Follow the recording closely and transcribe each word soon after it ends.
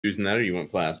Using that, or you want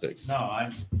plastic? No,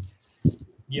 I'm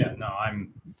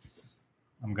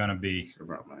gonna be. I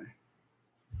brought my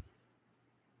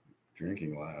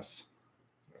drinking glass.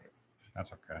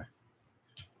 That's okay.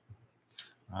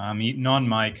 I'm eating on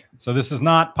mic. So this is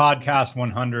not podcast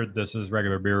 100. This is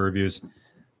regular beer reviews.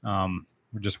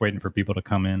 We're just waiting for people to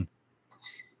come in.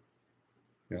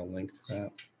 Got a link to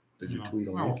that? Did you No. tweet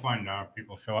a We'll link? find out if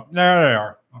people show up. There they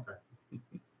are. Okay.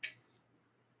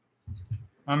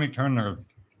 Let me turn the.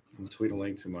 I'll tweet a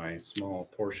link to my small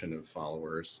portion of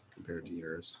followers compared to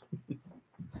yours.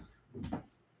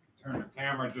 Turn the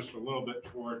camera just a little bit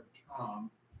toward Tom.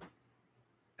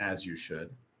 As you should.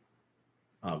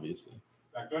 Obviously.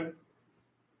 Is that good?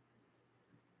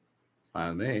 It's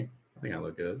fine with me. I think I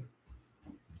look good.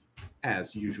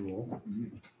 As usual.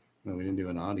 No, we didn't do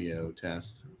an audio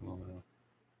test. I don't know.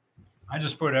 I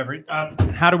just put every.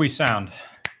 How do we sound?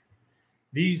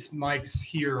 These mics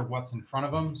hear what's in front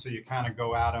of them, so you kind of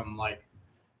go at them like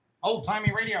old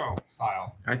timey radio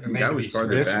style. I think Maybe I was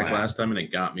farther this back way. last time, and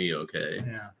it got me okay.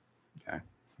 Yeah.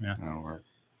 That'll work.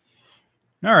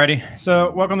 Alrighty,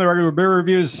 so welcome to regular beer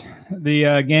reviews,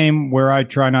 the game where I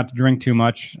try not to drink too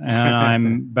much, and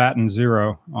I'm batting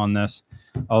 0 on this.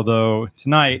 Although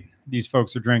tonight these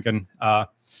folks are drinking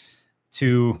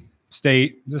to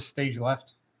stage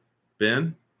left.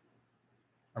 Ben?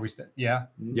 Are we? Yeah.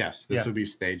 Yes, this Yeah. would be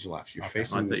stage left. You're Okay.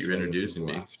 facing I thought this you were way, this is introducing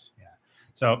me. left.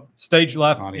 So stage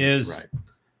left Audience is right.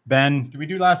 Ben. Do we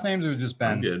do last names or just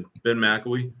Ben? I'm good. Ben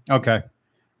McElwee. Okay.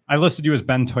 I listed you as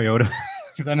Ben Toyota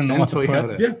because I didn't know Ben what to Toyota.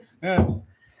 put. Yeah. Yeah.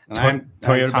 And I'm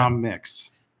Toyota Tom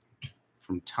Mix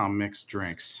from Tom Mix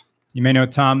Drinks. You may know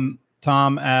Tom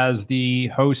as the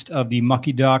host of the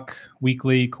Mucky Duck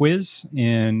Weekly Quiz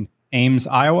in Ames,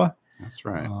 Iowa. That's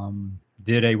right.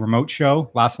 Did a remote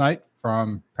show last night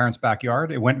from Parents'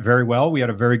 Backyard. It went very well. We had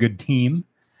a very good team.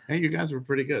 Hey, you guys were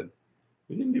pretty good.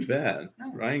 We didn't do bad.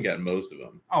 Ryan got most of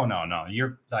them. Oh, no.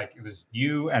 You're like, it was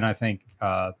you and I think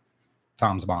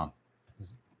Tom's mom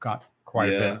got quite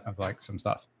a bit of like some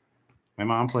stuff. My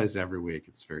mom plays every week.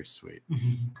 It's very sweet.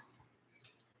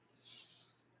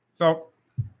 So,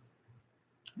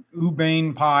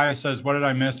 Ubane Pie says, what did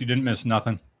I miss? You didn't miss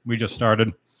nothing. We just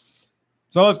started.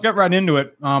 So let's get right into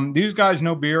it. These guys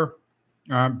know beer.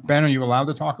 Ben, are you allowed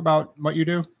to talk about what you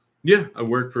do? Yeah, I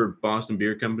work for Boston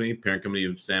Beer Company, parent company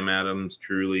of Sam Adams,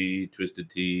 Truly, Twisted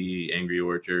Tea, Angry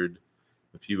Orchard,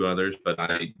 a few others, but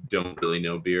I don't really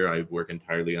know beer. I work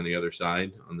entirely on the other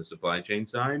side, on the supply chain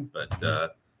side, but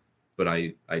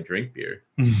I drink beer.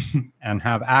 And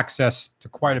have access to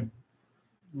quite a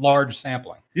large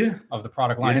sampling of the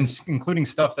product line, including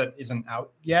stuff that isn't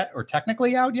out yet or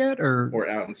technically out yet or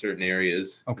out in certain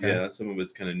areas. Okay. Yeah, some of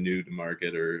it's kind of new to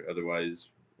market or otherwise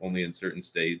only in certain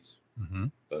states. Mm-hmm.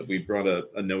 But we brought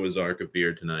a Noah's Ark of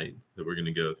beer tonight that we're going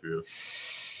to go through.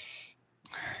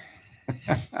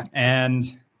 And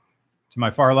to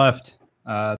my far left,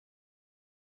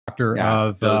 doctor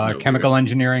of no chemical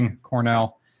engineering,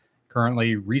 Cornell,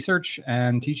 currently research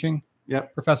and teaching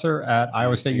professor at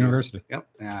Iowa State University. Yep.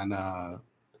 And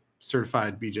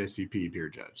certified BJCP beer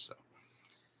judge. So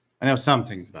I know some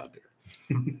things about beer.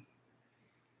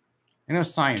 I know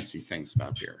sciencey things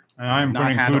about beer. And I'm Not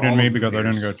putting had food in all me of the because I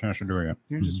didn't beers. get a chance to do it yet.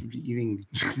 You're just eating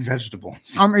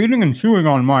vegetables. I'm eating and chewing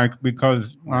on mic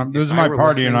because this is I my were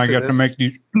party and I listening get to to make this-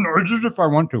 these. No, it's just if I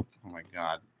want to. Oh my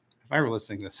God. If I were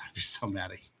listening to this, I'd be so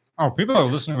mad at you. Oh, people are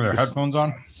listening with their headphones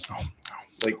on.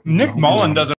 Like Nick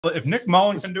Mullen does it. If Nick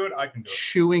Mullen can do it, I can do it.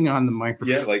 Chewing on the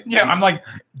microphone. Yeah, I'm like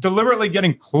deliberately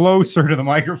getting closer to the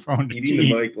microphone to eating eat.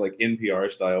 the mic like NPR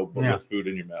style, but Yeah. with food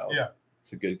in your mouth. Yeah.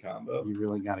 It's a good combo. You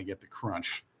really got to get the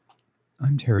crunch.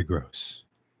 I'm Terry Gross.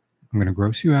 I'm going to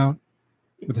gross you out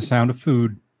with the sound of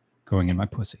food going in my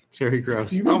pussy. Terry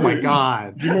Gross. You Oh my remember-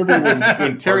 God. Do you remember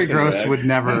when Terry Parks and Gross Rec- would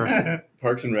never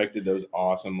Parks and Rec did those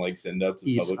awesome like send-ups of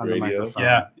eat public on the radio? microphone.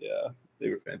 Yeah. Yeah, they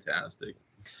were fantastic.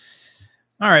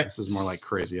 All right. This is more like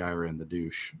Crazy Ira and the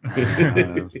Douche.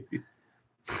 The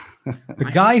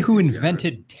guy who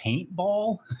invented Taint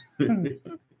Ball.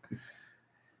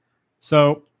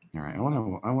 So All right, I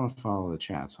want to follow the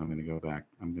chat, so I'm going to go back.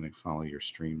 I'm going to follow your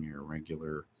stream, your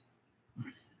regular.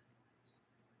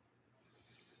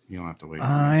 You don't have to wait. For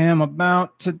I me. am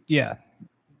about to, yeah.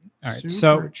 All right. Super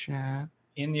So chat.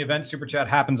 in the event super chat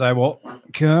happens, I will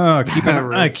keep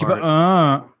an keep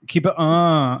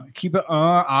an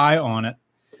eye on it.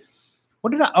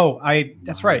 What did I? Oh,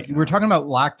 that's right. We were talking about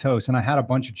lactose, and I had a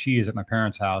bunch of cheese at my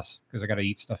parents' house because I got to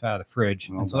eat stuff out of the fridge,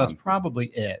 Well and so that's done. probably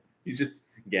it. You just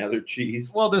gathered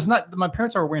cheese. Well, there's not. My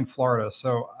parents are away in Florida,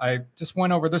 so I just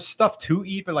went over. There's stuff to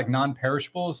eat, but like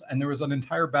non-perishables, and there was an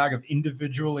entire bag of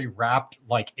individually wrapped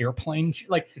like airplane,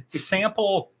 like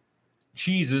sample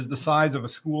cheeses the size of a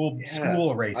school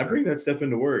eraser. I bring that stuff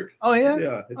into work. Oh yeah.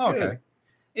 Yeah. It's Okay. good.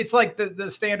 It's like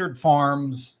the standard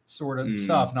farms sort of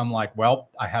stuff, and I'm like,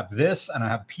 well, I have this, and I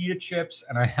have pita chips,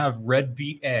 and I have red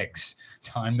beet eggs.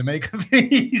 Time to make a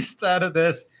feast out of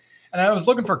this. And I was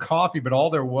looking for coffee, but all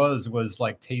there was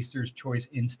like Taster's Choice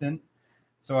Instant.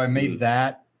 So I made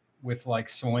that with like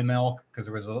soy milk because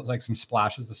there was like some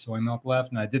splashes of soy milk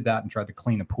left, and I did that and tried to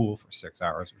clean a pool for 6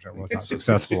 hours, which I was not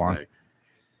successful on.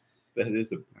 That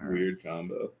is a weird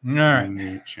combo. All right,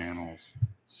 new channels.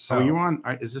 So you on?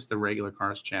 Is this the regular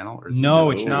Cars channel? Or is no,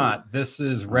 it's not. This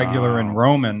is regular and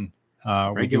Roman.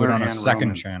 We do it on a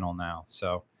second channel now.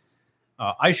 So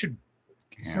I should.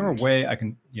 Is there a way I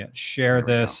can share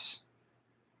this?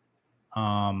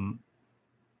 There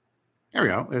we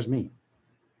go. There's me.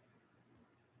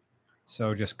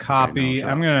 So just copy.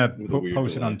 I'm gonna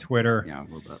post it on Twitter. Yeah, a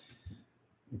little bit.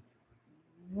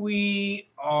 We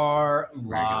are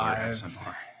live.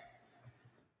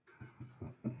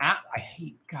 I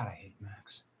hate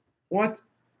Max. What?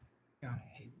 God, I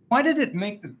hate. Why did it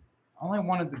make the? All I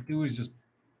wanted to do is just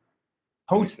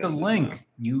post the link.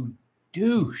 You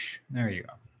douche. There you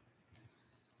go.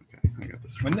 Okay, I got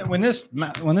this.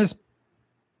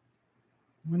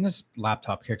 When this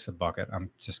laptop kicks the bucket, I'm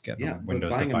just getting a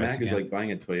Windows buying device a Mac again. is like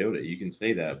buying a Toyota. You can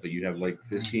say that, but you have like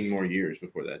 15 more years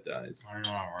before that dies. I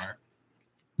know, right?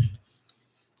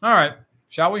 All right,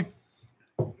 shall we?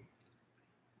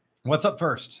 What's up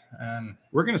first? And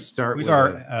we're gonna start. Who's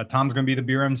our? Tom's gonna be the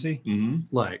beer MC. Mm-hmm.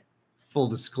 Like full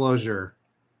disclosure,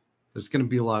 there's gonna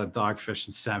be a lot of Dogfish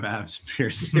and Sam Adams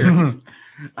beers here,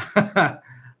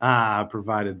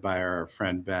 provided by our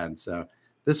friend Ben. So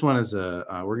this one is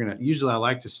usually I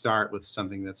like to start with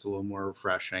something that's a little more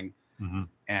refreshing,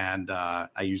 and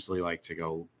I usually like to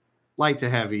go light to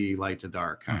heavy, light to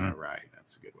dark, kind of right.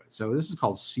 That's a good way. So this is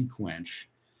called Sequench.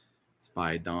 It's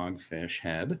by Dogfish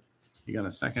Head. You got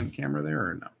a second camera there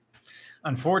or no?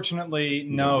 Unfortunately,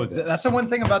 no. That's the one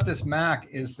thing about this Mac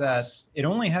is that it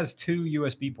only has 2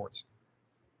 USB ports,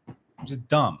 which is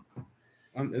dumb.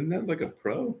 Isn't that like a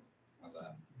Pro? What's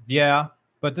that? Yeah,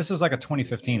 but this is like a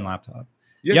 2015 laptop.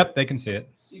 Yep, they can see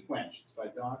it. Sequench. It's by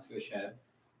Dogfish Head.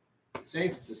 It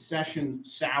says it's a session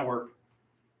sour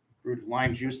brewed with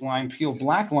lime juice, lime peel,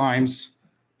 black limes,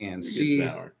 and sea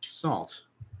salt.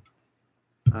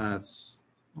 It's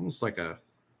almost like I'm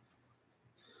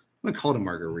gonna call it a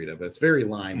margarita, but it's very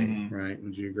limey, right?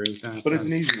 Would you agree with that? But it's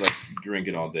an easy like drink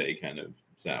it all day kind of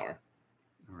sour.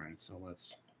 All right, so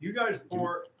let's. You guys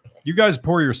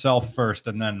pour yourself first,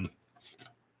 and then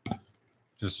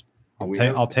just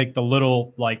I'll take the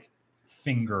little like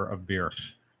finger of beer.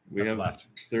 We have left.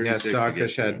 36. Yes,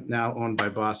 Dogfish Head, now owned by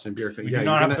Boston Beer Company. We do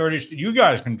not have 30. You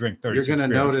guys can drink 30. You're going to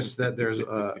notice that there's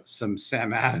some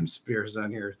Sam Adams beers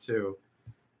on here too.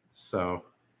 So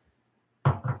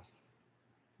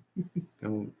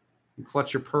don't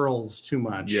clutch your pearls too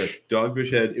much. Yes,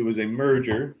 Dogfish Head. It was a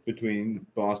merger between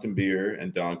Boston Beer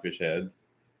and Dogfish Head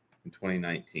in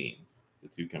 2019. The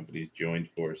two companies joined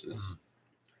forces.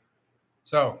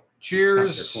 So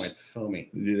cheers. Quite foamy.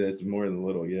 Yeah, that's more than a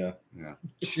little, yeah.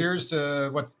 Cheers to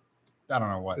what? I don't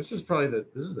know what. This is probably the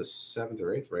 7th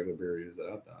or 8th regular beer reviews that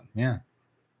I've done. Yeah.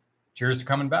 Cheers to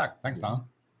coming back. Thanks, Tom.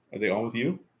 Are they all with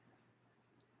you?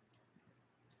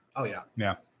 Oh yeah.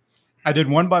 Yeah. I did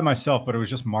one by myself, but it was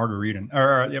just margarita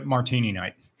or martini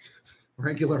night.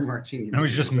 Regular martini. It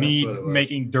was just me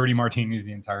making dirty martinis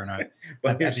the entire night.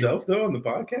 By yourself though on the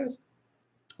podcast?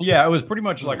 Yeah, it was pretty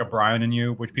much like a Brian and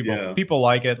you, which people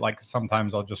like it. Like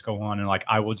sometimes I'll just go on and like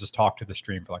I will just talk to the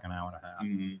stream for like an hour and a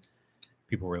half.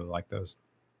 People really like those.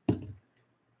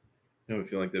 No, I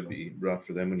feel like that'd be rough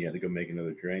for them when you had to go make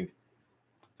another drink.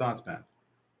 Thoughts, Ben?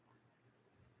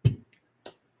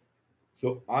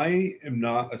 So I am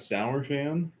not a sour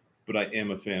fan, but I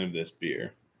am a fan of this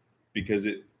beer because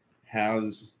it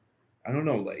has, I don't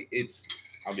know, like it's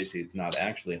obviously it's not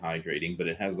actually hydrating, but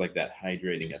it has like that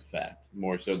hydrating effect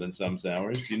more so than some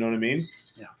sours. You know what I mean?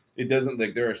 Yeah. It doesn't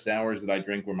like there are sours that I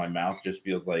drink where my mouth just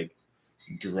feels like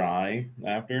dry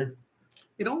after.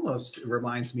 It almost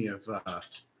reminds me of,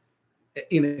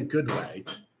 in a good way,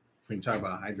 when you talk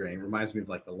about hydrating, it reminds me of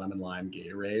like the lemon lime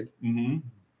Gatorade,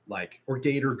 like or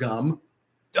Gator gum.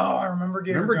 Oh, I remember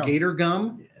Gator gum. Gator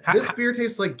gum? Yeah. This beer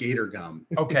tastes like Gator gum.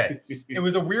 Okay. It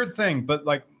was a weird thing, but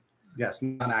like. Yes,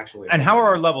 not actually. And how are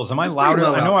our levels? Am I louder?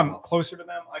 I know I'm closer to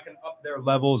them. I can up their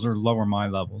levels or lower my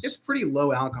levels. It's pretty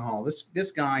low alcohol.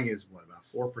 This guy is what, about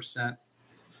 4%?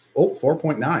 Oh,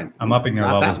 4.9. I'm upping their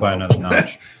levels by another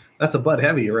notch. That's a Bud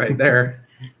Heavy right there.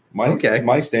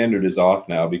 My standard is off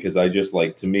now because I just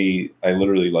like, to me, I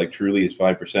literally like Truly is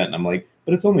 5%. And I'm like,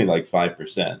 but it's only like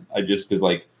 5%. I just, because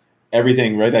like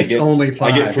everything, right? It's only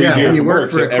 5. I get free Yeah, beer when you from work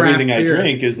work, for so a craft everything I beer.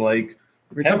 drink is like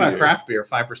We're talking about heavier. craft beer.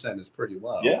 5% is pretty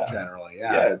low. Yeah. Generally.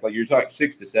 Yeah, it's like you're talking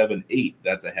 6 to 7, 8.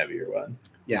 That's a heavier one.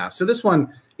 Yeah. So this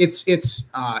one, it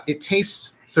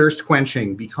tastes thirst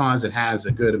quenching because it has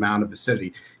a good amount of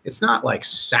acidity. It's not like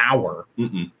sour,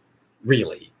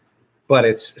 really, but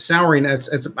it's souring.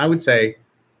 It's I would say,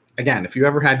 again, if you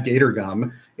ever had Gator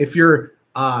gum, if you're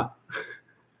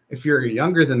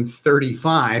younger than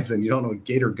 35, then you don't know what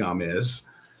Gator gum is.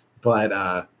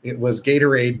 But it was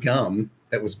Gatorade gum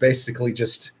that was basically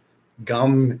just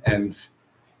gum and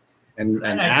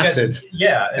acid,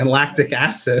 and lactic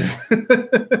acid.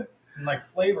 And like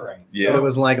flavoring. Yeah. So it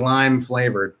was like lime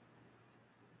flavored.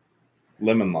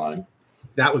 Lemon lime.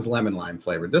 That was lemon lime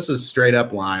flavored. This is straight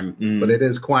up lime, Mm. but it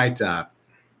is quite. I'm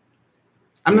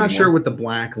not sure what the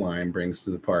black lime brings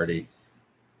to the party.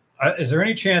 Is there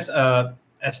any chance?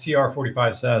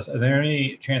 STR45 says, are there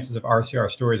any chances of RCR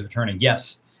stories returning?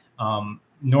 Yes.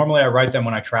 Normally I write them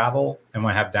when I travel and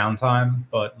when I have downtime,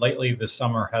 but lately this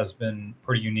summer has been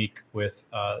pretty unique with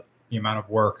the amount of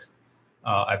work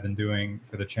I've been doing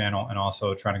for the channel, and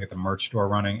also trying to get the merch store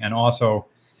running, and also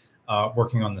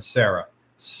working on the Sarah.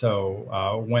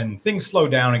 So when things slow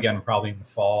down again, probably in the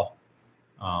fall,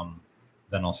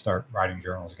 then I'll start writing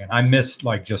journals again. I miss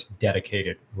like just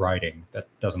dedicated writing that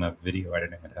doesn't have video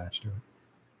editing attached to it.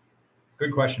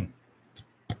 Good question.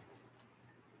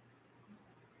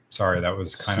 Sorry, that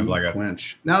was kind of like a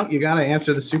quench. No, you got to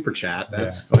answer the super chat.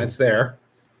 That's why it's there.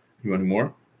 You want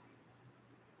more?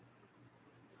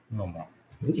 no more.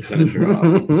 Finish her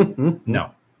off.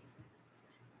 No.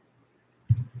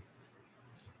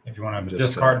 If you want to have a Just,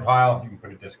 discard pile, you can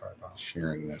put a discard pile.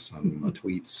 Sharing this on my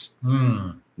tweets.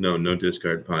 No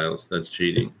discard piles. That's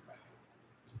cheating.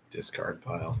 Discard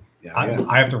pile. Yeah,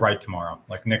 I have to write tomorrow.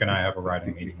 Like Nick and I have a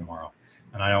writing meeting tomorrow,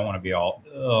 and I don't want to be all,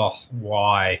 ugh,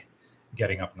 why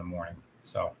getting up in the morning.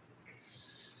 So,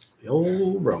 the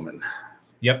old Roman.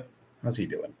 yep, How's he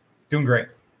doing? doing great.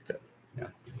 Good. Yeah,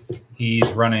 he's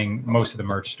running most of the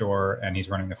merch store, and he's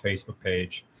running the Facebook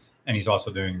page, and he's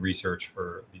also doing research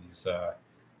for these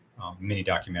mini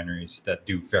documentaries that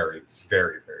do very,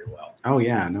 very, very well. Oh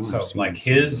yeah, no. So I've seen like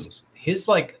some of those. his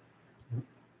like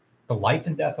the life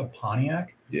and death of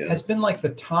Pontiac Yeah. has been like the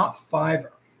top 5.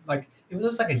 Like it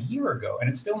was like a year ago, and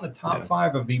it's still in the top Yeah.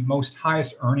 5 of the most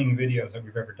highest earning videos that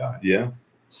we've ever done. Yeah.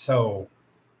 So,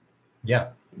 yeah,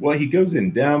 Well, he goes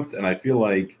in depth, and I feel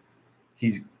like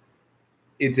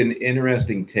it's an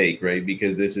interesting take, right?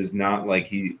 Because this is not like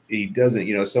he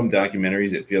doesn't, some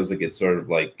documentaries, it feels like it's sort of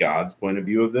like God's point of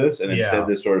view of this. And instead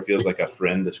this sort of feels like a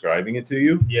friend describing it to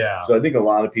you. yeah. So I think a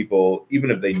lot of people, even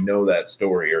if they know that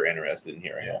story, are interested in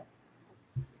hearing it.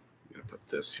 I'm gonna put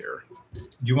this here. Do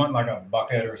you want like a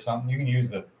bucket or something? You can use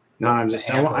the. No, I'm just.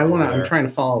 I hamper want to. over I'm there. trying to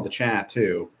follow the chat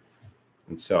too,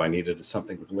 and so I needed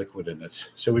something with liquid in it.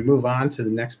 So we move on to the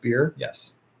next beer.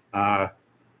 Yes.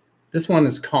 This one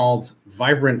is called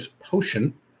Vibrant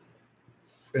Potion,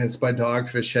 and it's by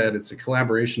Dogfish Head. It's a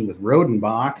collaboration with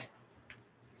Rodenbach.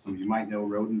 Some of you might know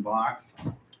Rodenbach.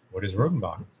 What is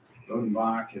Rodenbach?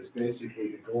 Rodenbach is basically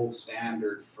the gold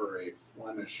standard for a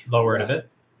Flemish. Lower it a red.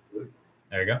 bit.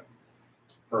 There you go.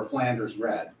 For a Flanders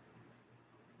red.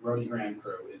 Rode Grand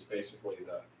Cru is basically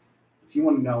if you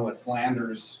want to know what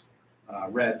Flanders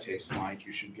red tastes like,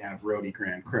 you should have Rode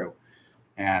Grand Cru.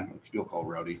 And you'll call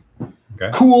Rode. Okay.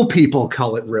 Cool people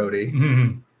call it Rode.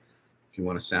 Mhm. If you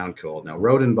want to sound cool. Now,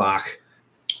 Rodenbach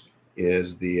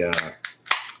is the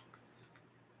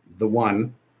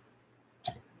one.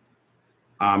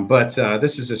 But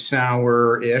this is a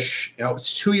sour-ish.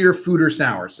 It's 2-year foeder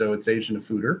sour, so it's aged in a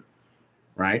foeder,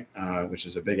 right? Which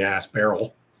is a big-ass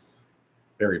barrel.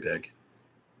 Very big.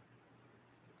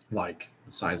 Like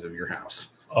the size of your house.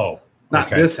 Oh, Not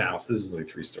okay. this house. This is only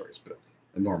 3 stories, but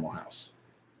a normal house.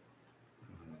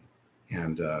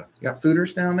 And you got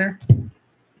fooders down there?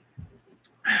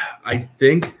 I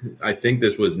think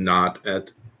this was not in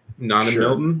Sure.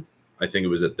 Milton. I think it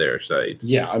was at their site.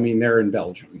 Yeah, I mean, they're in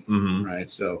Belgium, Mm-hmm. right?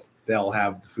 So they'll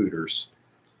have the fooders.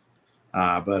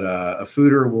 But a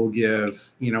fooder will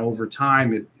give, over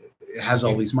time, it has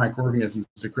all these microorganisms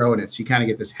that grow in it. So you kind of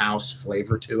get this house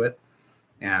flavor to it.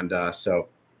 And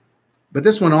but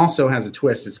this one also has a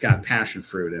twist. It's got passion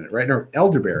fruit in it, right? No,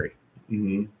 elderberry.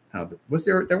 Mm-hmm.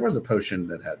 There was a potion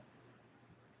that had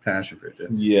passion fruit in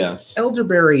it. Yes.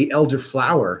 Elderberry,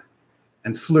 elderflower,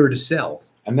 and fleur de sel.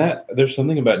 And there's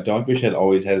something about Dogfish Head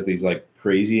always has these like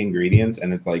crazy ingredients,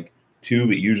 and it's like 2,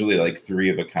 but usually like 3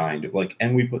 of a kind.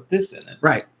 And we put this in it.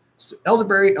 Right. So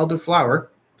elderberry, elderflower,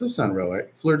 does sound real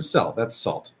right. Fleur de sel, that's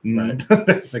salt. Mhm. Right.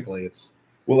 Basically, it's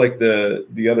Well, like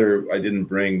the other, I didn't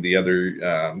bring the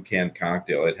other canned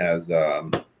cocktail. It has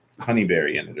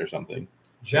honeyberry in it or something.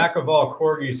 Jack of all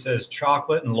corgis says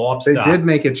chocolate and lobster. They did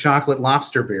make a chocolate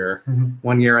lobster beer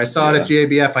one year. I saw it at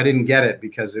GABF. I didn't get it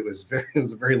because it was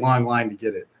a very long line to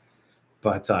get it.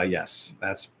 But yes,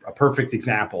 that's a perfect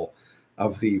example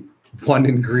of the one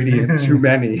ingredient too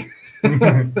many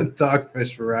the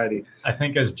dogfish variety. I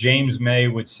think, as James May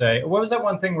would say, what was that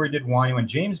one thing where he did wine? When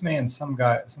James May and some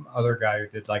other guy who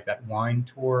did like that wine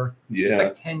tour. Yeah, it was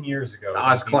like 10 years ago.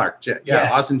 Oz Clark,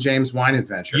 yes. Oz and James Wine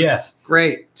Adventure. Yes,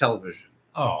 great television.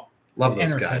 Oh, love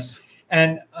those guys.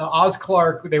 And Oz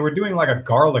Clark, they were doing like a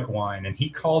garlic wine, and he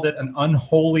called it an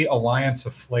unholy alliance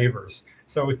of flavors.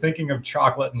 So thinking of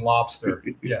chocolate and lobster,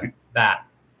 yeah, that.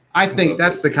 I think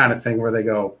that's the kind of thing where they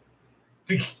go,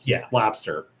 yeah,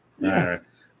 lobster. Yeah.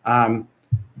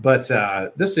 But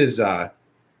this is a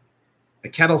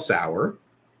kettle sour,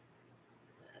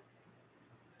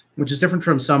 which is different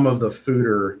from some of the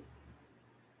foeder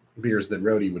beers that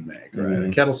Rody would make. Right, a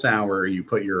kettle sour, you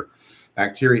put your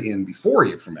bacteria in before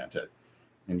you ferment it,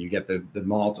 and you get the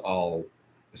malt all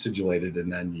acidulated,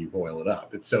 and then you boil it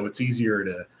up. It's easier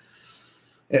to,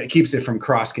 it keeps it from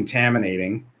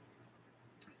cross-contaminating,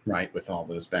 right, with all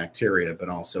those bacteria, but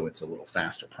also it's a little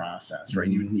faster process, right?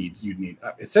 You'd need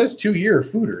it says 2-year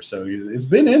foeder, so it's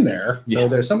been in there. So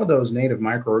there's some of those native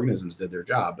microorganisms did their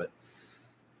job, but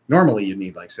normally you'd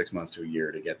need like 6 months to a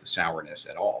year to get the sourness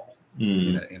at all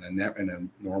in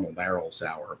a normal barrel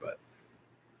sour. But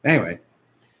anyway,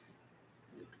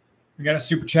 we got a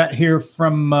super chat here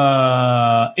from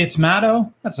It's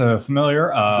Matto. That's a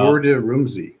familiar. Gorda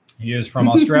Rumsey. He is from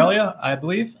Australia, I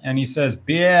believe, and he says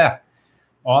beer.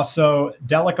 Also,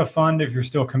 Delica Fund if you're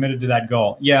still committed to that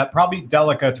goal. Yeah, probably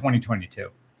Delica 2022.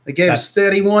 They gave us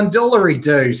 $31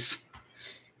 dose.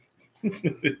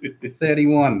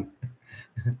 31.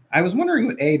 I was wondering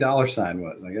what $A$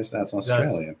 was. I guess that's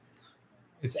Australian.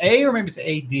 It's A or maybe it's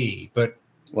AD, but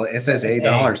well, it says $A$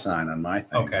 on my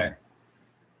thing. Okay.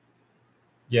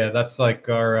 Yeah, that's like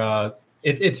our.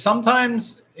 It's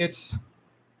sometimes it's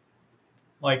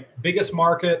like biggest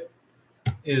market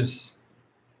is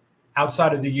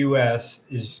outside of the U.S.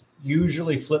 is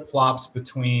usually flip-flops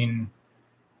between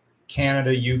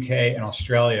Canada, UK, and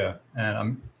Australia.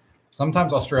 And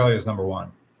sometimes Australia is number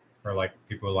one for like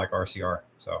people who like RCR.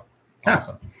 So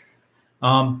awesome.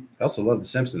 I also love The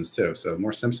Simpsons too. So the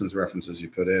more Simpsons references you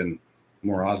put in, the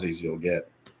more Aussies you'll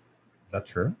get. Is that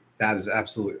true? That is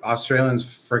absolutely. Australians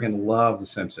freaking love The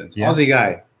Simpsons. Yeah. Aussie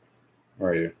guy,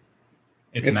 where are you?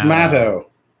 It's Matto.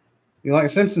 You like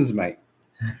Simpsons, mate?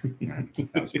 That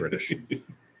was British.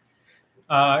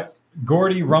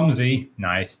 Gordy Rumsey,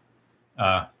 nice.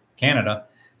 Canada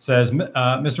says,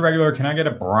 Mr. Regular, can I get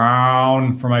a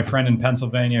brown for my friend in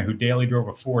Pennsylvania who daily drove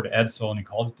a Ford Edsel and he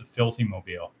called it the Filthy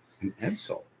Mobile? An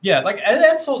Edsel? Yeah, like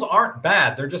Edsels aren't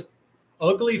bad. They're just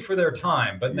ugly for their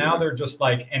time, but now they're just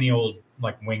like any old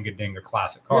like Winga-Dinga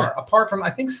classic car. Yeah. Apart from, I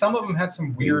think some of them had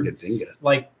some weird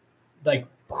like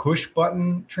push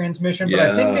button transmission, but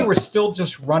I think they were still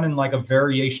just running like a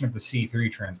variation of the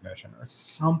C3 transmission or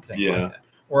something like that.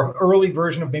 Or an early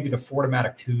version of maybe the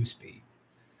Ford-O-Matic 2-speed.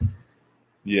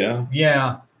 Yeah.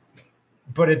 Yeah.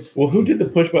 But it's who did the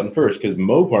push button first? Because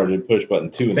Mopar did push button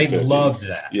 2. They loved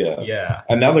that. Yeah. Yeah.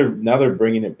 And now they're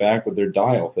bringing it back with their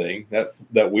dial thing. That's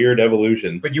that weird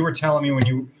evolution. But you were telling me when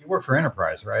you work for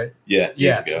Enterprise, right? Yeah.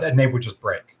 Yeah. And they would just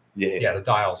break. Yeah. Yeah. The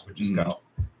dials would just go.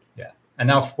 Yeah. And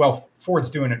now, well, Ford's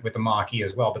doing it with the Mach-E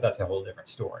as well, but that's a whole different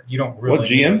story. You don't really. Well,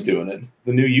 GM's doing it.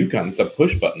 The new Yukon, it's a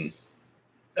push button.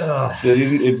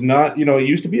 It's not. It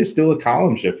used to be still a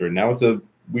column shifter. Now it's a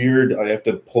weird. I have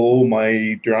to pull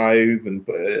my drive, and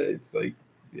it's like,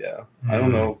 I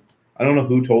don't know. I don't know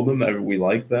who told them that we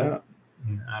liked that.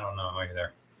 I don't know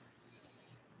either.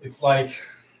 It's like,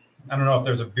 I don't know if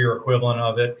there's a beer equivalent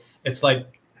of it. It's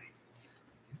like,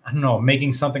 I don't know,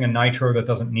 making something a nitro that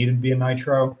doesn't need to be a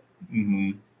nitro,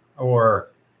 or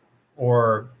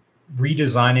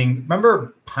redesigning.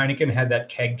 Remember, Heineken had that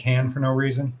keg can for no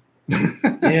reason.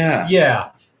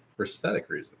 Yeah. For aesthetic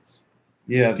reasons.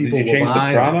 Yeah. Did you change the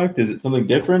product? Is it something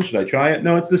different? Should I try it?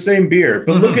 No, it's the same beer,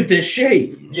 but look at this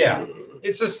shape. Yeah.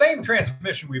 It's the same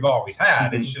transmission we've always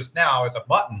had. It's just now it's a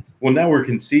button. Well, now we're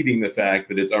conceding the fact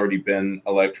that it's already been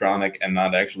electronic and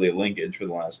not actually a linkage for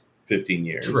the last 15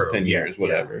 years, 10 years,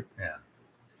 whatever. Yeah.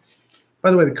 By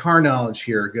the way, the car knowledge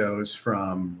here goes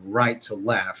from right to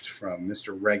left, from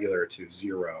Mr. Regular to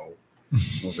Zero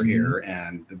over here,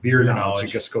 and the beer knowledge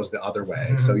just goes the other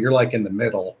way. So you're like in the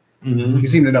middle. You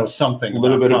seem to know something a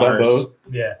little bit about both.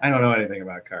 Yeah, I don't know anything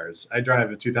about cars. I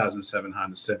drive a 2007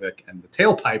 Honda Civic, and the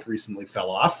tailpipe recently fell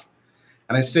off.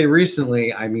 And I say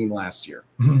recently, I mean last year.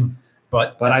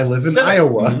 But I live in Civic.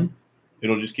 Iowa. Mhm.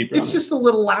 It'll just keep running. It's just a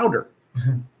little louder.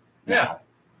 Yeah.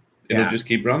 It'll Yeah. just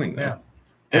keep running. Though. Yeah.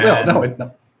 It will. And-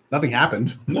 No, nothing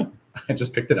happened. No. I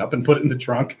just picked it up and put it in the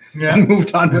trunk Yeah. and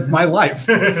moved on with my life.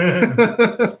 And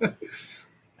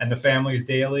the family's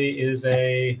daily is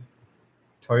a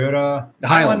Toyota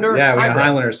Highlander. Yeah, we got a hybrid.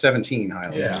 Highlander 17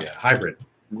 Highlander. Yeah. Yeah, hybrid.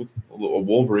 With a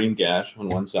Wolverine gash on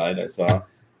one side, I saw.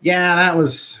 Yeah, that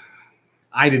was.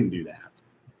 I didn't do that.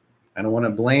 I don't want to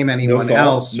blame anyone fault.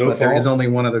 else, No but there is fault. only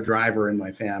one other driver in my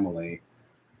family.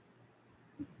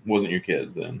 Wasn't your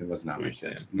kids then? It was not What my you're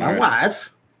saying. kids. My All right.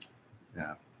 wife.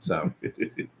 Yeah. So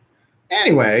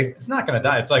anyway, It's not going to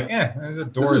die. It's like, the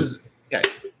this doors. is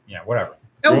Yeah, whatever.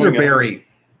 Growing up- elderberry.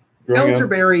 Growing up-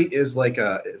 Elderberry is like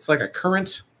it's like a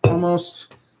currant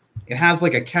almost. It has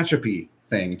like a ketchupy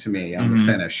thing to me on the Mhm.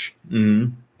 finish.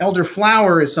 Mhm.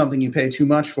 Elderflower is something you pay too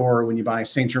much for when you buy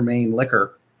Saint Germain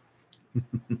liquor,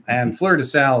 and Fleur de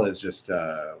Sel is just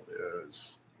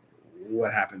is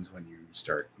what happens when you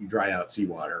dry out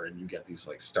seawater and you get these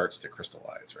like starts to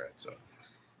crystallize, right? So,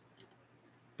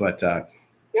 but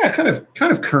yeah, kind of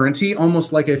currenty,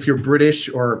 almost like if you're British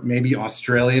or maybe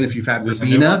Australian, if you've had Is this a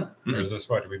new Ribena. one? Or is this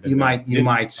what we've been You doing?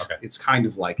 might. Okay. It's kind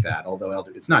of like that, although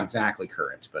it's not exactly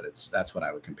current, but that's what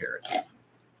I would compare it to.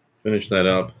 Finish that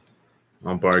up.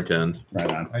 I'll bartend.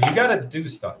 Right on. Oh, you got to do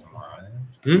stuff tomorrow.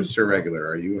 Mr. Regular,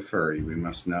 are you a furry? We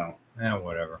must know.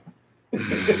 Whatever.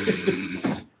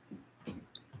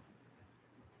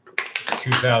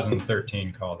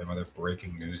 2013 called them other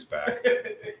breaking news back.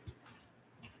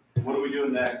 What are we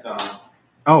doing next, Tom?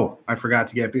 Oh, I forgot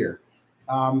to get beer.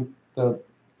 The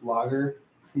lager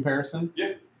comparison.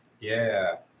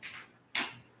 Yeah.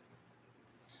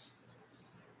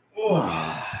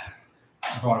 I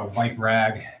brought a white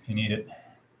rag if you need it.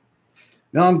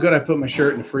 No, I'm good. I put my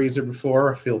shirt in the freezer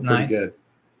before. I feel pretty Nice. good.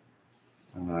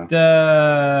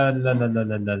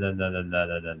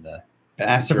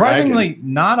 Bastard, Surprisingly,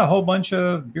 not a whole bunch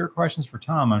of beer questions for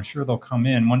Tom. I'm sure they'll come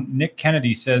in. One Nick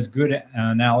Kennedy says, "Good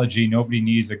analogy. Nobody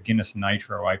needs a Guinness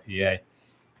Nitro IPA."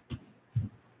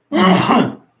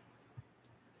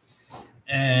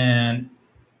 And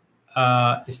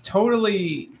it's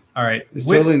totally all right. Is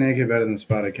Totally Naked better than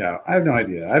Spotted Cow? I have no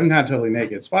idea. I haven't had Totally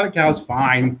Naked. Spotted Cow's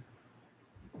fine.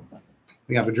 I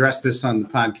think I've addressed this on the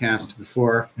podcast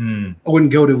before. I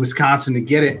wouldn't go to Wisconsin to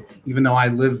get it, even though I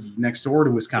live next door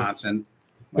to Wisconsin.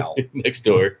 Well, Next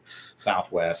door.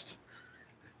 Southwest.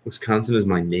 Wisconsin is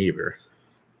my neighbor.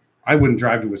 I wouldn't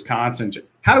drive to Wisconsin.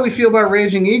 How do we feel about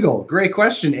Raging Eagle? Great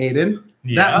question, Aiden.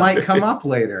 Yeah. That might come up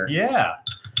later. Yeah.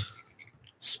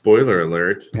 Spoiler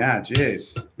alert. Yeah,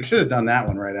 jeez. We should have done that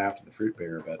one right after the fruit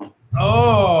beer, but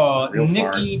Oh, Real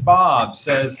Nikki Bob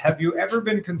says, "Have you ever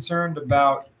been concerned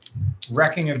about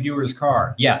wrecking a viewer's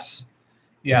car?" Yes.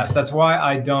 That's why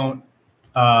I don't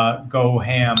go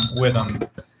ham with them.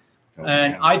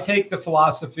 And I take the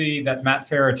philosophy that Matt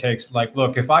Farah takes. Like,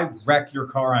 look, if I wreck your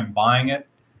car, I'm buying it,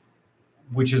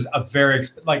 which is a very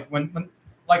like when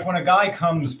a guy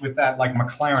comes with that like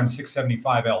McLaren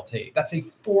 675 LT, that's a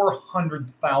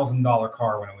 $400,000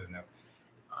 car when it was new.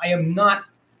 I am not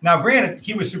now. Granted,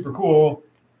 he was super cool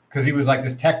because he was like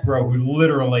this tech bro who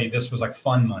literally this was like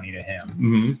fun money to him.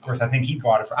 Mm-hmm. Of course, I think he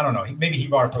bought it for maybe he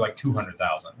bought it for like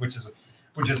 200,000, which is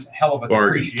hell of a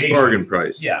Bargain depreciation.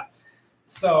 price. Yeah.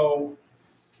 So,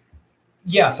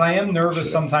 yes, I am nervous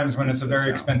sometimes when it's a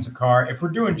very expensive car. If we're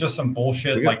doing just some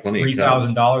bullshit We got like plenty of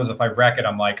 $3,000, if I wreck it,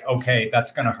 I'm like, okay, that's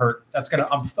gonna hurt.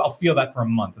 I'll feel that for a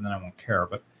month and then I won't care.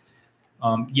 But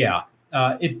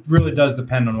it really does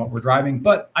depend on what we're driving.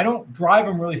 But I don't drive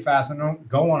them really fast. I don't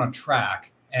go on a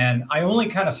track, and I only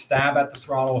kind of stab at the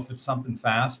throttle if it's something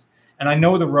fast. And I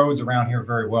know the roads around here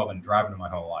very well. Been driving them my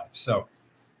whole life. So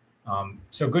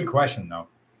good question though.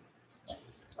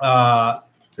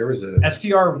 there was a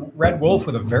STR Red Wolf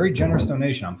with a very generous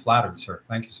donation. I'm flattered, sir.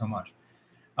 Thank you so much.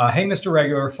 Hey, Mr.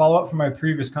 Regular, follow up from my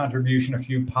previous contribution a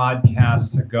few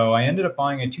podcasts ago. I ended up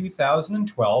buying a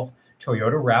 2012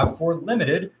 Toyota RAV4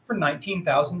 Limited for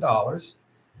 $19,000,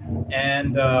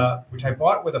 and which I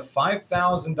bought with a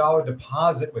 $5,000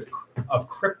 deposit of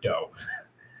crypto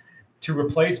to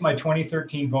replace my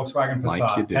 2013 Volkswagen Like you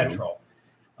Passat do. petrol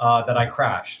that I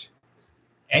crashed.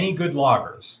 Any good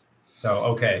loggers? So,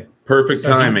 okay. Perfect So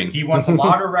timing. He wants a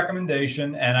lager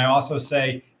recommendation, and I also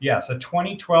say yes. A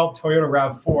 2012 Toyota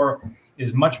RAV4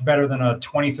 is much better than a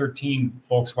 2013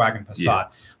 Volkswagen Passat.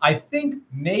 Yes. I think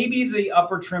maybe the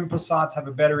upper trim Passats have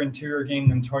a better interior game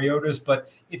than Toyotas, but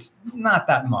it's not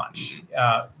that much.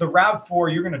 The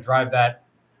RAV4, you're going to drive that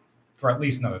for at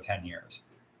least another 10 years.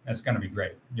 That's going to be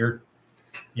great.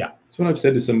 Yeah. That's what I've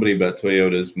said to somebody about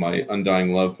Toyotas, my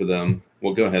undying love for them.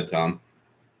 Well, go ahead, Tom.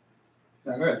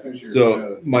 Yeah, go ahead, finish your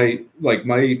So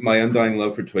Toyotas. my undying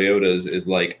love for Toyotas is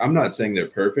like, I'm not saying they're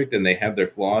perfect and they have their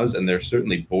flaws and they're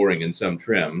certainly boring in some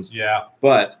trims, Yeah.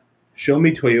 but show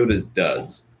me Toyota's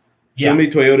duds. Show Yeah. me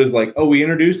Toyota's like, oh, we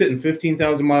introduced it and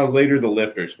 15,000 miles later, the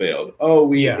lifters failed. Oh,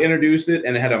 we Yeah. introduced it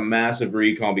and it had a massive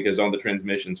recall because all the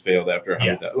transmissions failed after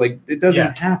 100,000. Yeah. Like, it doesn't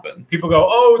Yeah. happen. People go,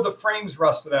 oh, the frame's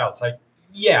rusted out. It's like,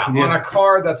 yeah, Yeah. on a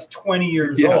car that's 20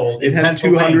 years Yeah. old. It in had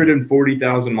Pennsylvania.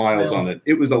 240,000 miles on it.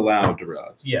 It was allowed to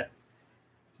rust. Yeah.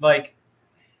 Like,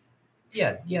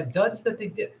 yeah, duds that they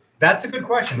did. That's a good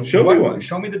question. Show me one.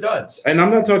 Show me the duds. And I'm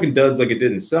not talking duds like it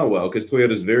didn't sell well, because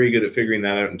Toyota's very good at figuring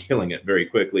that out and killing it very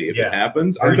quickly if it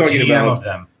happens. Or I'm talking GM about of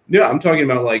them. Yeah, I'm talking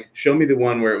about like, show me the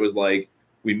one where it was like,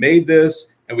 we made this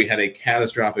and we had a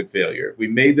catastrophic failure. We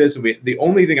made this and the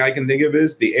only thing I can think of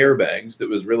is the airbags that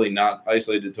was really not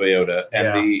isolated to Toyota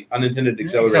and the unintended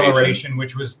acceleration,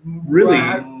 which was really,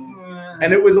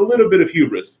 and it was a little bit of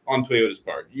hubris on Toyota's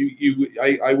part.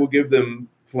 I will give them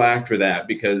flack for that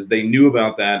because they knew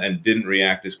about that and didn't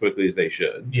react as quickly as they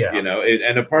should. Yeah. You know,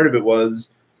 and a part of it was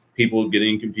people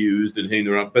getting confused and hitting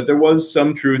around, but there was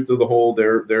some truth to the whole.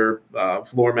 Their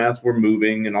floor mats were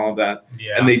moving and all of that,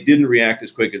 and they didn't react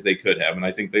as quick as they could have, and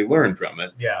I think they learned from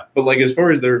it. Yeah. But like as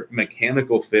far as their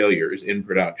mechanical failures in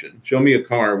production, show me a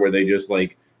car where they just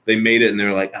like they made it and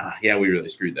they're like, yeah, we really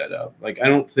screwed that up. Like I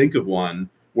don't think of one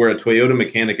where a Toyota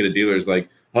mechanic at a dealer is like,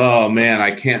 oh man,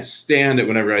 I can't stand it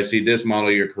whenever I see this model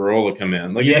of your Corolla come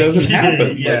in. Like it doesn't happen.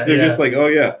 Like, they're just like, oh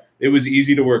yeah, it was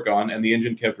easy to work on, and the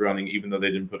engine kept running even though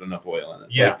they didn't put enough oil in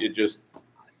it. Yeah, like, it just.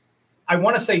 I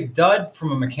want to say dud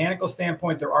from a mechanical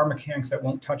standpoint. There are mechanics that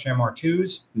won't touch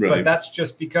MR2s, but that's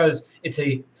just because it's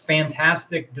a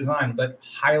fantastic design, but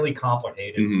highly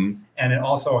complicated, and it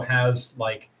also has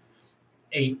like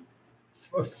a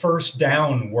first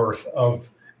down worth of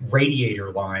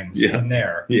radiator lines in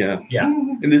there. Yeah.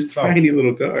 In this tiny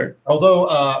little car.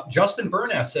 Although Justin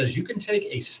Burness says you can take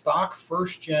a stock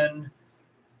first gen,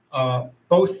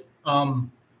 both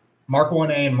Mark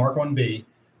 1A and Mark 1B,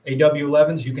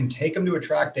 AW11s, you can take them to a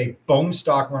track day, bone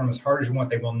stock, run them as hard as you want.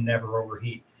 They will never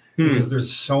overheat because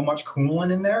there's so much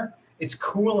coolant in there. It's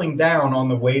cooling down on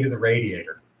the way to the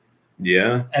radiator.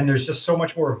 Yeah. And there's just so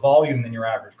much more volume than your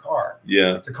average car.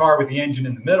 Yeah. It's a car with the engine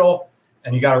in the middle,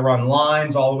 and you got to run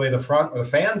lines all the way to the front where the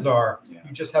fans are. Yeah.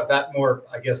 You just have that more,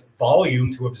 I guess,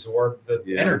 volume to absorb the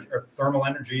energy or thermal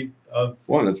energy of.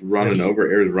 Well, it's running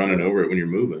over. Air is running over it when you're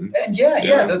moving. And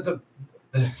the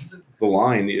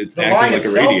line, it's the acting line like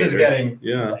itself a radiator. is getting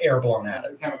air blown at As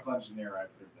it. a chemical engineer, I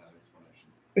approve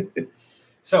that explanation.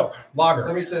 So, lager.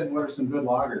 Somebody said, what are some good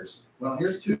lagers? Well,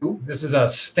 here's two. This is a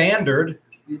standard.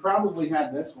 You probably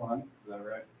had this one. Is that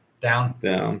right? Down.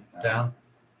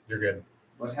 You're good.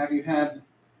 But have you had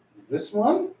this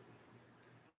one?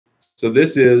 So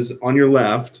this is on your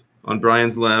left, on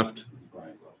Brian's left. This is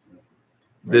Brian's left.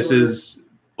 This is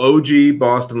OG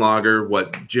Boston Lager,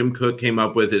 what Jim Cook came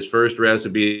up with, his first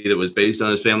recipe that was based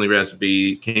on his family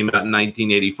recipe, came out in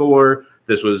 1984.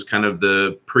 This was kind of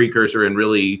the precursor and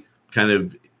really kind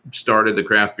of started the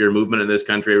craft beer movement in this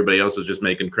country. Everybody else was just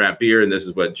making craft beer, and this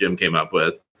is what Jim came up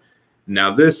with.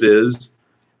 Now this is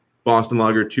Boston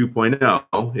Lager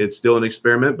 2.0. It's still an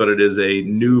experiment, but it is a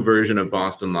new version of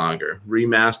Boston Lager.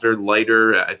 Remastered,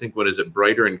 lighter, I think, what is it?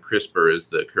 Brighter and crisper is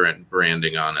the current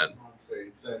branding on it. Let's see.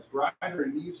 It says brighter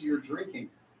and easier drinking.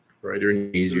 Brighter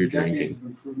and easier drinking. Decades of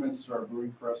improvements to our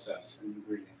brewing process and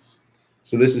ingredients.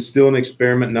 So this is still an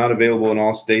experiment, not available in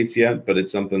all states yet, but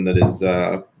it's something that is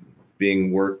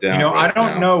being worked out. You know, right I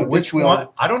don't now. know which one.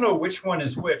 I don't know which one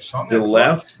is which. So I'm The gonna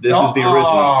left. This is the original.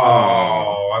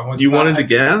 I was you wanted to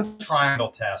guess? Triangle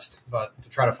test, but to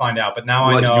try to find out. But now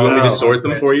What, I know. You want me to sort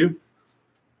them which. for you?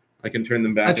 I can turn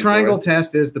them back. A and triangle forth.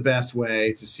 test is the best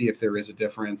way to see if there is a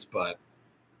difference, but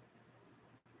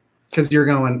because you're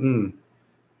going,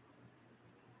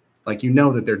 like you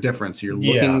know that they're different, so you're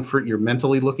looking for, you're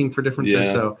mentally looking for differences.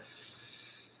 Yeah. So,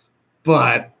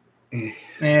 but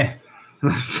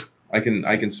I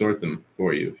can sort them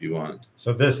for you if you want.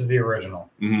 So this is the original.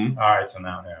 Mm-hmm. All right. So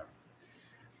now,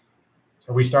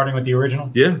 So are we starting with the original?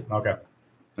 Yeah. Okay.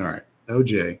 All right.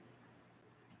 OJ.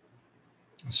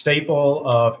 Staple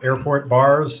of airport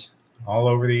bars all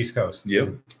over the East Coast.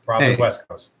 Yep. Probably West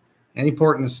Coast. Any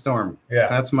port in a storm. Yeah.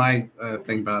 That's my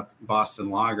thing about Boston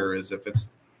Lager is if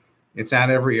it's at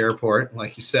every airport,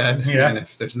 like you said, and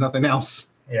if there's nothing else,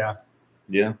 yeah,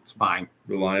 it's fine.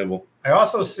 Reliable. I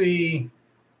also see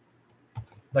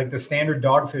like the standard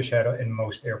Dogfish head in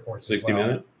most airports. 60 as well.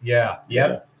 minute. Yeah.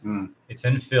 Yep. Mm. It's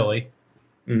in Philly.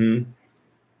 Mm-hmm.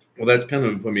 Well, that's kind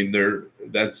of, I mean,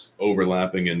 that's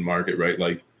overlapping in market, right?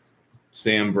 Like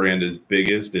Sam brand is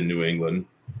biggest in New England.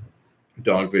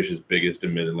 Dogfish is biggest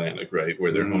in Mid-Atlantic, right?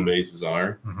 Where their home bases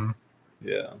are.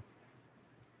 Yeah.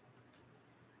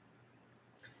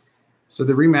 So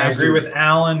the remaster. I agree with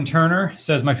Alan Turner.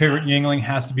 Says my favorite Yingling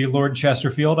has to be Lord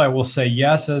Chesterfield. I will say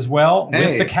yes as well,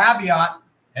 with the caveat.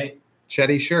 Hey,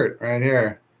 Chetty shirt right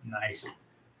here. Nice.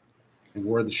 I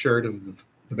wore the shirt of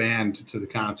the band to the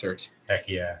concert. Heck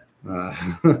yeah.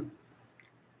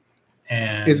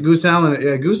 And is Goose Island?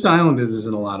 Yeah, Goose Island is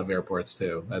in a lot of airports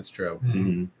too. That's true.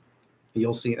 Mm-hmm.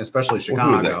 You'll see, especially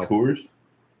Chicago. What is that, Coors?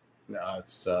 No,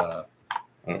 it's I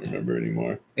don't remember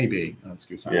anymore. AB. That's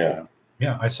Goose Island.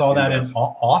 Yeah, I saw that in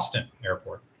Austin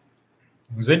Airport.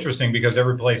 It was interesting because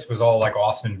every place was all like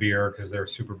Austin beer because they're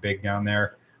super big down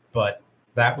there. But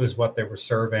that was what they were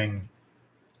serving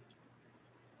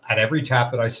at every tap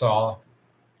that I saw,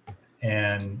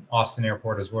 and Austin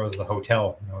Airport as well as the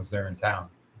hotel when I was there in town.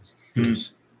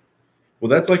 Well,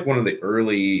 that's like one of the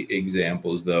early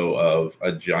examples, though, of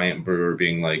a giant brewer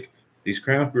being like, these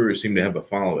craft brewers seem to have a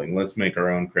following. Let's make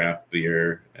our own craft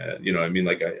beer. You know what I mean?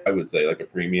 Like I would say like a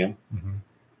premium.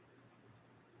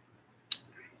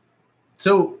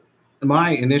 So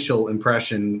my initial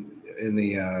impression in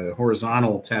the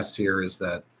horizontal test here is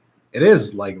that it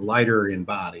is like lighter in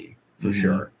body for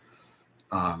sure.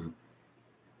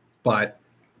 But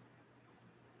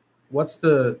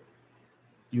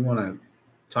you want to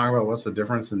talk about what's the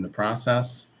difference in the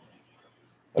process?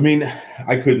 I mean,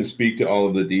 I couldn't speak to all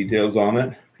of the details on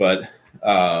it, but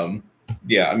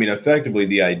yeah, I mean, effectively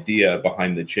the idea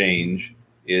behind the change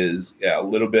is a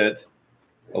little,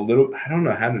 I don't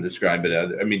know how to describe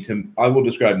it. I mean, I will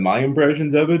describe my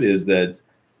impressions of it is that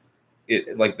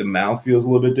it, like, the mouth feels a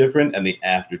little bit different and the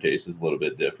aftertaste is a little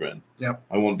bit different. Yep.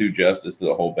 I won't do justice to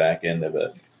the whole back end of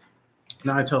it.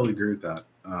 No, I totally agree with that.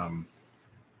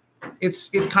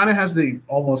 It kind of has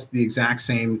almost the exact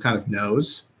same kind of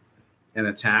nose and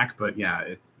attack, but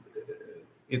yeah,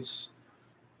 it's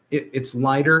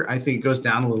lighter. I think it goes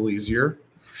down a little easier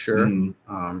for sure.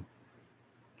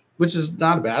 Which is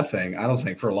not a bad thing, I don't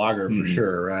think, for a lager for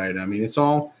sure, right? I mean, it's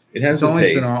always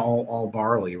been all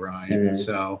barley, right? And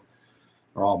so,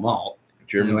 or all malt.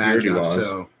 German purity laws.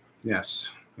 So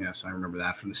yes, I remember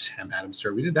that from the Sam Adams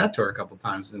tour. We did that tour a couple of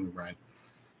times, didn't we, Brian?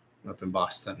 Up in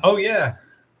Boston. Oh yeah.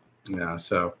 Yeah.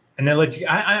 So. And they let you.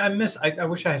 I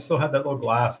wish I still had that little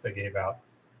glass they gave out,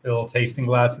 the little tasting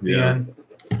glass at the end.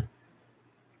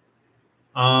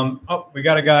 Oh, we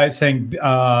got a guy saying,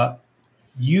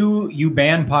 you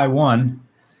ban Pie 1.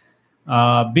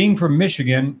 Being from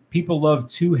Michigan, people love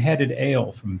two-headed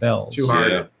ale from Bell's.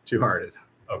 Two-hearted. Two-hearted.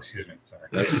 Oh, excuse me. Sorry.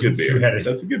 That's a good beer. Two-headed.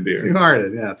 That's a good beer.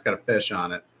 Two-hearted. Yeah, it's got a fish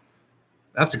on it.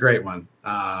 That's a great one.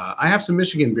 I have some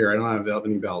Michigan beer. I don't have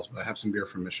any Bell's, but I have some beer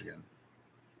from Michigan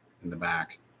in the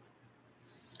back.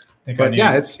 But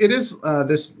yeah, it is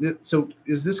this. So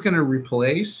is this going to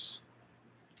replace?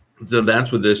 So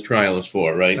that's what this trial is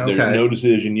for, right? Okay. There's no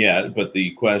decision yet, but the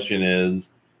question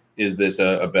is this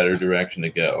a better direction to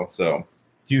go? So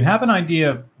do you have an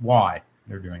idea of why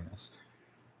they're doing this?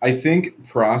 I think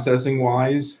processing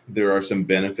wise, there are some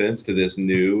benefits to this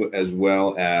new, as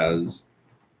well as,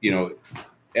 you know,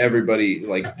 everybody,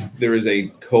 like, there is a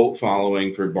cult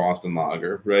following for Boston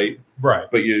Lager, right? Right.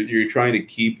 But you're trying to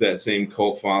keep that same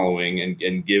cult following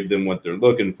and give them what they're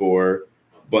looking for.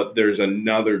 But there's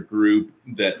another group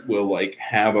that will, like,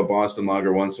 have a Boston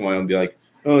Lager once in a while and be like,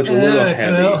 oh, it's a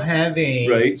little heavy.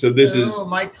 Right? So this is...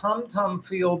 my tum-tum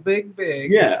feel big.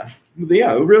 Yeah.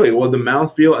 Yeah, really. Well, the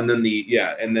mouthfeel and then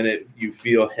you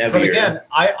feel heavier. But again,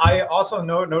 I also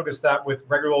noticed that with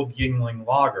regular old Yingling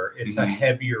Lager, it's a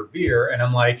heavier beer. And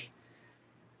I'm like,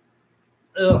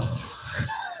 ugh.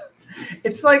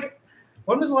 It's like,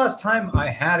 when was the last time I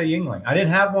had a Yingling? I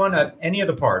didn't have one at any of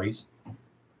the parties.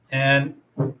 And,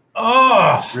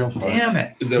 damn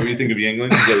it. Is that what you think of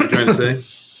Yingling? Is that what you're trying to say?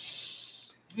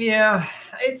 Yeah,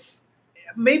 it's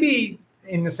maybe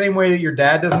in the same way that your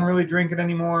dad doesn't really drink it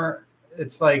anymore.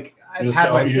 It's like you're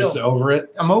just over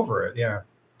it. I'm over it. Yeah,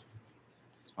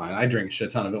 it's fine. I drink a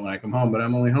shit ton of it when I come home, but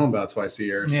I'm only home about twice a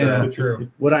year. Yeah, so true.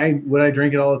 Would I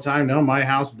drink it all the time? No, my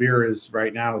house beer is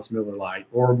right now is Miller Lite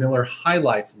or Miller High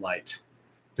Life Light.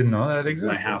 Didn't know that existed.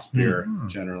 existed. My house beer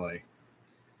generally.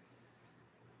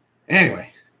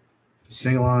 Anyway,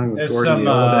 sing along with Gordon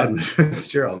the old Edmund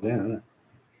Fitzgerald. Yeah.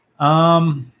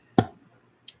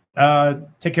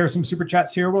 Take care of some super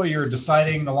chats here while you're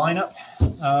deciding the lineup.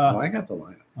 I got the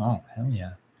lineup. Oh, hell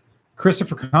yeah.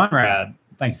 Christopher Conrad,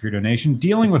 thank you for your donation.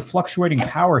 Dealing with fluctuating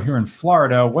power here in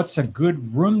Florida, what's a good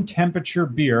room temperature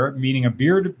beer, meaning a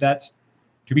beer that's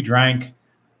to be drank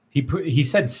He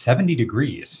said 70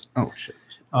 degrees. Oh shit.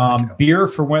 Beer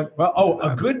for when? Well,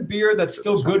 a good beer that's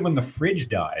still good when the fridge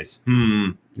dies.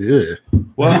 Yeah.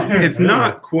 Well, it's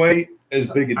not quite as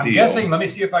big a deal. I'm guessing. Let me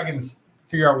see if I can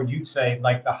figure out what you'd say.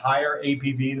 Like the higher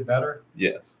APV, the better.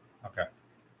 Yes. Okay.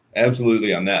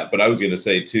 Absolutely on that. But I was going to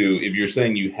say too, if you're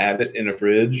saying you had it in a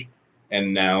fridge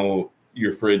and now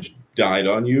your fridge died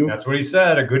on you. That's what he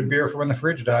said. A good beer for when the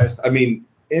fridge dies. I mean,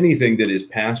 anything that is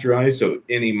pasteurized, so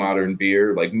any modern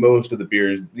beer, like most of the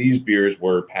beers, these beers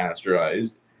were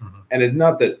pasteurized. And it's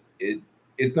not that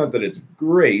it's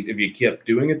great if you kept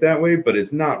doing it that way, but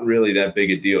it's not really that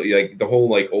big a deal. Like the whole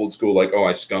like old school, like, oh,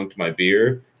 I skunked my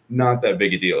beer, not that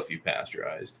big a deal if you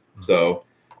pasteurized. So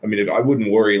I mean, I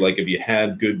wouldn't worry, like if you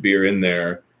had good beer in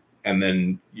there and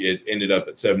then it ended up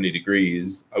at 70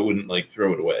 degrees, I wouldn't like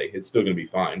throw it away. It's still going to be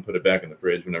fine. Put it back in the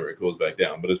fridge whenever it cools back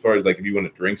down. But as far as like if you want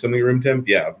to drink something room temp,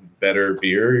 yeah, better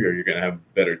beer or you're going to have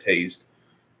better taste,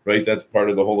 right? That's part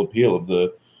of the whole appeal of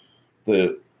the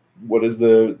what is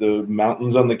the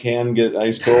mountains on the can get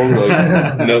ice cold?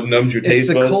 Like numbs your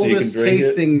taste buds so you can drink it. It's the coldest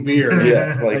tasting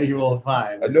beer like, you will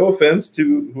find. No offense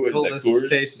to who is coldest that, Coors?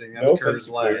 tasting. That's Coors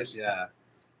Light. Yeah.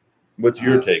 What's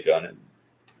your take on it?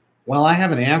 Well, I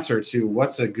have an answer to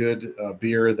what's a good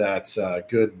beer that's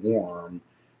good warm.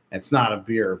 It's not a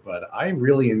beer, but I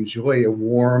really enjoy a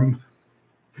warm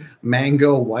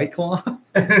mango White Claw. All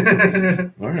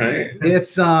right.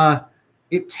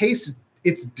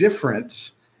 It's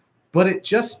different, but it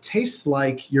just tastes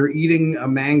like you're eating a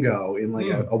mango in like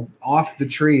a off the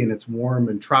tree, and it's warm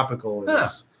and tropical. And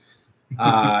it's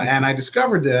and I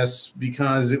discovered this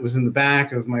because it was in the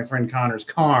back of my friend Connor's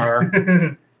car.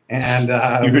 And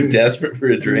you were desperate for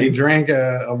a drink. We drank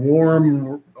a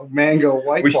warm mango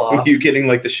White Claw. Were you getting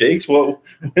like the shakes? What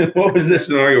was this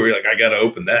scenario where you're like, I gotta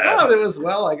open that? No, it was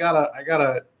I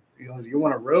gotta. You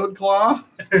want a Road Claw?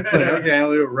 Like, okay,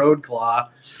 I'll do a Road Claw.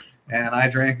 And I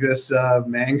drank this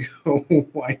mango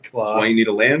White Claw. That's why you need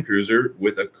a Land Cruiser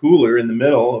with a cooler in the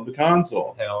middle of the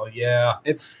console. Hell yeah!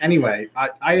 Anyway.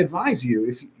 I advise you,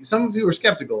 if some of you are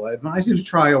skeptical, I advise you to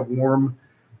try a warm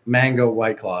mango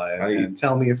White Claw and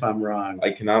tell me if I'm wrong.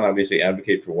 I cannot obviously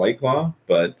advocate for White Claw,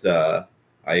 but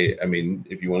I mean,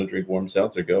 if you want to drink warm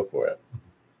seltzer, go for it.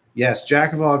 Yes,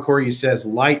 Jack of all Corey says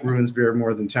light ruins beer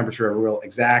more than temperature ever will.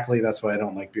 Exactly. That's why I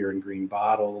don't like beer in green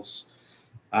bottles.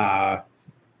 Yeah,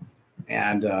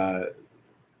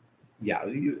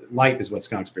 light is what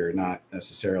skunks beer, not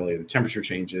necessarily the temperature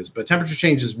changes, but temperature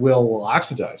changes will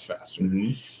oxidize faster.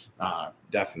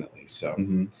 Definitely.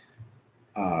 So.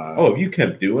 If you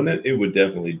kept doing it, it would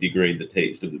definitely degrade the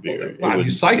taste of the beer. Wow, you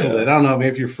cycled it. I don't know. Maybe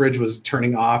if your fridge was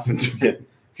turning off.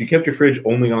 If you kept your fridge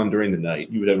only on during the night,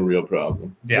 you would have a real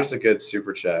problem. Yeah. There's a good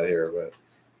super chat here, but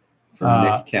from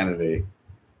Nick Kennedy.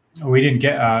 We didn't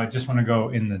get. Just want to go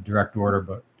in the direct order,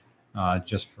 but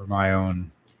just for my own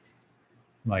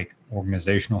like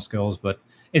organizational skills. But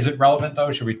is it relevant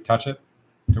though? Should we touch it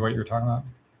to what you're talking about?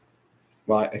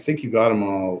 Well, I think you got them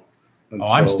all.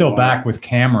 I'm still back with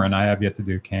Cameron. I have yet to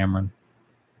do Cameron.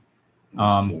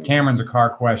 Cameron's a car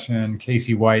question.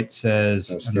 Casey White says,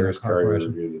 scariest car I ever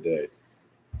reviewed to date.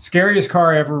 Scariest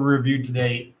car I ever reviewed to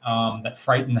date that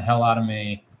frightened the hell out of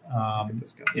me.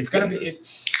 It's going to be,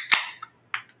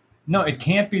 no, it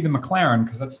can't be the McLaren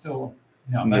because that's still,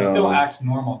 still acts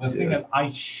normal. This thing that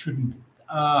I shouldn't.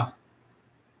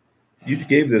 You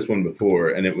gave this one before,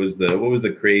 and it was what was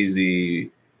the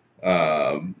crazy,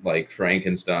 like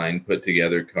Frankenstein put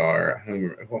together car? I don't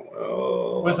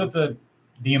remember. Was it the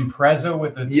Impreza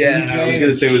with the TJ? I was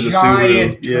gonna say it was a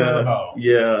giant Subaru. turbo.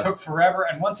 Yeah. It took forever,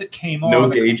 and once it came on, no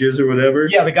gauges or whatever.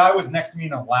 Yeah, the guy was next to me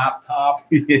in a laptop,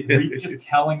 just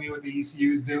telling me what the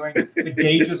ECU is doing. The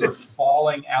gauges are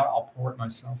falling out. I'll pour it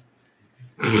myself.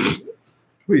 What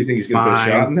do you think he's gonna put a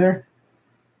shot in there?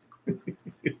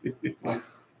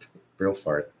 Real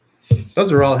fart.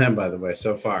 Those are all him, by the way,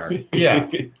 so far. Yeah,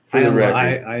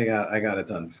 I got it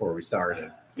done before we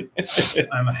started.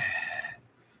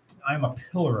 I'm a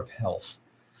pillar of health.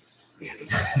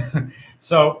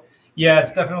 So yeah,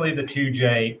 it's definitely the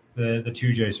 2J, the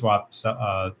 2J swap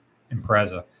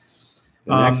Impreza.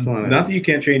 The next one. Not that you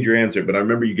can't change your answer, but I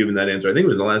remember you giving that answer. I think it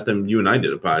was the last time you and I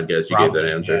did a podcast. You gave that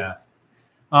answer.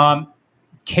 Yeah.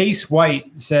 Case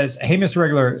White says, "Hey, Mr.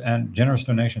 Regular," and generous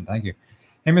donation. Thank you.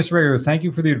 Hey, Mr. Regular, thank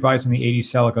you for the advice on the 80s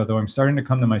Celica, though I'm starting to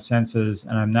come to my senses,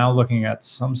 and I'm now looking at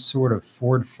some sort of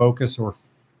Ford Focus or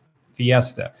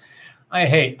Fiesta. I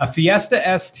hate a Fiesta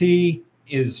ST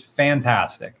is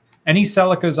fantastic. Any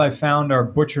Celicas I found are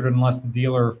butchered unless it's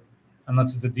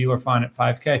a dealer fine at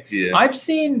 5K. Yeah. I've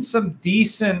seen some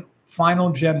decent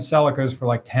final gen Celicas for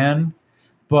like 10,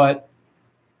 but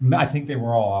I think they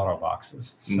were all auto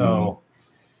boxes. So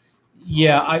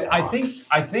Yeah, I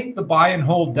think the buy and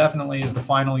hold definitely is the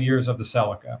final years of the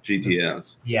Celica.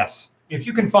 GTS. Yes, if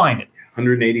you can find it.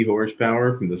 180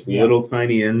 horsepower from this Yeah. little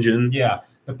tiny engine. Yeah,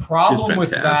 the problem with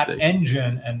that fantastic.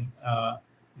 engine and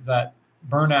that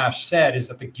Bernash said is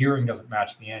that the gearing doesn't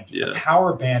match the engine. Yeah. The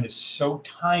power band is so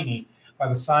tiny. By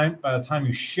the time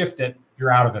you shift it,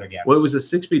 you're out of it again. Well, it was a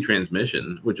 6-speed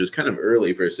transmission, which was kind of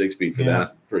early for a 6-speed for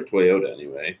that for a Toyota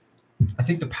anyway. I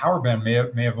think the power band may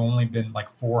have only been like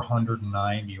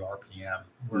 490 RPM,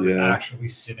 where it was actually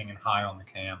sitting in high on the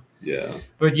cam. Yeah.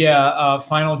 But yeah,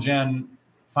 final gen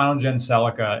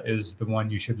Celica is the one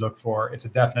you should look for. It's a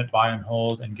definite buy and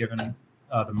hold, and given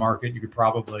the market, you could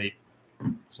probably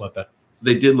flip it.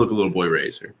 They did look a little boy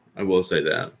racer. I will say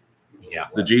that. Yeah.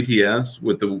 The GTS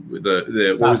with the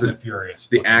what was Fast and it? Furious.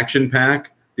 The action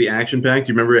pack. The action pack. Do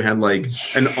you remember it had like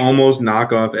an almost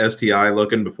knockoff STI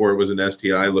looking before it was an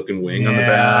STI looking wing on the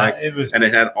back? It was, and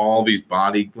it had all these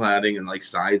body cladding and like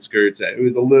side skirts. It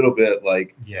was a little bit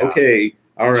like, okay,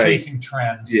 all right, chasing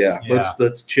trends. Yeah.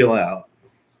 Let's chill out.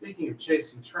 Speaking of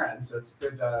chasing trends, that's a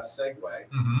good segue.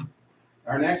 Mm-hmm.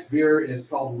 Our next beer is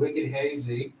called Wicked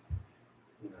Hazy.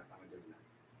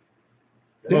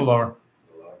 A little lower.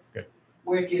 Good.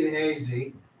 Wicked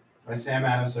Hazy by Sam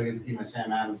Adams, so I get to keep my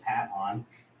Sam Adams hat on.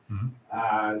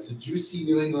 Mm-hmm. It's a juicy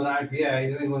New England IPA.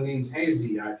 New England means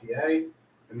hazy IPA.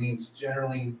 It means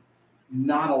generally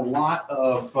not a lot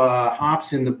of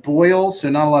hops in the boil, so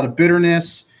not a lot of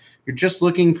bitterness. You're just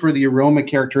looking for the aroma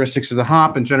characteristics of the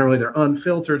hop, and generally they're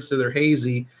unfiltered, so they're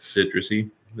hazy. Citrusy.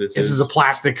 This is a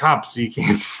plastic cup, so you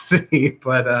can't see,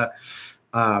 but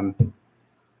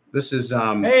this is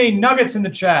hey, Nuggets in the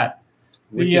chat.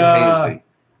 Wicked Hazy.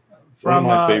 One of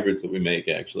my favorites that we make,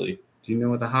 actually. Do you know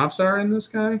what the hops are in this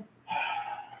guy?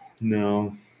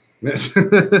 No.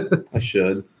 I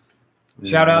should.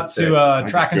 Shout out to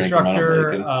track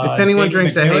instructor. If anyone David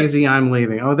drinks a McNewitt. hazy, I'm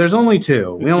leaving. Oh, there's only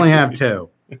two. We only have two.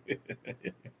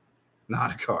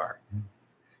 Not a car.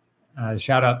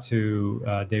 Shout out to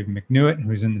David McNewitt,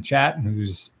 who's in the chat and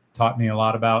who's taught me a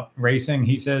lot about racing.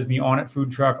 He says the On It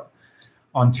food truck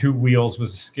on two wheels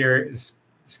was scared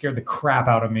the crap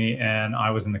out of me, and I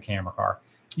was in the camera car.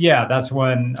 Yeah, that's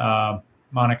when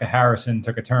Monica Harrison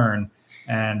took a turn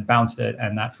and bounced it,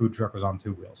 and that food truck was on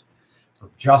two wheels for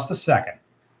just a second.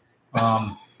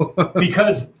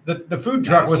 Because the food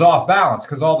truck was off balance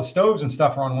because all the stoves and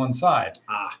stuff are on one side.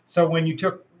 So when you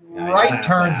took right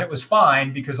turns, it was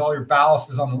fine because all your ballast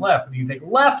is on the left. But you take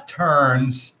left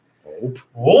turns.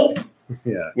 Whoop.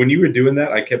 Yeah. When you were doing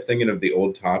that, I kept thinking of the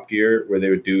old Top Gear where they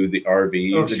would do the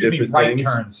RV, Oh, the excuse me, different right things.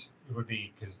 turns. It would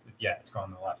be because it's going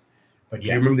to the left. But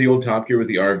yeah, You remember the old Top Gear with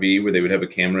the RV where they would have a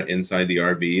camera inside the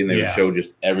RV and they would show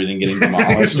just everything getting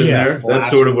demolished in Yeah. there? That's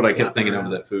sort of what I kept thinking of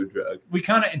with that food truck. we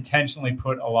kind of intentionally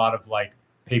put a lot of like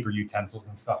paper utensils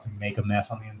and stuff to make a mess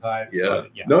on the inside. Yeah.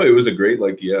 But, No, it was a great,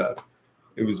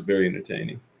 it was very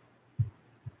entertaining.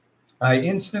 I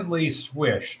instantly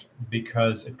swished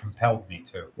because it compelled me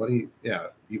to. What do you? Yeah.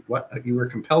 You were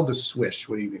compelled to swish.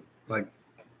 What do you mean? Like?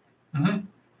 Mm-hmm.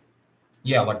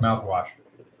 Yeah, like mouthwash.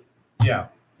 Yeah,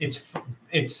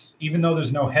 it's even though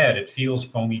there's no head, it feels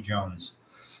foamy Jones.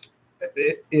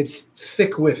 It's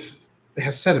thick with. It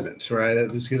has sediment,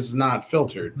 right? Because it's not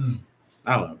filtered.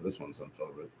 I don't know. This one's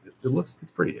unfiltered. It looks.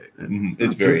 It's pretty.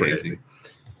 It's very hazy.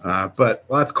 But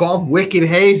it's called Wicked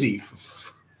Hazy.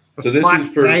 So this fuck's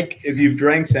is for sake. if you've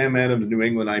drank Sam Adams New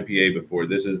England IPA before.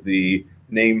 This is the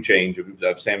name change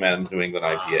of Sam Adams New England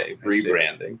IPA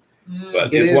rebranding.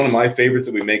 But it's one of my favorites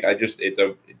that we make.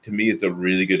 To me it's a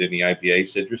really good in the IPA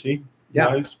citrusy. Yeah.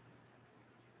 Guys.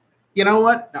 You know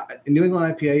what? New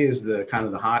England IPA is the kind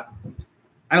of the hot.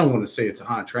 I don't want to say it's a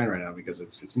hot trend right now because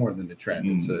it's more than a trend.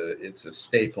 It's a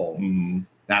staple.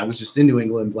 Now, I was just in New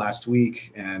England last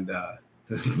week, and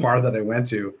the bar that I went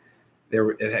to,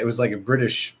 it was like a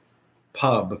British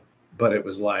pub, but it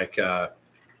was like, so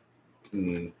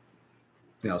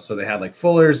they had like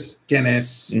Fuller's,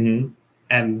 Guinness, and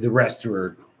the rest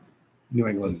were New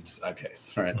England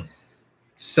IPAs. Right.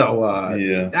 So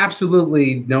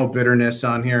absolutely no bitterness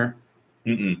on here.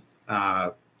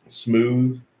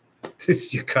 Smooth.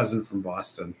 It's your cousin from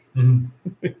Boston.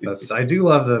 I do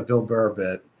love the Bill Burr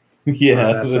bit.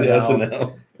 Yeah, the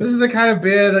SNL. This is the kind of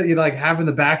beer that you like have in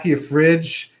the back of your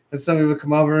fridge, and somebody would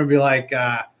come over and be like,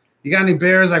 "You got any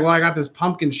beers?" Like, well, I got this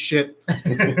pumpkin shit.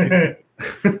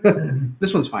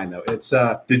 This one's fine though. It's.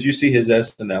 Did you see his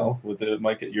SNL with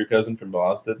your cousin from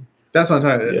Boston? That's what I'm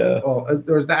talking about. Yeah. Oh,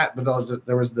 there was that, but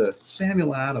there was the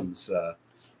Samuel Adams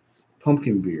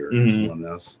pumpkin beer one.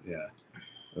 That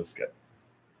was good.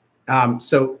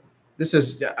 So this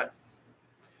is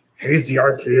hazy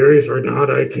IPAs are not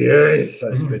IPAs,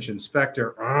 says bitch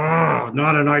inspector. Oh,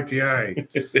 not an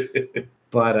IPA.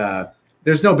 But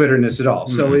there's no bitterness at all.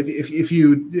 So if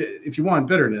you want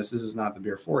bitterness, this is not the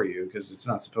beer for you because it's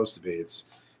not supposed to be. It's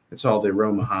all the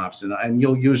aroma hops, and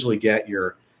you'll usually get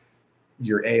your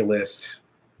A-list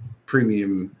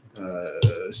premium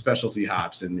specialty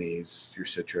hops in these, your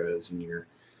Citras and your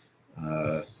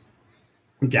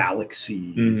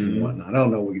Galaxies and whatnot. I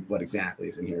don't know what exactly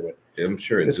is in here, but I'm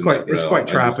sure it's quite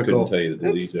tropical. Tell you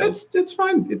the details. It's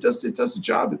fine. It does the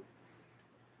job.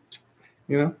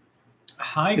 You know,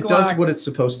 High it does what it's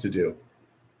supposed to do.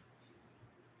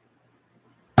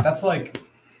 That's like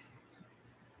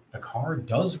the car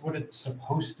does what it's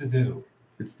supposed to do.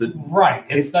 It's the Right.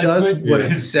 It does what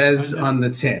it says on the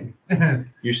tin.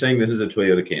 You're saying this is a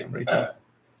Toyota Camry.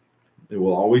 It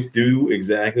will always do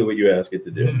exactly what you ask it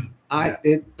to do.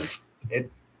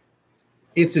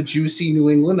 It's a juicy New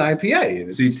England IPA.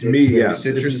 It's, See, to me, yeah,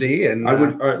 citrusy, and I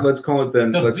would let's call it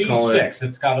then. The Let's V6, call it.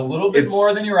 it's got a little bit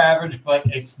more than your average, but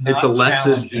it's not. It's a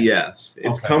Lexus ES.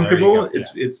 It's Okay, comfortable. there you go,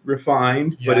 It's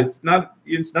refined, but Yeah.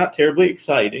 it's not terribly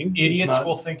exciting. Idiots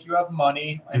will think you have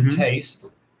money and taste.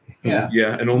 Yeah.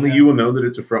 Yeah, and only you will know that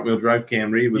it's a front wheel drive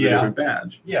Camry with a different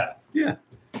badge. Yeah. Yeah.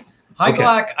 High Okay.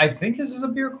 Black, I think this is a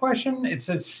beer question. It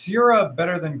says Syrah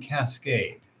better than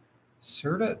Cascade.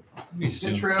 Serta?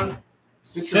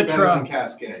 Citra better than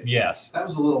Cascade. Yes. That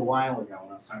was a little while ago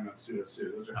when I was talking about Pseudo.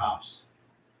 Those are hops.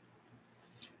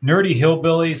 Nerdy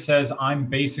Hillbilly says, I'm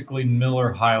basically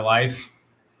Miller High Life.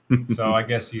 So I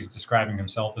guess he's describing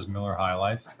himself as Miller High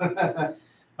Life.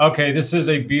 Okay, this is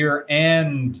a beer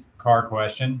and car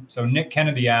question. So Nick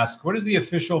Kennedy asks, what is the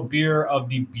official beer of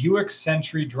the Buick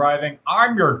Century driving?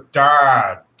 I'm your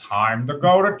dad. Time to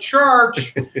go to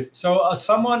church. So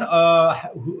someone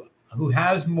who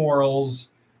has morals,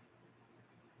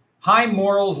 high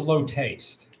morals, low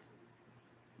taste.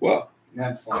 Well,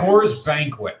 Coors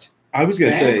Banquet. I was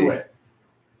going to say.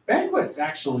 Banquet's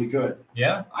actually good.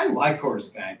 Yeah? I like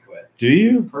Coors Banquet. Do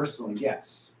you? Personally,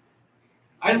 yes.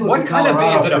 I lived What in kind of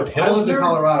Colorado is it? A I lived in Pilsner?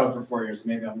 Colorado for 4 years.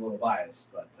 Maybe I'm a little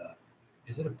biased, but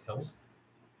Is it a Pilsner?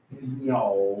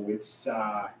 no, it's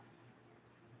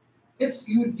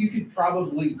you could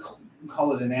probably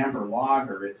call it an amber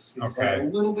lager. It's Okay. like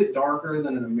a little bit darker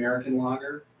than an American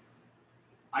lager.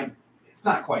 It's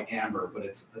not quite amber, but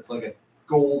it's like a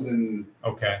golden.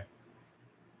 Okay.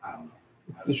 I don't know.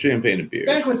 It's the champagne of beer.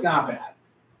 Banquet's not bad.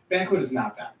 Banquet is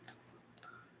not bad.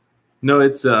 No,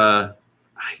 it's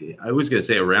I was gonna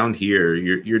say around here,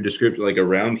 your description, like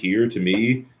around here to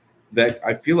me, that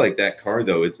I feel like that car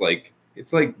though, it's like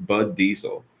Bud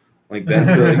Diesel. Like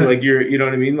that's like you know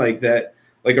what I mean? Like that,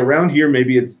 like around here,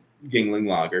 maybe it's Gingling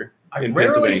Lager in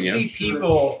Pennsylvania.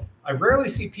 I rarely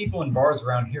see people in bars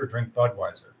around here drink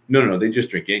Budweiser. No, they just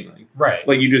drink Yingling. Right.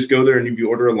 Like you just go there and if you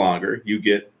order a lager, you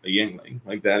get a Yingling.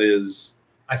 Like that is.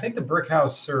 I think the Brick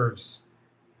House serves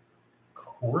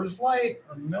Coors Light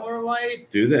or Miller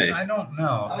Light. Do they? I don't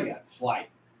know. I got Flight,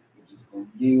 which is the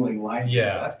Yingling Light.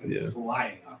 Yeah. That's been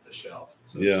flying off the shelf,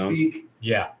 so Yeah. to speak.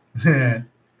 Yeah. Hey.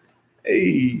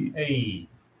 Hey.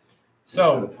 For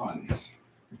So the puns.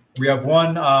 we have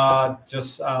one,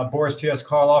 Boris T.S.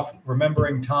 Karloff,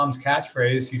 remembering Tom's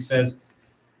catchphrase. He says,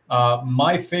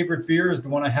 my favorite beer is the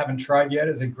one I haven't tried yet.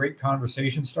 Is a great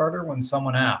conversation starter when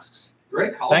someone asks.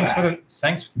 Great call. Thanks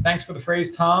for the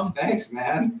phrase, Tom. Thanks,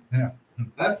 man. Yeah.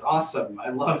 That's awesome. I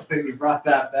love that you brought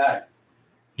that back.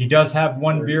 He does have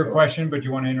one Very beer cool. question, but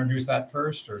you want to introduce that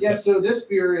first? Or Yeah, so this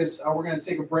beer is, we're going to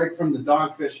take a break from the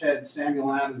Dogfish Head.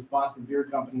 Samuel Adams, Boston Beer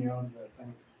Company owns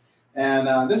things.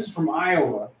 And this is from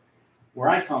Iowa, where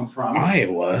I come from.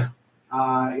 Iowa.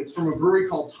 It's from a brewery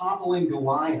called Toppling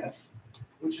Goliath,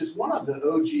 which is one of the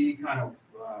OG kind of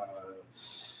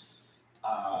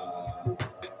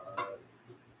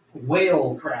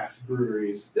whale craft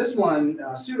breweries. This one,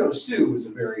 Pseudo Sue, was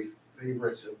a very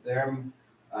favorite of them.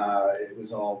 It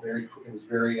was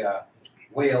very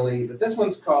whaley, but this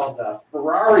one's called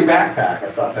Ferrari Backpack.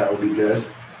 I thought that would be good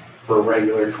for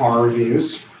regular car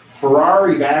reviews.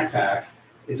 Ferrari Backpack.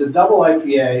 It's a double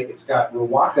IPA. It's got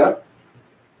Riwaka,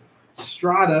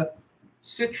 Strata,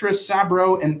 Citrus,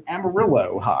 Sabro, and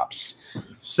Amarillo hops.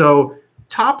 So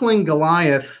Toppling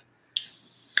Goliath,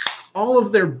 all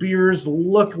of their beers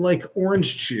look like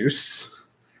orange juice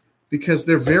because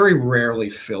they're very rarely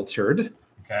filtered.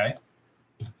 Okay.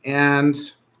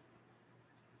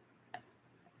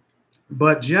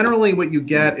 But generally what you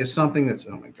get is something that's,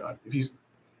 oh my God, we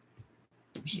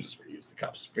should just reuse the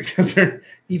cups because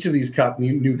each of these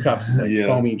new cups is like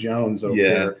Foamy Jones over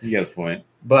there. You got a point.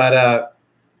 But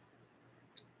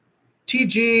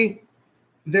TG,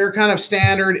 their kind of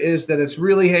standard is that it's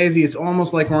really hazy. It's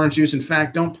almost like orange juice. In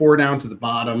fact, don't pour down to the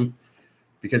bottom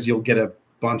because you'll get a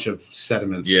bunch of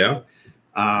sediments. Yeah.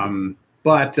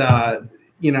 But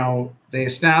you know, they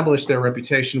established their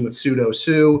reputation with Pseudo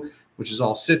Sue, which is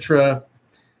all Citra.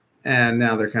 And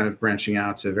now they're kind of branching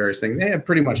out to various things. They have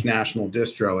pretty much national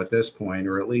distro at this point,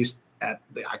 or at least at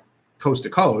the coast to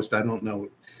coast. I don't know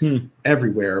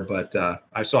everywhere, but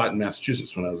I saw it in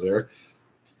Massachusetts when I was there.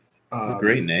 It's a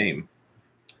great name.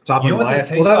 Top of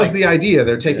Goliath. Well, that was the idea.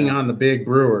 They're taking on the big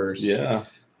brewers. Yeah.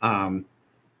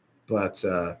 But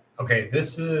okay,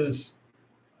 this is.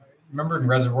 Remember in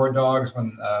Reservoir Dogs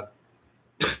when?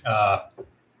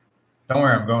 Don't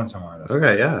worry, I'm going somewhere. With this.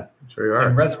 Okay, yeah, sure you are.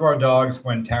 In Reservoir Dogs,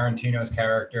 when Tarantino's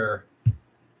character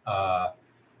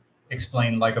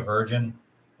explained "like a virgin,"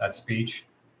 that speech.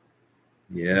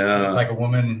 Yeah. It's like a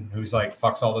woman who's like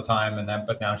fucks all the time,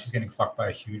 but now she's getting fucked by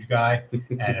a huge guy,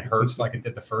 and it hurts like it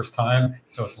did the first time.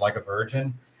 So it's like a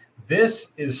virgin.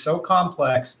 This is so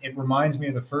complex. It reminds me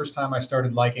of the first time I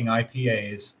started liking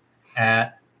IPAs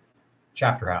at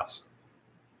Chapter House,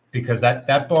 because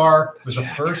that bar was the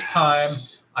first time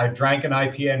I drank an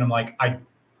IPA, and I'm like, I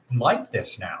like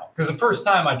this now. Because the first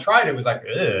time I tried it was like,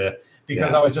 ugh,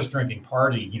 because I was just drinking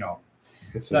party, you know.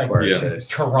 It's like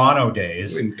Toronto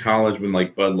days. In college, when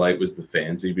like Bud Light was the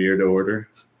fancy beer to order.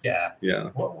 Yeah. Yeah.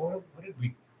 What did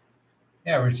we?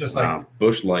 Yeah, it was just like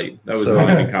Bush Light. That was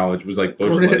mine in college. Was like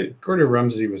Bush Light. Gordon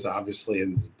Ramsay was obviously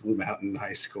in Blue Mountain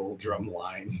High School drum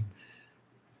line.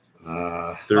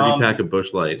 30 pack of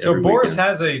Bush Light. So Boris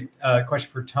has a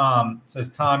question for Tom. It says,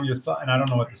 Tom, your thought, and I don't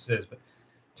know what this is, but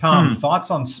Tom,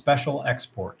 thoughts on special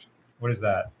export? What is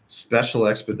that? Special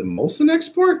export, the Molson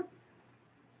export?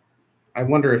 I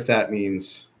wonder if that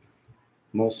means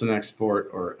Molson export,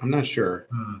 or I'm not sure.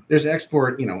 There's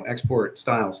export, export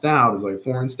style stout is like a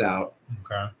foreign stout.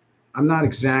 Okay. I'm not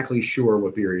exactly sure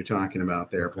what beer you're talking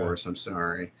about there, Boris. I'm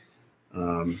sorry.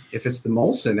 If it's the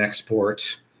Molson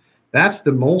export, that's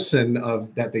the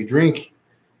Molson that they drink.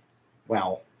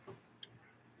 Well,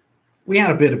 we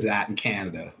had a bit of that in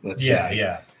Canada. Let's say.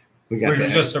 Yeah. We got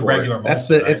just a regular Molson. That's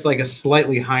the. Right? It's like a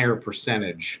slightly higher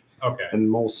percentage. Okay. Than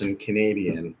Molson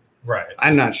Canadian. Right.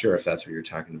 I'm not sure if that's what you're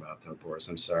talking about, though, Boris.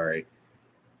 I'm sorry.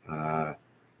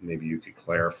 Maybe you could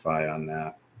clarify on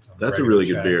that. That's a really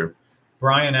good beer.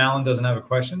 Brian Allen doesn't have a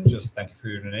question. Just thank you for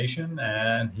your donation,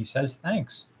 and he says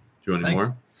thanks. Do you want any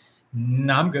more?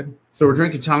 No, I'm good. So we're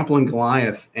drinking Toppling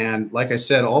Goliath, and like I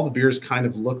said, all the beers kind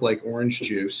of look like orange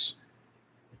juice.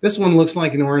 This one looks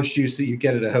like an orange juice that you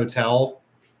get at a hotel.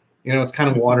 It's kind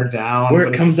of watered down. Where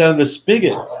it comes out of the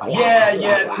spigot.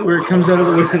 Yeah. Where it comes out of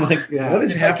the what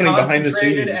is happening behind the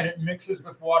scenes? And it mixes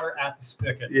with water at the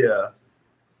spigot. Yeah.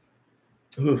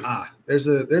 There's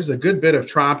a good bit of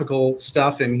tropical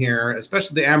stuff in here,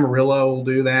 especially the Amarillo will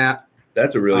do that.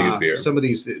 That's a really good beer. Some of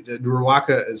these, the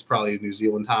Ruaka is probably a New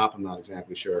Zealand hop. I'm not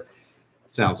exactly sure.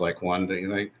 Sounds like one, don't you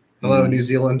think? Hello, New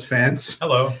Zealand fans.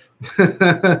 Hello.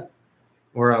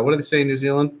 Or what do they say in New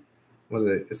Zealand? What do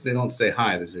they? They don't say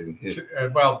hi. They say,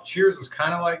 well, cheers is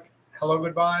kind of like hello,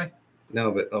 goodbye.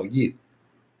 No, but ye.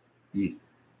 They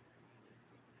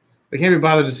can't be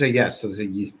bothered to say yes, so they say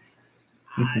ye.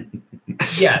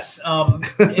 Yes.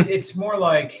 It's more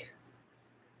like,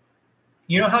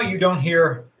 how you don't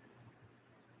hear,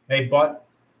 hey, but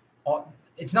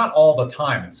it's not all the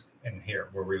time in here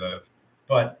where we live,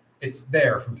 but it's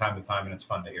there from time to time, and it's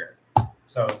fun to hear.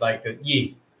 So like the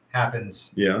ye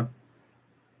happens. Yeah.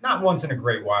 Not once in a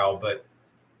great while, but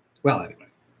anyway.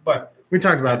 But we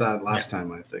talked about that last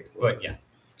time, I think. But yeah,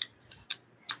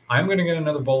 I'm gonna get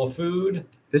another bowl of food.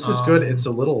 This is good. It's a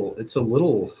little.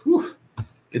 Whew.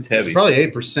 It's heavy. It's probably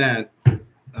 8%.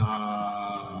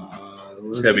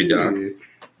 It's heavy, Doc.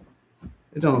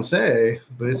 It don't say,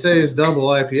 but it says double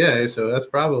IPA, so that's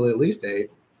probably at least 8.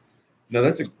 No,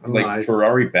 that's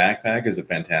Ferrari Backpack is a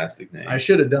fantastic name. I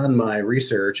should have done my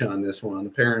research on this one,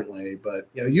 apparently, but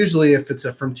usually if it's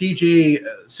from TG,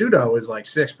 Pseudo is like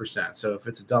 6%. So if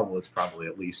it's a double, it's probably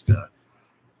at least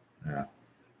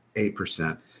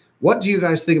 8%. What do you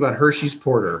guys think about Hershey's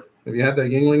Porter? Have you had the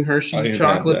Yuengling Hershey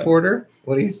chocolate porter?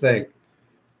 What do you think?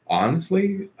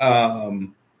 Honestly,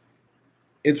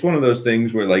 it's one of those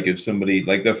things where, like, if somebody,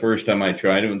 like the first time I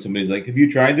tried it, when somebody's like, "Have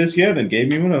you tried this yet?" and gave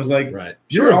me one, I was like, "Right,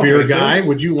 sure, you're a beer guy.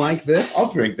 Would you like this?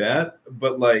 I'll drink that."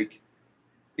 But like,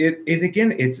 it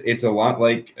again, it's a lot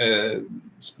like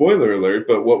spoiler alert,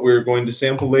 but what we're going to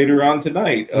sample later on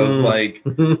tonight of like,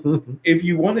 if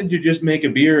you wanted to just make a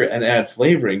beer and add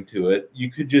flavoring to it,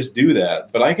 you could just do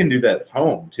that. But I can do that at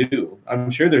home too. I'm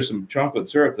sure there's some chocolate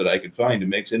syrup that I could find to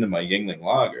mix into my Yuengling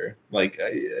lager. Like,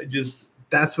 I just.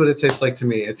 That's what it tastes like to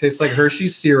me. It tastes like Hershey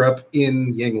syrup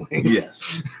in Yuengling.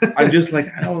 Yes. I'm just like,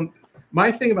 I don't.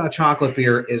 My thing about chocolate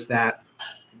beer is that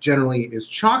generally is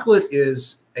chocolate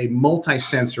is a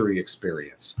multi-sensory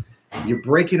experience. You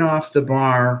break it off the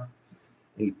bar,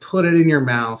 and you put it in your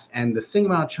mouth, and the thing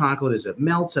about chocolate is it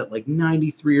melts at like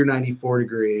 93 or 94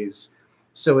 degrees.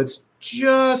 So it's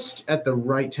just at the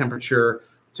right temperature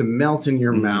to melt in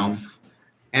your mouth.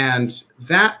 And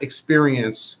that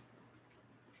experience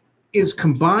is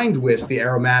combined with the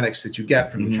aromatics that you get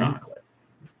from the chocolate.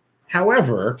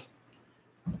 However,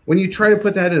 when you try to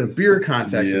put that in a beer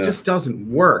context, it just doesn't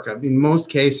work. I mean, most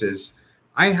cases,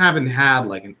 I haven't had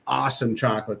like an awesome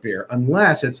chocolate beer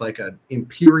unless it's like an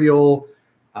imperial,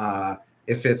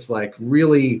 if it's like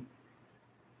really,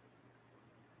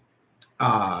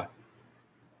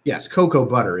 yes, cocoa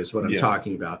butter is what I'm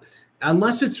talking about.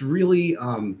 Unless it's really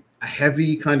a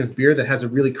heavy kind of beer that has a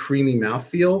really creamy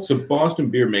mouthfeel. So Boston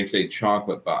Beer makes a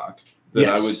chocolate bock that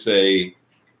I would say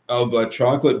of a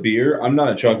chocolate beer. I'm not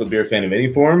a chocolate beer fan of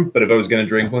any form, but if I was going to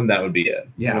drink one, that would be it.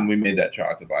 Yeah. When we made that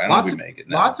chocolate bock. I don't know if we make it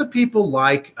now. Lots of people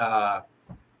like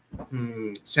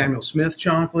Samuel Smith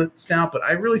chocolate stout, but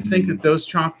I really think that those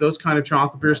kind of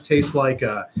chocolate beers taste like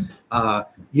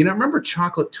remember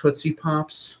chocolate Tootsie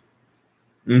Pops?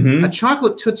 A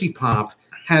chocolate Tootsie Pop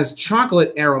has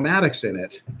chocolate aromatics in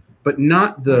it, but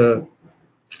not the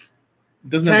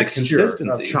texture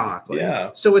of chocolate. Yeah.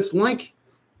 So it's like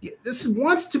this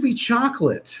wants to be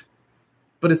chocolate,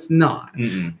 but it's not.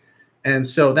 And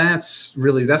so that's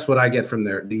what I get from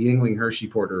the Yuengling Hershey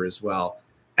Porter as well.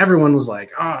 Everyone was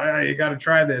like, "Oh, yeah, you got to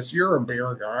try this. You're a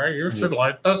beer guy. You should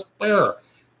like this beer."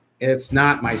 It's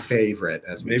not my favorite,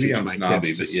 as maybe I'm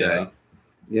snobby, but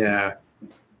yeah.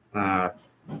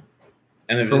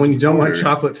 And for when you don't want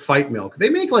chocolate fight milk, they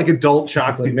make like adult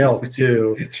chocolate milk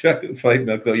too. Chocolate fight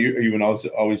milk. Though, are you an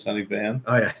Always Sunny fan?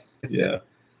 Oh yeah, yeah.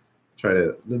 Try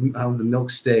to have the milk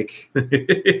steak.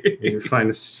 Your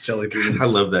finest jelly beans. I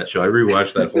love that show. I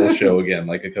rewatched that whole show again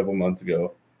like a couple months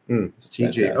ago. It's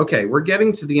TJ. Okay, we're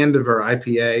getting to the end of our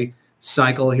IPA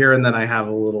cycle here, and then I have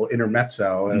a little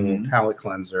intermezzo and a little palate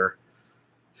cleanser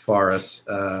for us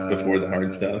before the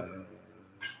hard stuff.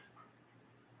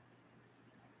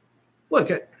 Look,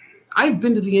 I've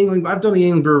been to the Yuengling. I've done the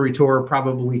Yuengling Brewery tour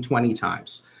probably 20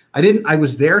 times. I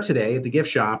was there today at the gift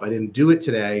shop. I didn't do it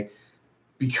today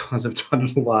because I've done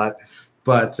it a lot.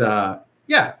 But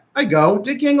yeah, I go.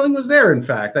 Dick Yuengling was there. In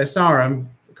fact, I saw him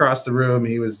across the room.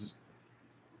 He was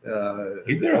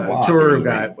he's there a lot. Tour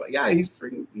guy. But yeah, he's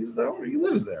there. He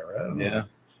lives there. Right? Yeah.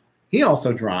 He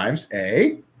also drives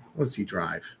what does he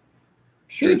drive?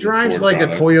 Sure, he drives like a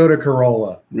Toyota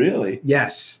Corolla. Really?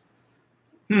 Yes.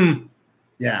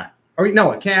 Yeah. Or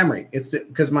no, a Camry. It's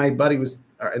because my buddy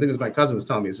I think it was my cousin was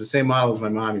telling me it's the same model as my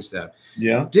mom used to have.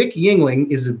 Yeah. Dick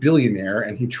Yuengling is a billionaire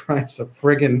and he drives a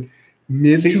friggin'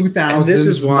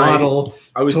 mid-2000s model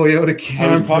Toyota Camry.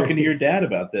 I was talking to your dad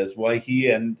about this, why he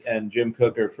and Jim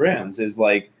Cook are friends, is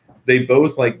like they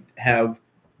both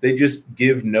they just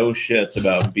give no shits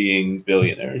about being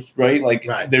billionaires, right? Like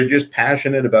they're just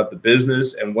passionate about the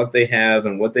business and what they have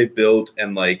and what they built,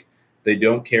 and like they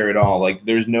don't care at all. Like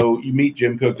you meet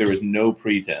Jim Cook, there is no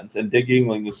pretense. And Dick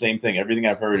Yuengling, the same thing. Everything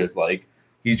I've heard is like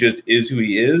he just is who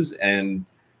he is, and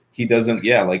he doesn't.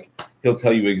 Yeah, like he'll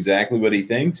tell you exactly what he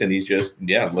thinks, and he's just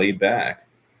laid back.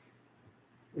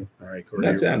 All right,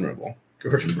 that's admirable.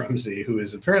 Gordon Rumsey, who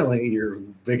is apparently your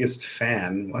biggest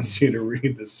fan, wants you to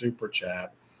read the super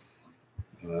chat.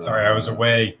 Sorry, I was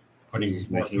away putting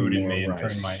more food in me and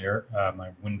turning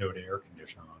my window to air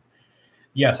conditioner on.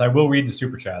 Yes, I will read the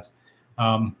super chats.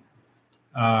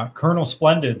 Colonel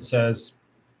Splendid says,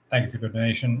 "Thank you for the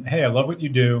donation. Hey, I love what you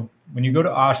do. When you go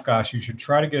to Oshkosh, you should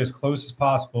try to get as close as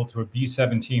possible to a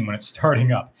B-17 when it's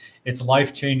starting up. It's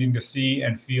life-changing to see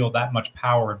and feel that much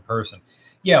power in person."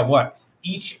 Yeah, what?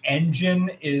 Each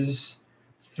engine is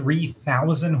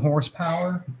 3,000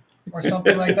 horsepower or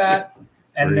something like that?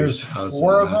 And there's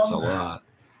 4 of them? That's a lot.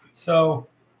 So...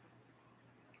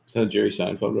 Is that a Jerry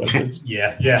Seinfeld reference?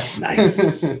 Yeah.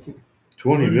 Nice.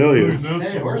 20 million.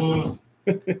 Hey, horses.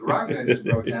 The rock guy just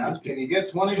broke down. Can you get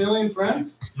 20 million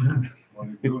friends?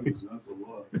 20 million, that's a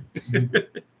lot.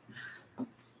 All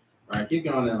right, keep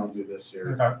going and I'll do this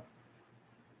here. Okay.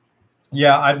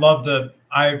 Yeah, I'd love to.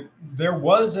 There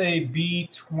was a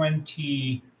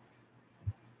B-20.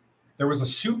 There was a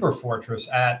Super Fortress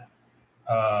at.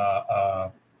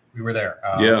 We were there.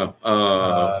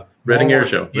 Reading Air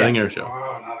Show. Yeah. Reading Air Show.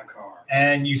 Oh, not a car.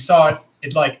 And you saw it.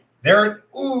 It like there.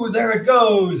 Ooh, there it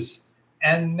goes,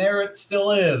 and there it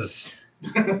still is,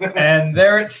 and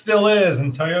there it still is.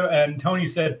 And Tony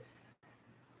said,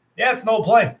 "Yeah, it's an old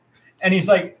plane." And he's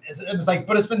like, it was like,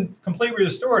 but it's been completely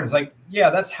restored. It's like, yeah,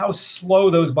 that's how slow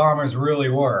those bombers really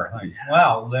were. Like,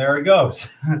 wow, there it goes.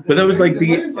 But that was like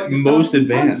the most 1,000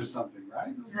 tons or advanced. something,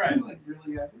 right? This is Right. like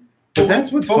really heavy. But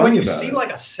that's what's But funny when you about see it.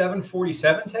 like a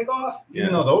 747 take off, Yeah.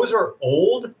 even though those are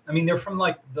old, I mean, they're from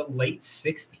like the late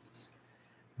 60s.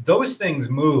 Those things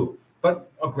move.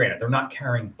 But granted, they're not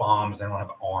carrying bombs. They don't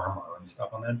have armor and stuff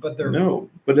on that. But they're No,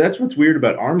 but that's what's weird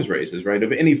about arms races, right?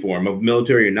 Of any form of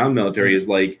military or non-military is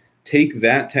like take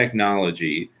that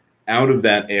technology out of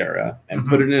that era and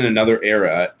put it in another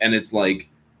era, and it's like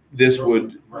this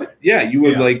would, Right. yeah, you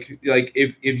would Yeah. like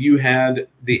if you had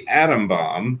the atom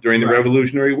bomb during the Right.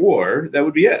 Revolutionary War, that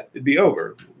would be it. It'd be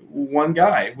over. One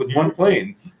guy with one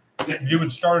plane. You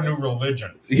would start a new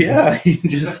religion. Yeah, you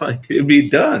just like it'd be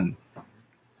done.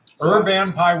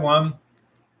 Urban Pi 1.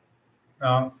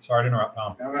 No, sorry to interrupt,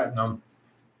 Tom. All right. No.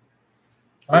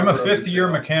 I'm a 50-year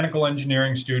mechanical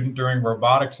engineering student doing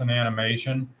robotics and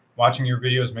animation. Watching your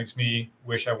videos makes me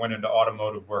wish I went into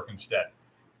automotive work instead.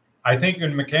 I think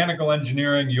in mechanical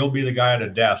engineering, you'll be the guy at a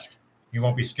desk. You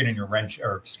won't be skinning your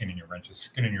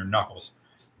knuckles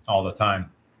all the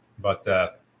time. But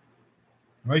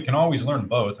well, you can always learn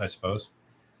both, I suppose.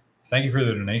 Thank you for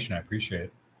the donation. I appreciate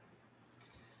it.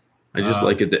 I just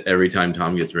like it that every time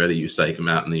Tom gets ready, you psych him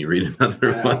out and then you read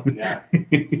another one. Yeah.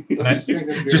 Just drink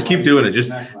this beer keep while you doing do it. the Just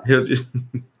next one. he'll just.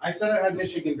 I said I had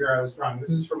Michigan beer. I was wrong.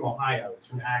 This is from Ohio. It's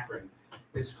from Akron.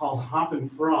 It's called Hoppin'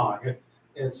 Frog.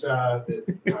 It's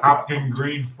Hopkin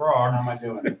Green Frog. How am I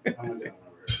doing? How am I doing over here?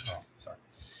 Oh, sorry.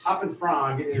 Hoppin'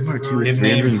 Frog is a Mark, you brewery were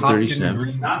from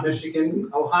 337. not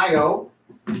Michigan, Ohio,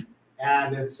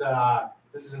 and it's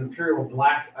this is an Imperial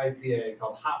Black IPA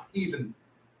called Hop Heathen.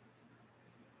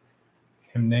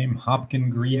 Him name Hopkin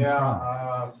Green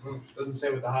Frog. Yeah, doesn't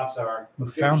say what the hops are. Who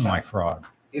Let's give it a found shot. my frog?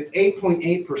 It's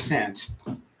 8.8%.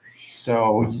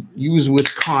 So use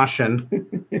with caution.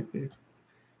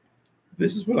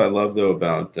 This is what I love though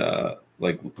about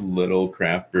like little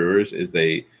craft brewers is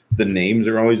the names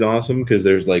are always awesome because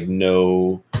there's like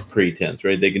no pretense,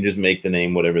 right? They can just make the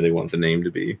name whatever they want the name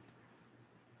to be.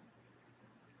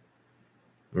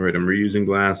 All right, I'm reusing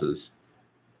glasses.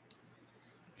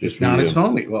 It's Just not for as you.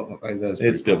 foamy. Well, that's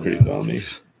It's still pretty foamy.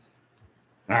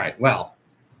 All right. Well,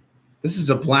 this is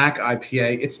a black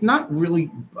IPA. It's not really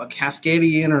a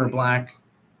Cascadian or a black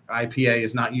IPA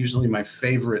is not usually my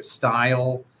favorite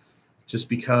style, just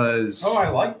because Oh, I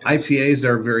like this. IPAs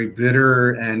are very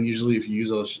bitter, and usually if you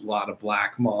use a lot of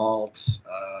black malts,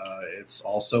 it's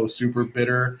also super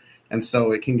bitter, and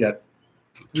so it can get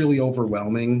really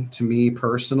overwhelming to me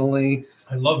personally.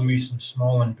 I love me some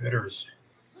small and bitters.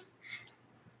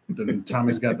 Then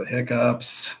Tommy's got the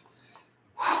hiccups.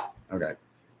 Okay.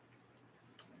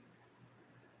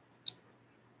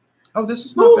 Oh, this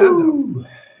is not bad though.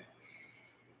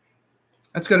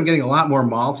 That's good. I'm getting a lot more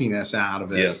maltiness out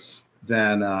of it Yes.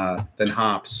 than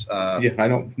hops. Yeah, I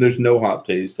don't. There's no hop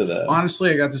taste to that.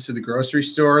 Honestly, I got this at the grocery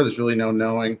store. There's really no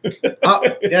knowing. Oh,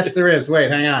 yes, there is.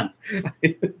 Wait, hang on.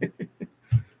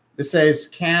 This says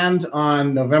canned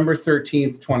on November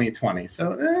 13th, 2020.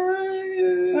 So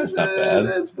That's not bad.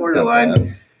 That's That's not borderline.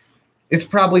 bad. It's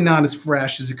probably not as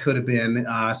fresh as it could have been.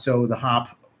 So the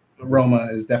hop aroma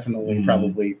is definitely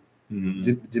probably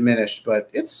Mhm. diminished, but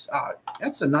it's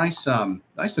a nice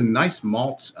nice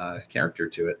malt character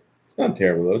to it. It's not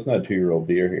terrible though. It's not a 2-year-old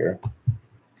beer here.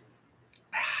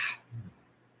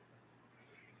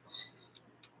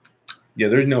 Yeah,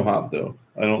 there's no hop though.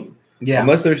 I don't. Yeah,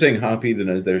 Unless they're saying hoppy, then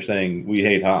as they're saying we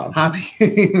hate hops. hoppy.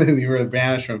 Then you were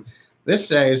banished from. This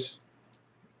says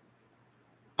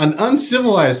an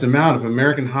uncivilized amount of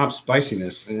American hop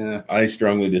spiciness. Yeah, I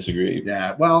strongly disagree.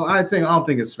 yeah. Well, I don't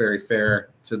think it's very fair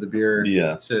to the beer.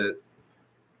 Yeah.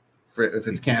 For if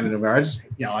it's canned in I just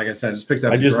like I said, I just picked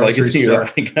up. I at just the like it grocery here. store. I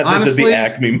got this at Honestly, the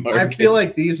Acme Market. I feel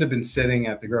like these have been sitting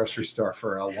at the grocery store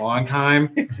for a long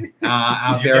time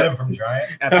out Did you there. get him from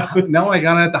Giant? No, I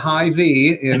got it at the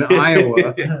Hy-Vee in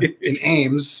Iowa, in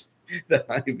Ames. the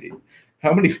Hy-Vee.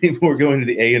 How many people were going to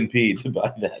the A&P to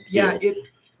buy that? Yeah, beer?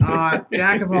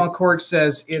 Jack of all corks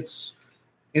says it's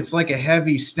like a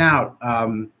heavy stout.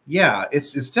 Yeah,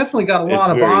 it's definitely got a It's lot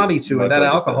of very body to it. much That like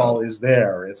a alcohol is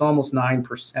there. It's almost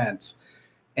 9%,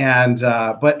 and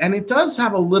it does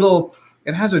have a little.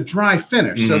 It has a dry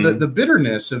finish, so Mhm. the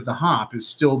bitterness of the hop is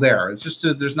still there. It's just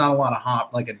there's not a lot of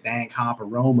hop, like a dank hop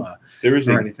aroma there is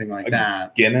or a anything like a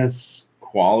that. Guinness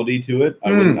quality to it. I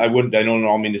don't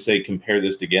all mean to say compare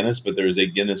this to Guinness, but there is a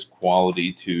Guinness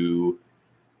quality to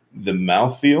the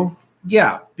mouthfeel.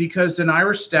 Yeah, because an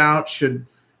Irish stout should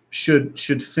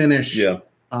finish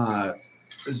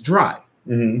dry,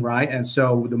 Mm-hmm. right? And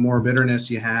so the more bitterness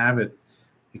you have, it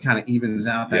it kind of evens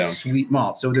out that sweet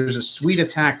malt. So there's a sweet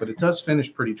attack, but it does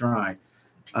finish pretty dry.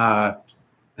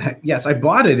 Yes, I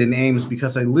bought it in Ames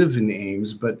because I live in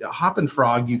Ames, but Hop and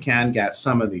Frog, you can get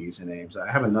some of these in Ames. I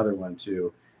have another one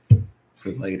too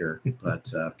for later,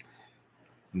 but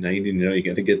now you need to know you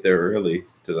got to get there early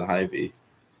to the Hy-Vee.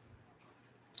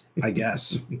 I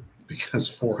guess because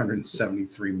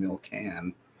 473 ml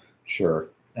can, Sure.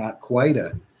 not quite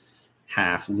a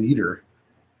half liter.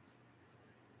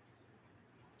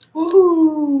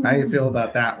 Ooh. How you feel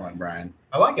about that one, Brian?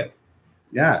 I like it.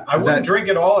 Yeah, I wouldn't drink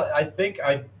it all. I think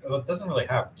well, it doesn't really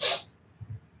have.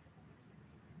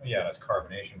 Yeah, it's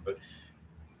carbonation, but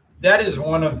that is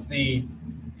one of the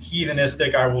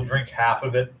heathenistic. I will drink half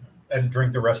of it and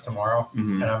drink the rest tomorrow,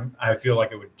 and I feel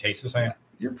like it would taste the same.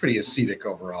 You're pretty ascetic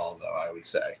overall, though, I would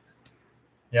say.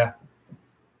 Yeah.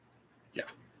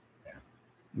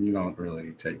 You don't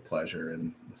really take pleasure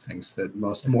in the things that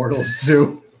most mortals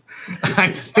do.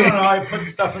 I don't know. I put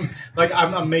stuff in, like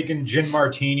I'm making gin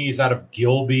martinis out of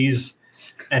Gilbey's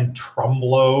and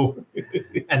Trumblo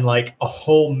and like a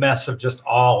whole mess of just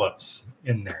olives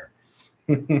in there.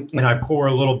 And I pour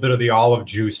a little bit of the olive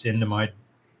juice into my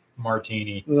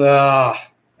martini. Ugh,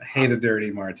 I hate a dirty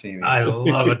martini. I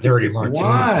love a dirty martini.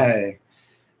 Why?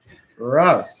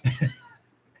 Gross.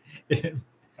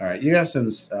 All right, you have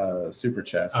some super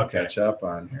chats to catch up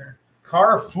on here.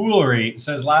 Car Foolery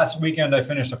says, last weekend I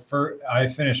finished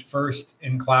first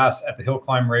in class at the hill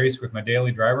climb race with my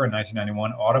daily driver in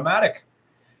 1991 automatic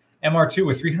MR2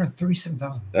 with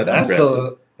 337,000.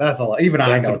 That's a lot. Even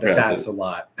I know impressive. that's a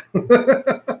lot.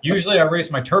 Usually I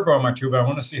race my turbo MR2, but I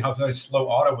want to see how slow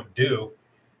auto would do.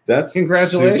 That's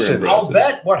Congratulations. super I'll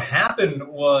impressive. bet what happened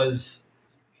was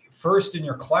first in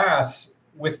your class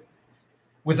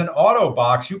with an auto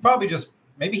box, you probably just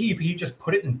maybe he just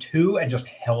put it in 2 and just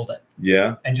held it.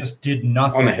 Yeah. And just did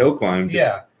nothing. On the hill climb.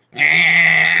 Yeah.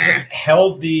 Just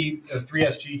held the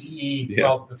 3S GTE,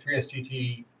 well, the 3S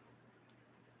GTE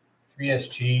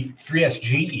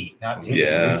 3SGE, not T,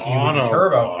 Yeah. with the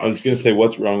turbo. I was going to say,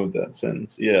 what's wrong with that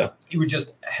sentence? Yeah. You would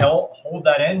just hold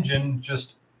that engine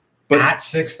just But at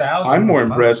 6,000. I'm more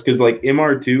impressed because, like,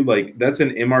 MR2, like, that's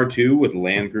an MR2 with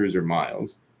Land Cruiser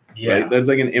miles. Yeah. Right? That's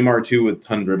like an MR2 with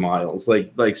Tundra miles.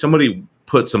 Like somebody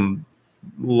put some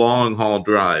long haul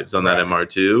drives on that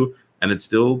MR2, and it's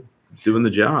still doing the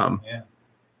job. Yeah.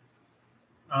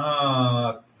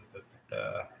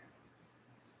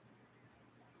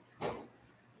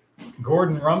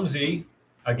 Gordon Rumsey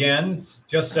again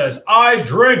just says, "I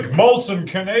drink Molson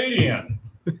Canadian."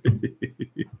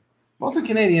 Molson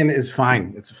Canadian is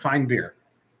fine. It's a fine beer.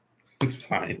 It's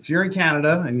fine. If you're in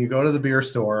Canada and you go to the beer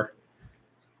store,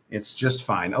 it's just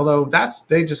fine. Although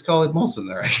they just call it Molson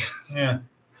there, I guess. Yeah.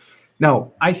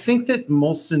 No, I think that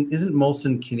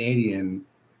Molson Canadian.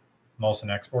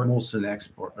 Molson Export. Molson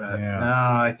Export. Yeah.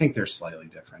 No, I think they're slightly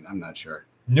different. I'm not sure.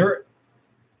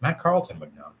 Matt Carlton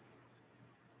would know.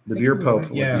 The beer pope.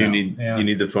 would Yeah. Do know. you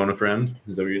need the phone a friend?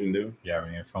 Is that what you're going to do? Yeah, we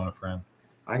need to phone a friend.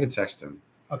 I can text him.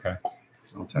 Okay.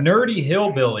 I'll text him. Nerdy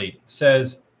Hillbilly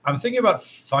says, I'm thinking about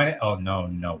Oh,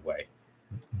 no way.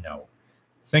 No.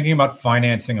 Thinking about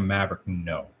financing a Maverick?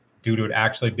 No. Due to it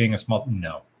actually being a small?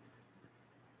 No.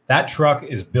 That truck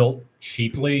is built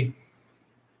cheaply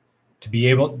to be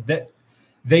able that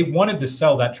they wanted to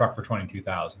sell that truck for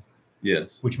 $22,000,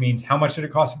 Yes. which means how much did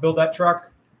it cost to build that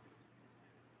truck?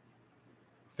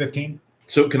 15?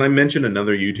 So can I mention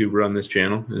another YouTuber on this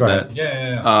channel? Is Go that ahead.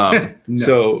 Yeah. No.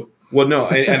 So well, no,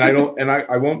 and I don't, and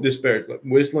I won't disparage. Like,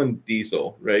 Whistling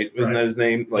Diesel, right? Isn't Right. that his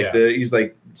name? Like Yeah. he's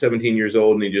like 17 years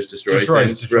old and he just destroys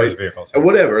Destroys right? vehicles.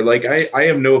 Whatever. Like I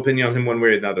have no opinion on him one way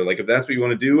or another. Like if that's what you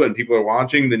want to do and people are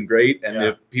watching, then great. And Yeah.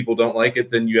 if people don't like it,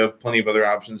 then you have plenty of other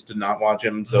options to not watch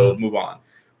him. So move on.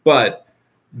 But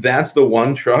that's the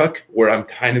one truck where I'm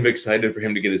kind of excited for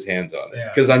him to get his hands on it Yeah.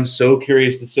 because I'm so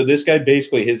curious to. So this guy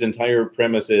basically his entire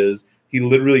premise is he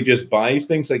literally just buys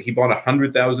things. Like he bought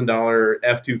 $100,000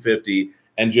 F-250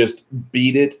 and just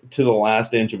beat it to the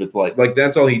last inch of its life. Like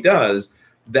that's all he does.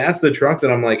 That's the truck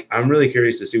that I'm like, I'm really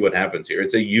curious to see what happens here.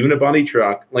 It's a unibody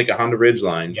truck, like a Honda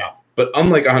Ridgeline. Yeah. But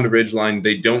unlike a Honda Ridgeline,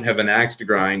 they don't have an axe to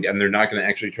grind, and they're not going to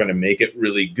actually try to make it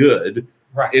really good.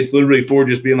 Right. It's literally Ford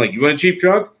just being like, you want a cheap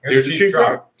truck? Here's a cheap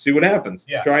truck. See what happens.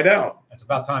 Yeah. Try it out. It's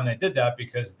about time they did that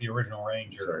because the original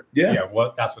Ranger, Yeah.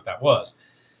 that's what that was.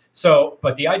 So,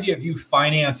 but the idea of you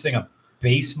financing a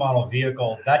base model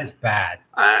vehicle, that is bad.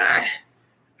 I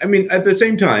mean, at the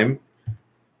same time,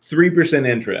 3%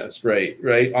 interest, right?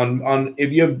 On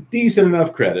if you have decent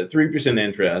enough credit, 3%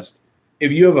 interest,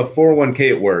 if you have a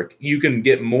 401k at work, you can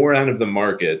get more out of the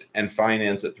market and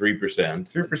finance at 3%.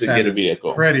 3% to get a is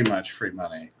vehicle. pretty much free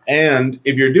money. And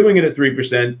if you're doing it at 3%,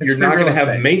 It's you're free not going real to have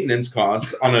estate. maintenance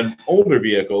costs on an older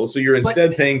vehicle. So you're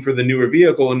instead paying for the newer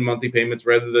vehicle in monthly payments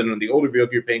rather than on the older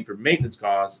vehicle, you're paying for maintenance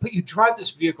costs. But you drive this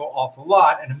vehicle off the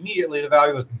lot, and immediately the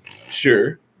value is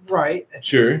Sure. right.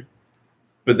 Sure.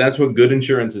 But that's what good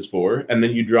insurance is for. And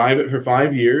then you drive it for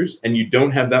 5 years and you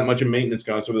don't have that much of maintenance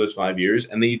costs over those 5 years.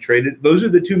 And then you trade it. Those are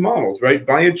the two models, right?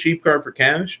 Buy a cheap car for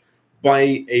cash,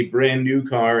 buy a brand new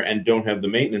car and don't have the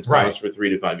maintenance costs for 3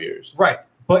 to 5 years. Right.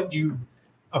 But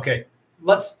okay,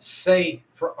 let's say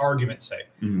for argument's sake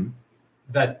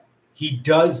that he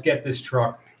does get this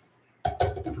truck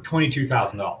for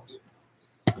 $22,000.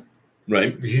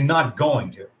 Right. He's not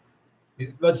going to.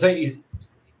 Let's say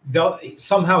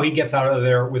somehow he gets out of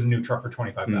there with a new truck for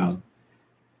 $25,000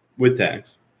 with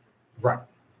tax. Right.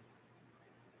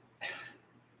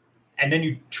 And then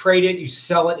you trade it, you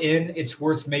sell it in, it's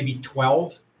worth maybe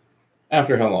 12.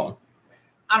 After how long?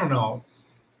 I don't know.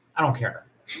 I don't care.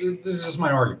 This is just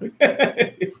my argument.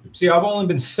 See, I've only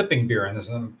been sipping beer in this,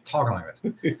 and I'm talking like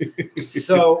this.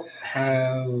 So,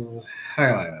 yeah.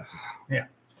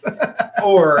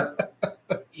 Or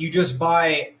you just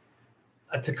buy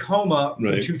a Tacoma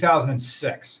from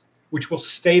 2006, which will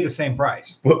stay the same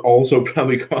price. But also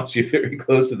probably cost you very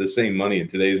close to the same money in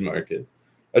today's market.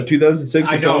 A 2006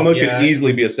 Tacoma could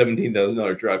easily be a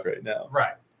 $17,000 truck right now.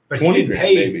 Right. But he didn't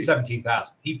pay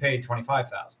 $17,000. He paid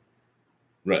 $25,000.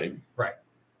 Right. Right.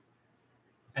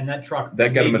 And that truck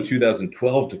that got him a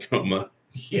 2012 Tacoma.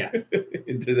 Yeah.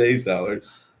 In today's dollars.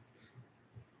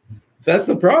 That's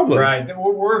the problem. Right.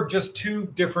 We're just two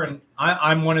different.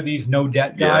 I'm one of these no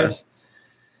debt guys. Yeah.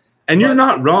 And you're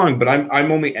not wrong, but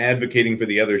I'm only advocating for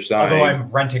the other side. Although I'm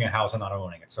renting a house, I'm not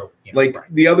owning it. So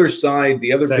the other side,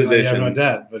 the other position. You have no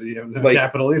debt, but you have no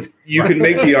capital either. You can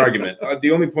make the argument.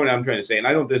 The only point I'm trying to say, and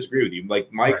I don't disagree with you,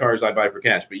 like my cars I buy for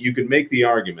cash, but you can make the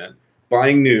argument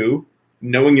buying new,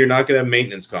 knowing you're not going to have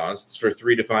maintenance costs for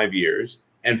 3 to 5 years,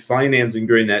 and financing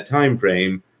during that time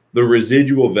frame the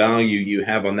residual value you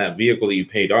have on that vehicle that you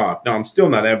paid off. Now, I'm still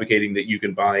not advocating that you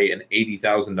can buy an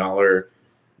 $80,000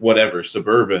 whatever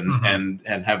Suburban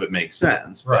and have it make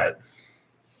sense. Right.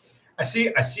 I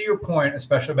see your point,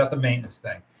 especially about the maintenance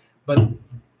thing. But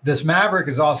this Maverick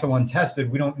is also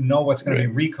untested. We don't know what's going to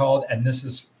be recalled, and this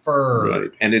is fur.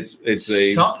 Right. And it's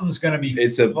something's going to be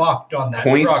fucked on that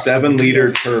 0.7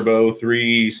 liter turbo,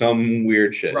 3 some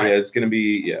weird shit. Right. Yeah, it's going to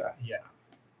be Yeah.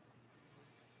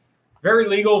 Very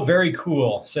legal, very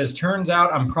cool. Says, turns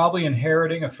out I'm probably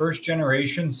inheriting a first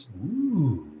generation's.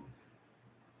 Ooh.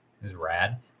 This is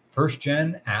rad. First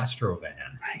gen Astro van.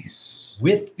 Nice.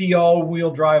 With the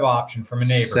all-wheel drive option from a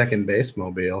neighbor. Second base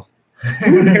mobile.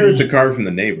 Who inherits a car from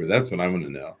the neighbor? That's what I want to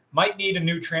know. Might need a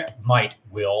new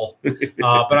will.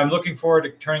 But I'm looking forward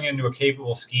to turning it into a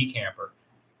capable ski camper.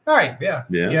 All right,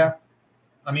 yeah.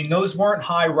 I mean, those weren't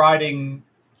high riding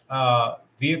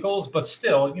vehicles, but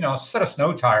still, a set of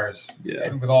snow tires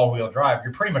and with all-wheel drive,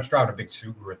 you're pretty much driving a big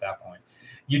Subaru at that point.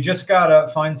 You just gotta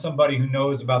find somebody who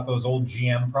knows about those old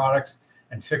GM products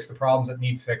and fix the problems that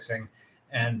need fixing,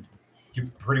 and you're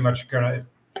pretty much gonna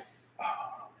be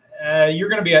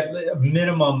at a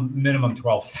minimum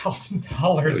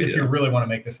 $12,000 if you really want to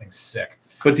make this thing sick.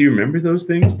 But do you remember those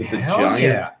things with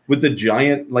the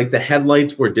giant, like the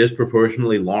headlights were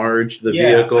disproportionately large to the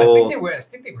vehicle? I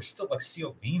think they were still like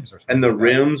sealed beams or something. And the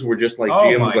rims were just like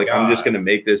GM's like, I'm just gonna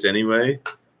make this anyway.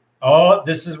 Oh,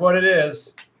 this is what it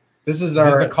is. This is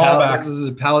our callback. This is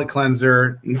a palate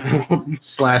cleanser /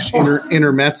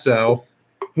 intermezzo.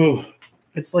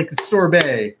 It's like a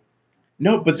sorbet.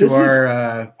 No, but this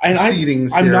is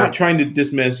proceedings. I'm not trying to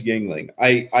dismiss Yuengling.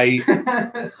 I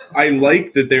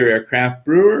like that they're a craft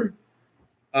brewer.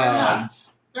 They're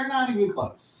not even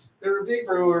close. They're a big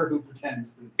brewer who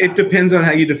pretends to. It depends on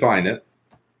how you define it.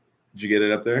 Did you get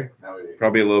it up there? No,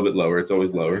 probably a little bit lower. It's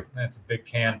always lower. That's a big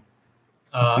can.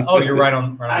 You're right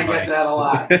on. I get that a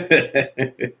lot.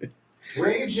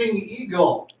 Raging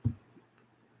Eagle.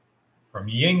 From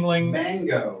Yuengling.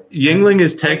 Mango. Yuengling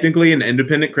is technically an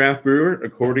independent craft brewer,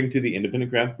 according to the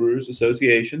Independent Craft Brewers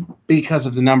Association. Because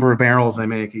of the number of barrels they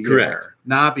make a year. Correct.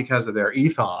 Not because of their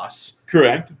ethos.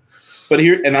 Correct. But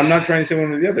here, and I'm not trying to say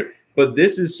one or the other, but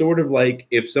this is sort of like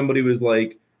if somebody was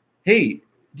like, hey,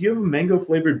 do you have a mango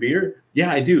flavored beer?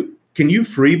 Yeah, I do. Can you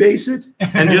freebase it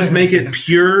and just make it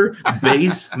pure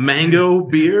base mango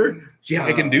beer? Yeah,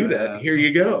 I can do that. Here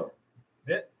you go.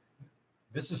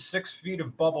 This is 6 feet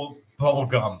of bubble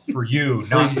gum for you,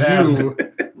 not them.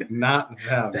 Not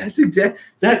them. That's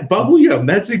that bubble gum.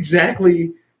 That's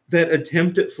exactly that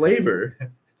attempt at flavor.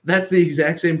 That's the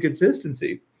exact same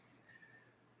consistency.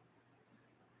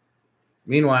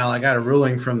 Meanwhile, I got a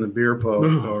ruling from the beer poke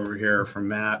over here from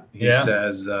Matt. He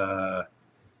says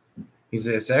he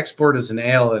says export is an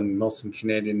ale and Molson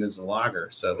Canadian is a lager,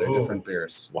 so they're different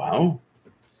beers. Wow.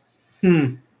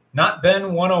 Not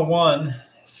Ben 101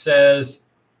 says,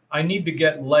 I need to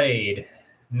get laid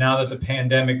now that the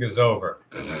pandemic is over.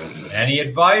 Any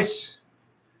advice?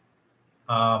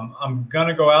 I'm going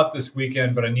to go out this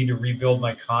weekend, but I need to rebuild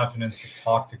my confidence to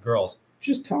talk to girls.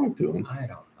 Just talk to him. I don't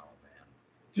know, man.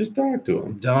 Just talk to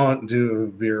him. Don't do a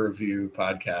beer review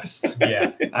podcast.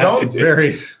 Yeah. That's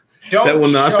very... That will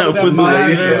not help with the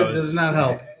videos. Does not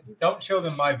help. Don't show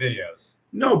them my videos.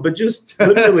 No, but just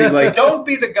literally like... Don't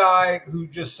be the guy who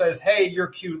just says, hey, you're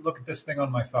cute. Look at this thing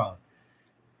on my phone.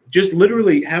 Just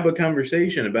literally have a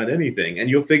conversation about anything, and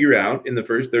you'll figure out in the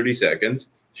first 30 seconds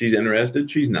she's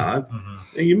interested, she's not,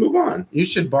 and you move on. You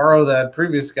should borrow that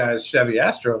previous guy's Chevy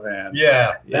Astro van.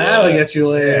 Yeah. That'll get you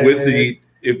laid. With the,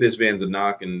 if this van's a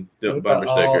knock and bumper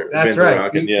sticker. That's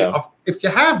right. If you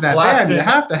have that van, you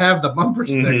have to have the bumper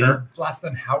sticker.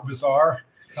 Blasting How Bizarre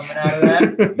coming out of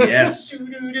that. Yes.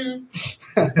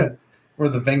 Or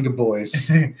the Venga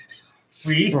Boys.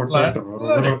 God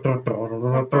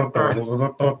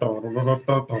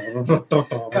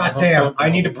damn, I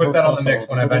need to put that on the mix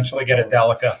when I eventually get a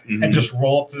Delica and just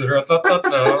roll up to the...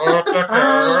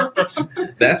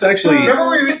 That's actually...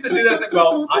 Remember we used to do that thing?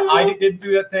 Well, I did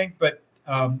do that thing, but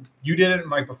you did it and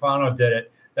Mike Buffano did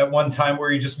it. That one time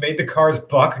where he just made the cars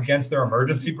buck against their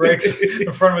emergency brakes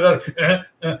in front of it.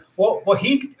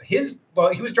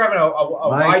 He was driving a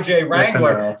YJ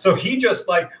Wrangler, so he just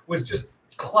was just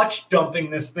clutch dumping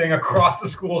this thing across the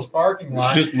school's parking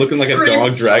lot, just looking like a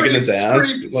dog dragging its ass.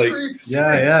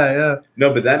 Yeah.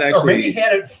 No, but that actually, or maybe he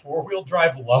had it 4-wheel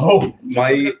drive low.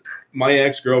 My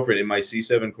ex-girlfriend in my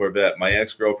C7 Corvette, my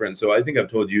ex-girlfriend. So I think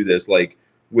I've told you this, like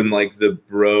when like the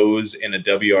bros in a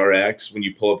WRX, when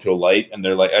you pull up to a light and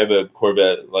they're like, I have a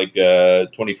Corvette like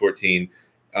 2014.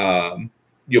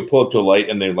 You'll pull up to a light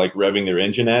and they're like revving their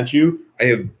engine at you. I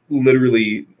have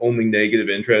literally only negative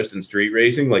interest in street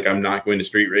racing. Like, I'm not going to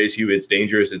street race you. It's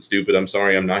dangerous. It's stupid. I'm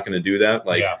sorry. I'm not going to do that.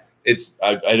 Like,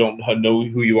 I don't know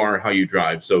who you are or how you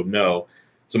drive. So no.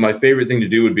 So my favorite thing to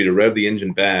do would be to rev the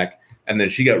engine back. And then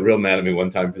she got real mad at me one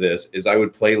time for this, is I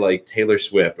would play like Taylor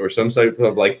Swift or some type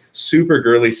of like super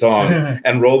girly song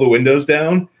and roll the windows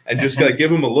down and just give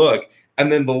them a look. And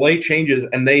then the light changes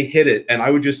and they hit it. And I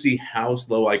would just see how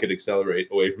slow I could accelerate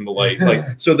away from the light. Like,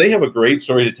 so they have a great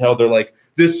story to tell. They're like,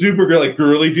 this super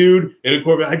girly dude in a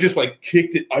Corvette, I just like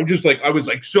kicked it. I was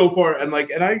like so far. And like,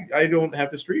 and I don't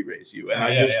have to street race you. And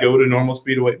I just go to normal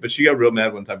speed away. But she got real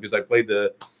mad one time because I played I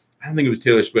don't think it was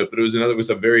Taylor Swift, but it was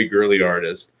a very girly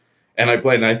artist. And I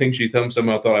played, and I think she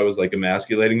somehow thought I was like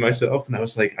emasculating myself. And I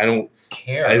was like, I don't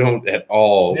care. I don't at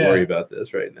all worry about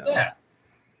this right now. Yeah.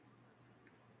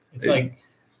 It's like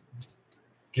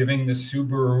giving the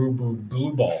Subaru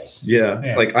blue balls.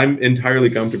 Yeah. Like I'm entirely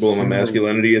comfortable in my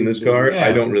masculinity in this car.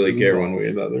 I don't really care one way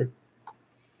or another.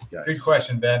 Good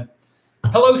question, Ben.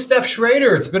 Hello, Steph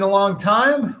Schrader. It's been a long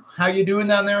time. How you doing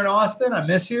down there in Austin? I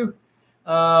miss you.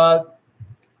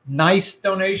 Nice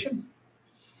donation.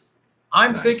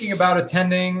 I'm thinking about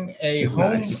attending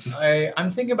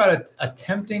I'm thinking about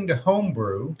attempting to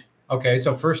homebrew. Okay,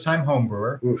 so first time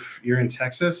homebrewer. Oof, you're in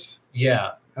Texas?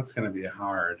 Yeah. That's going to be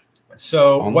hard.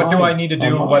 So what do I need to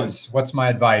do? What's my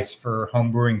advice for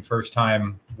homebrewing first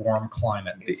time warm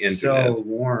climate? It's so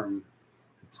warm.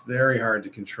 It's very hard to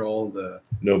control the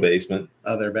no basement,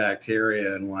 other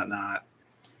bacteria and whatnot.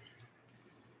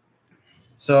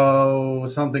 So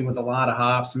something with a lot of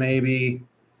hops, maybe.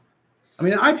 I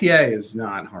mean, IPA is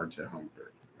not hard to homebrew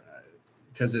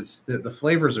because it's the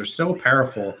flavors are so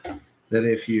powerful that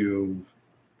if you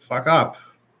fuck up,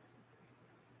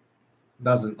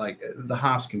 doesn't like the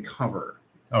hops can cover.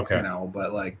 Okay. You know,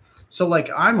 but like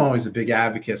I'm always a big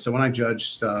advocate. So when I judge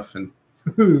stuff and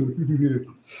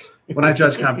when I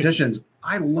judge competitions,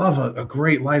 I love a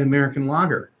great light American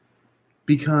lager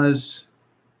because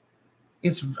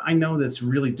I know that's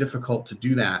really difficult to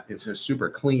do that. It's a super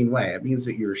clean way. It means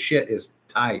that your shit is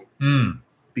tight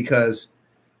because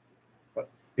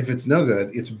if it's no good,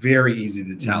 it's very easy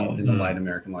to tell in the light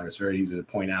American lager. It's very easy to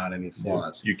point out any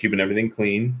flaws. You're keeping everything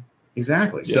clean.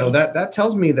 Exactly. Yeah. So that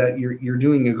tells me that you're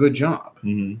doing a good job.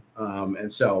 And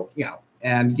so, is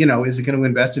it going to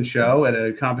win best in show at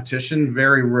a competition?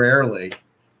 Very rarely,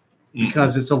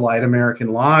 because it's a light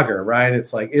American lager, right?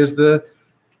 It's like, is the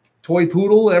Toy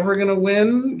Poodle ever going to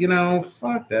win? You know,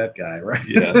 fuck that guy, right?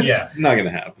 Yeah. It's not going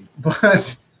to happen.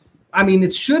 But I mean,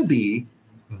 it should be.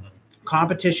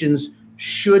 Competitions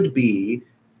should be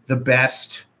the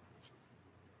best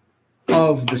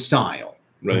of the style.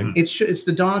 Right. It's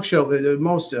the dog show.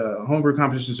 Most homebrew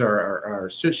competitions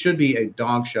should be a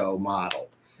dog show model.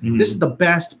 This is the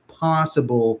best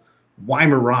possible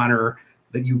Weimaraner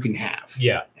that you can have.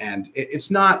 Yeah. And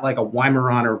it's not like a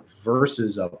Weimaraner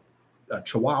versus a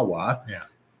Chihuahua. Yeah.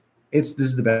 This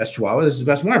is the best Chihuahua. This is the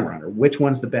best Weimaraner. Which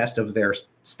one's the best of their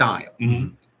style?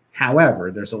 Mhm.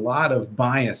 However, there's a lot of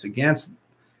bias against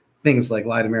things like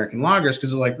light American lagers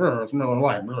because they're like, it's Miller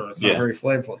Lite, it's not very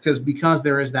flavorful. Because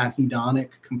there is that hedonic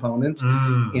component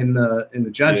in the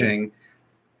judging.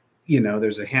 You know,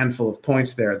 there's a handful of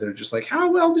points there that are just like,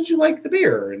 how well did you like the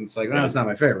beer? And it's like, well, it's not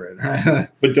my favorite.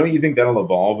 But don't you think that'll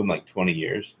evolve in like 20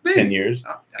 years, 10 years?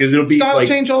 Because it'll be styles like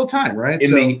change all the time, right?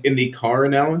 in the car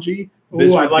analogy.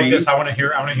 Oh, I like this. I want to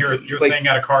hear your like, thing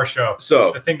at a car show.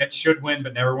 So the thing that should win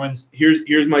but never wins.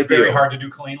 Here's my it's very deal. hard to do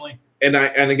cleanly. And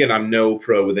again, I'm no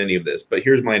pro with any of this, but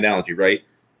here's my analogy, right?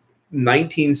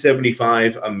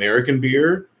 1975 American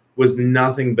beer was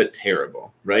nothing but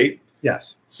terrible, right?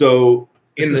 Yes. So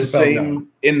in This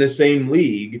the same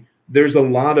league, there's a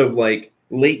lot of like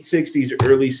late 60s,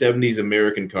 early 70s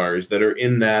American cars that are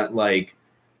in that like,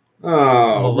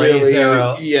 oh, really?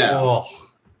 Yeah. Oh.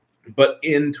 But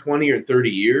in 20 or 30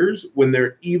 years, when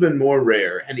they're even more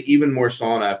rare and even more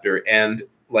sought after, and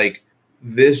like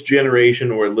this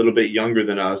generation or a little bit younger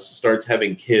than us starts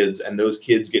having kids, and those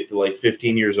kids get to like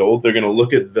 15 years old, they're going to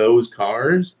look at those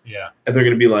cars, and they're going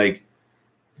to be like,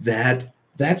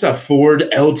 that's a Ford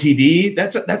LTD.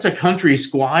 That's a country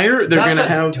Squire. They're going to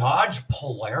have Dodge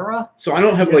Polara. So I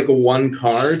don't have like a one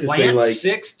car to say like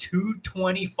 6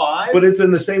 225. But it's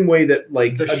in the same way that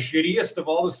like the shittiest of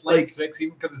all the Slant 6,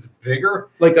 even because it's bigger.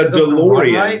 Like a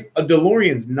DeLorean. Right? A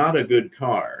DeLorean's not a good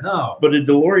car. No. But a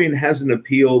DeLorean has an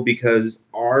appeal because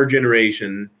our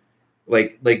generation,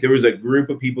 like there was a group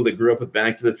of people that grew up with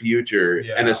Back to the Future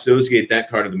and associate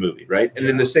that car to the movie, right? And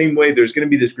in the same way, there's going to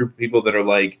be this group of people that are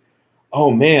like, oh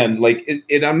man, like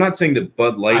I'm not saying that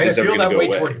Bud Light is ever going to go away. I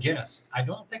feel that way toward Guinness. I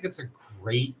don't think it's a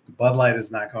great. Bud Light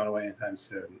is not going away anytime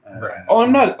soon. Right. Oh,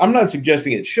 I'm not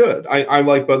suggesting it should. I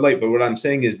like Bud Light, but what I'm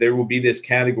saying is there will be this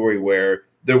category where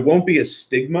there won't be a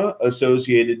stigma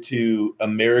associated to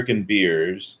American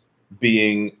beers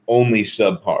being only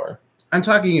subpar. I'm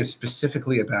talking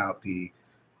specifically about the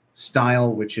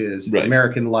style, which is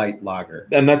American light lager,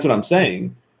 and that's what I'm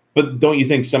saying. But don't you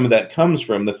think some of that comes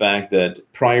from the fact that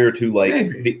prior to like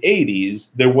the 80s,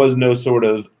 there was no sort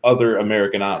of other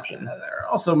American option? They're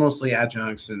also mostly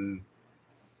adjuncts and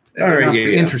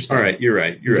interesting. All right, you're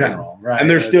right. You're right. General, right. And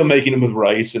they're still making them with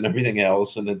rice and everything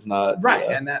else, and it's not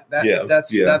right. And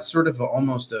that's sort of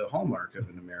almost a hallmark of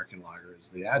an American lager is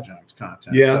the adjunct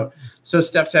content. Yeah. So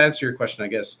Steph, to answer your question, I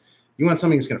guess you want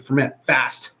something that's going to ferment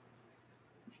fast,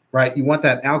 right? You want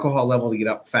that alcohol level to get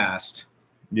up fast.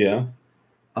 Yeah.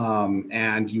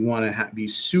 And you want to be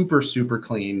super, super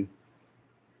clean.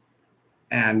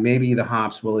 And maybe the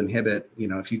hops will inhibit,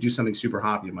 if you do something super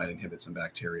hoppy, it might inhibit some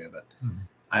bacteria, but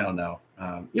I don't know.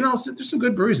 There's some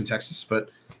good breweries in Texas, but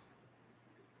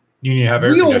you need to have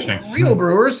air conditioning. Real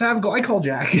brewers have glycol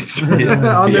jackets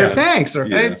on their tanks,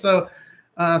 right? Yeah.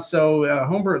 So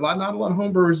homebrew, not a lot of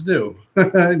homebrewers do.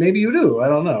 Maybe you do. I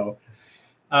don't know.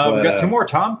 We've got two more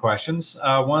Tom questions.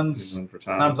 One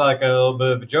sounds like a little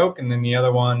bit of a joke, and then the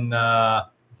other one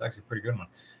is actually a pretty good one.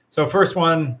 So first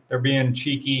one, they're being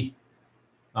cheeky.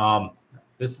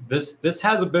 This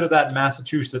has a bit of that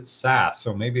Massachusetts sass,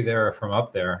 so maybe they're from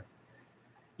up there.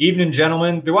 Evening,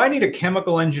 gentlemen. Do I need a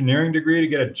chemical engineering degree to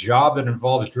get a job that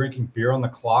involves drinking beer on the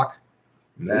clock?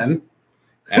 Ben?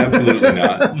 Absolutely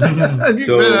not.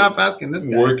 You're better off asking this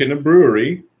guy. Work in a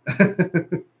brewery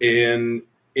in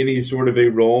any sort of a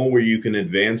role where you can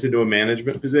advance into a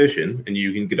management position and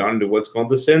you can get onto what's called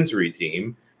the sensory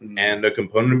team. And a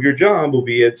component of your job will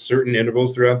be at certain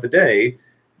intervals throughout the day.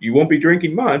 You won't be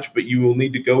drinking much, but you will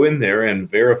need to go in there and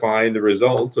verify the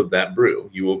results of that brew.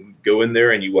 You will go in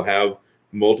there and you will have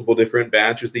multiple different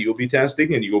batches that you'll be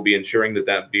testing, and you will be ensuring that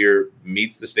that beer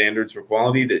meets the standards for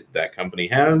quality that that company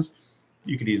has.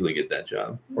 You could easily get that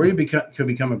job. Or you could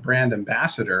become a brand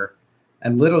ambassador,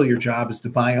 and literally your job is to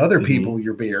buy other people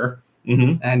your beer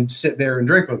and sit there and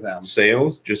drink with them.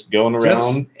 Sales, just going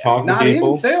around talking to people. Not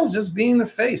even sales, just being the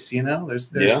face.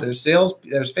 There's sales,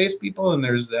 there's face people, and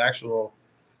there's the actual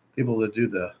people that do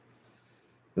the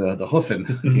hoofing.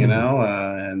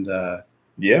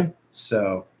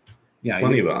 So yeah,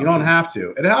 you don't have to.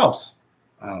 It helps.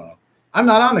 I don't know. I'm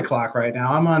not on the clock right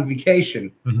now. I'm on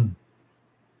vacation.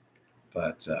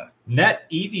 But Net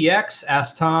EVX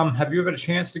asked Tom, have you ever had a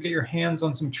chance to get your hands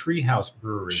on some Treehouse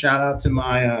Brewery? Shout out to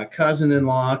my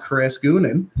cousin-in-law, Chris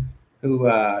Goonan, who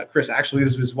Chris actually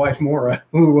is his wife, Maura,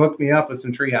 who hooked me up with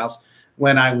some Treehouse.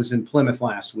 when I was in Plymouth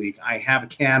last week. I have a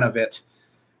can of it.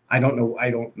 I don't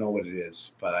know what it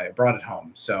is, but I brought it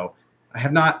home. So I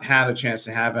have not had a chance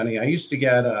to have any. I used to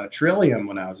get Trillium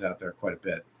when I was out there quite a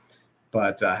bit,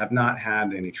 but have not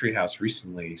had any Treehouse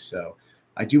recently. So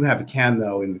I do have a can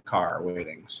though in the car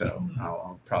waiting. So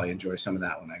I'll probably enjoy some of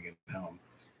that when I get home.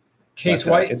 Case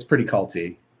But, White. it's pretty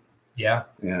culty. Yeah.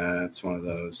 Yeah, it's one of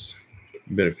those.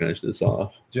 You better finish this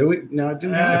off. Do we? No, do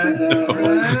we have to do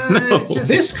that? No.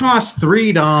 This costs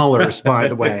 $3, by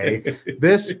the way.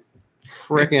 This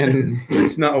freaking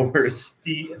It's not worth.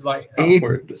 eight-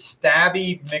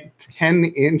 Stabby Mc.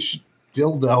 10-inch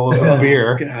dildo of a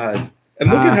beer. God. And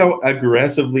look at how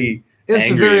aggressively It's a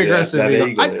angry very that aggressive eagle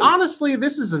eagle. is. Honestly,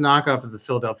 this is a knockoff of the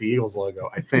Philadelphia Eagles logo,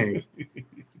 I think.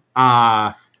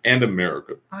 And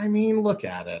America. I mean, look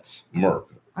at it.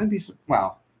 America.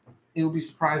 It would be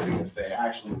surprising if they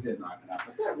actually did knock it out,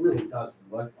 but that really doesn't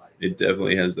look like It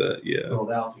definitely has that, yeah.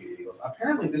 Philadelphia Eagles.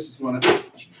 Apparently, this is one of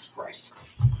Jesus Christ.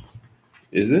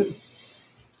 Is it?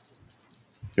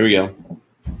 Here we go.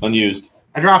 Unused.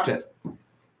 I dropped it.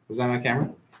 Was that on camera?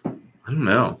 I don't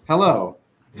know. Hello.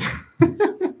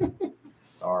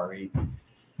 Sorry.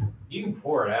 You can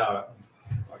pour it out.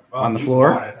 On the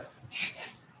floor?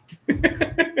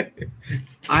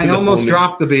 I The almost bonus.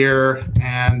 dropped the beer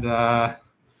and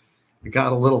it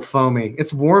got a little foamy.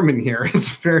 It's warm in here. It's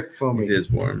very foamy. It is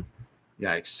warm.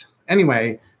 Yikes.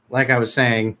 Anyway, like I was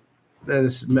saying,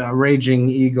 this Raging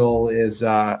Eagle is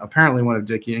apparently one of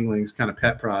Dick Yingling's kind of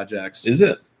pet projects. Is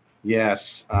it?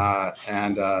 Yes.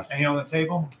 And Any on the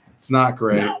table? it's not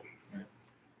great.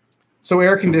 So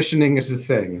air conditioning is a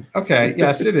thing. Okay.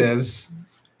 Yes, it is.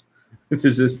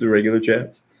 Is this the regular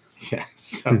chats?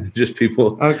 Yes. Just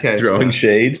people Okay. throwing so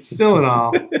shade? still in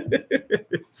all.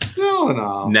 Still in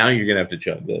all. Now you're going to have to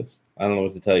chug this. I don't know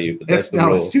what to tell you, but that's It's- the no,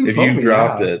 rule. it's too If foamy you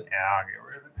dropped now. it, Yeah, I'll get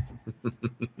rid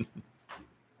of it.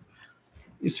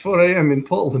 It's 4 a.m. in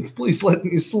Poland. Please let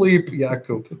me sleep,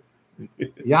 Jakub.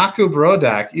 Jakub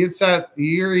Rodak.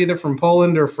 You're either from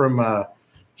Poland or from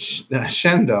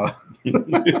Shendo.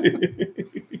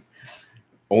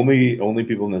 only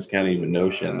people in this county even know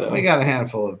Shendo. We got a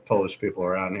handful of Polish people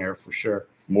around here for sure.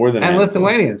 More than And a handful.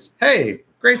 Lithuanians. Hey,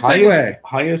 great segue.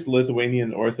 Highest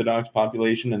Lithuanian Orthodox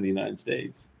population in the United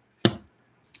States.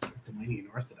 Lithuanian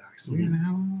Orthodox. We're gonna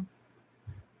have one?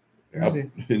 Where Up, is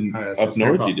he? in, Oh, that's up his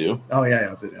north, grandpa. you do. Oh,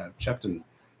 yeah. Chepton.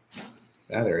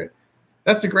 That area.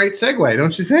 That's a great segue,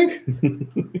 don't you think?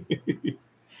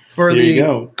 For There the, you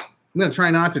go. I'm going to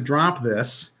try not to drop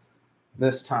this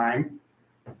time.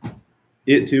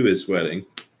 It too is sweating.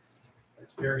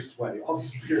 It's very sweaty. All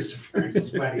these beers are very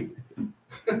sweaty.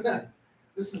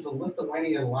 This is a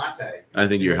Lithuanian latte. I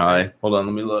think you're high. Hold on,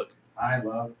 let me look. I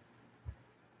love.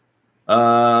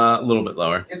 A little bit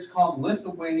lower. It's called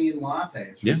Lithuanian latte.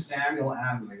 It's from Yeah. Samuel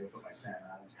Adams. I'm gonna put my Sam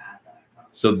Adams hat back on.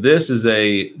 So this is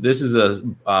a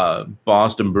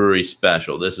Boston Brewery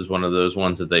special. This is one of those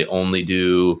ones that they only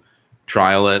do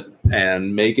trial it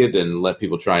and make it and let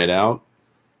people try it out.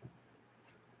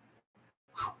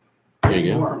 There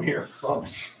you go. Warm here,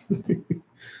 folks.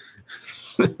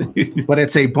 But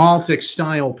it's a Baltic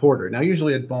style porter. Now,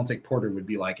 usually a Baltic porter would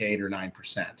be like 8 or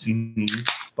 9%,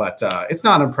 but it's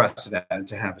not unprecedented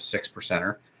to have a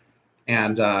 6%er.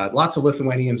 And lots of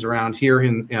Lithuanians around here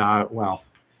in, well,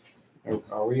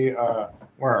 are we,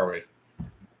 where are we?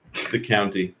 The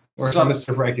county. Where's Southern-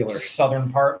 Mr. Regular?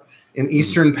 Southern part. In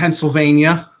eastern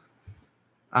Pennsylvania,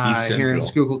 East here in Central.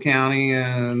 Schuylkill County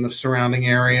and the surrounding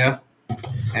area.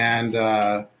 And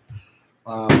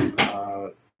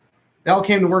they all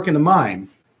came to work in the mine,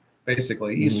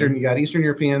 basically. Mhm. You got Eastern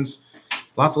Europeans,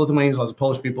 lots of Lithuanians, lots of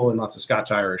Polish people, and lots of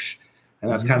Scotch Irish. And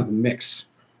that's kind of the mix.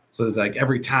 So it's like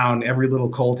every town, every little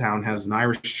coal town has an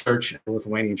Irish church and a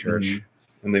Lithuanian church. Mhm.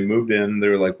 And they moved in. They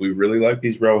were like, we really like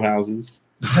these row houses.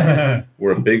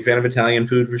 We're a big fan of Italian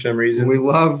food for some reason. We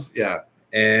love, yeah.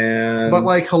 and But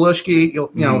like halushki, you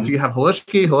know, Mhm. if you have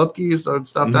halushki, halupkis, and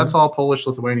stuff, Mhm. that's all Polish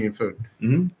Lithuanian food.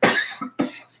 Mhm.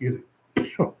 Excuse me.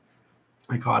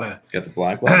 I caught a, got the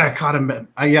black one. I got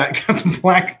the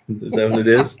black Is that what it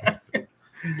is?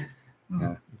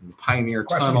 Pioneer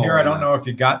Question Tunnel. here. I don't know if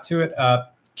you got to it.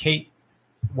 Kate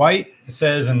White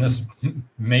says, and this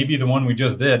may be the one we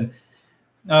just did.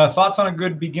 Thoughts on a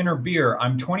good beginner beer?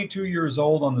 I'm 22 years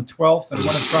old on the 12th and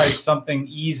want to try something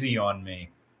easy on me.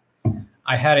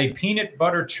 I had a peanut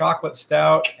butter chocolate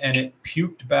stout and it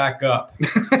puked back up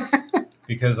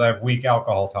because I have weak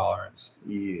alcohol tolerance.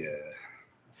 Yeah.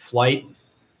 Flight,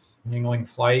 Yingling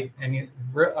Flight. Any?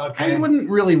 Okay. I wouldn't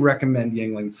really recommend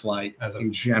Yingling Flight As a-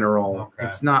 in general. Okay.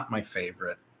 It's not my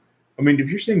favorite. I mean, if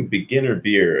you're saying beginner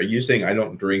beer, are you saying I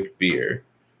don't drink beer?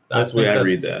 That's the way I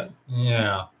read that.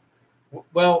 Yeah.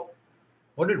 Well,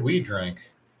 what did we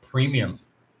drink? Premium.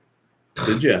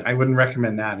 Did you? I wouldn't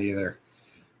recommend that either.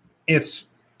 It's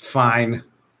fine.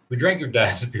 We drank your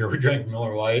dad's beer. We drank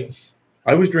Miller Lite.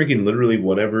 I was drinking literally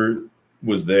whatever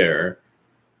was there,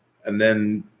 and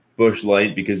then Busch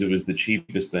Light because it was the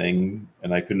cheapest thing,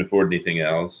 and I couldn't afford anything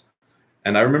else.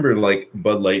 And I remember like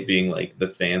Bud Light being like the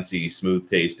fancy, smooth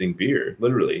tasting beer,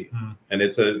 literally. And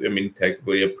it's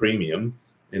technically a premium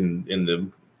in the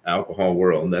alcohol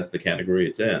world, and that's the category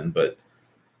it's in. But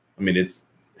I mean,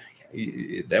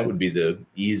 that would be the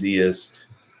easiest,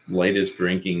 lightest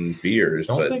drinking beers.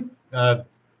 Don't think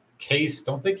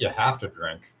you have to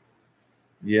drink.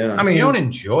 Yeah. I mean, If you don't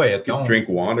enjoy it, don't drink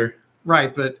water.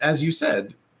 Right, but as you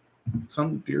said,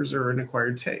 some beers are an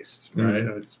acquired taste, right?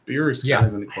 It's beer is Yeah. kind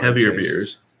of an acquired Heavier taste.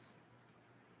 beers.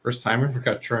 First time I ever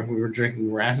got drunk, we were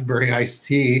drinking raspberry iced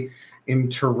tea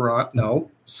in Scarborough.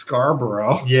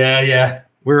 Yeah.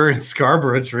 We were in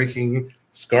Scarborough drinking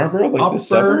Scarborough, like the Upper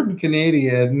suburb?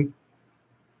 Canadian.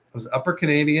 Was it Upper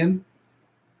Canadian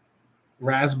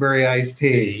raspberry iced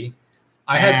tea?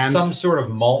 I had And some sort of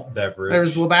malt beverage.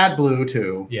 There's Labatt Blue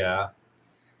too. Yeah.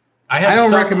 I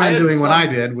don't recommend doing what I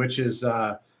did, which is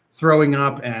throwing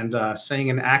up and saying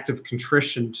an act of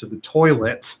contrition to the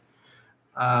toilet.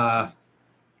 Trying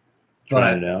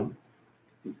But it out.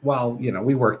 well,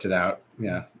 we worked it out.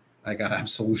 Yeah, I got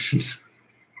absolution.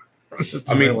 from the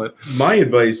I mean, toilet. my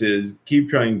advice is keep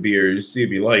trying beers, see if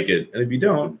you like it, and if you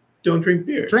don't drink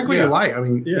beer. Drink what Yeah. you like. I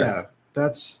mean, Yeah. yeah,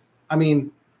 that's. I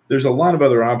mean, There's a lot of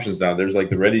other options now. There's like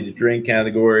the ready to drink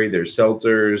category. There's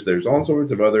seltzers. There's all sorts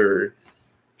of other.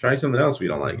 Try something else if you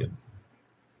don't like it.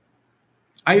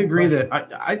 I agree that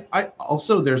I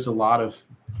also there's a lot of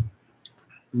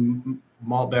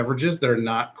malt beverages that are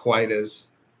not quite as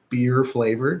beer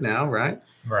flavored now, right?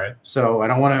 Right. So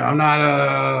I'm not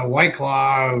a White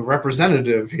Claw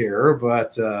representative here,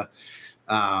 but You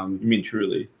mean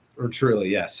Truly? or Truly,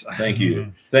 yes. Thank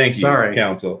you. Thank you, Sorry.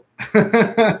 council.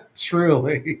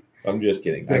 Truly, I'm just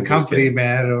kidding. the I'm just company kidding.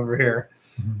 man over here.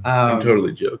 I'm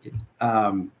totally joking.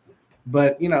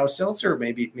 But seltzer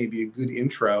may be a good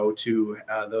intro to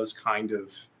those kind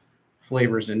of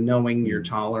flavors and knowing your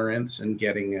tolerance and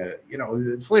getting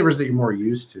flavors that you're more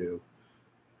used to,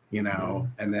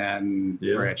 and then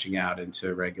Yeah. branching out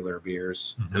into regular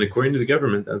beers. And according to the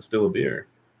government, that's still a beer.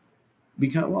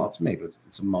 Because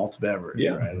it's a malt beverage,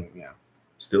 Yeah. right? Yeah.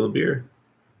 Still a beer.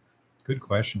 Good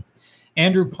question.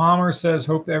 Andrew Palmer says,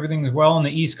 hope everything is well on the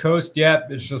East Coast.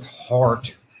 Yep, it's just hard.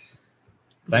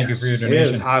 Thank you for your It is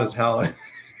donation. hot as hell.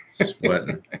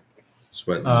 Sweating.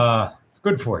 It's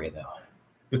good for you,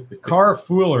 though. Car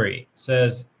Foolery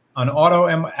says, an auto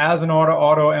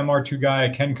MR2 guy, I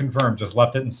can confirm, just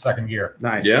left it in second gear.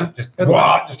 Nice. Yeah? Just Good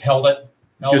just held it.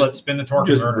 Spin the torque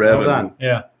just converter. rev Well it. done.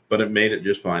 Yeah. But it made it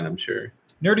just fine, I'm sure.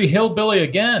 Nerdy Hillbilly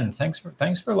again. Thanks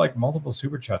for like multiple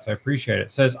super chats. I appreciate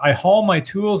it. Says, I haul my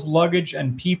tools, luggage,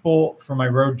 and people for my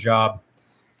road job.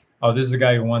 Oh, this is the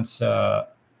guy who wants is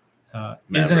an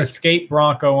Maverick. Escape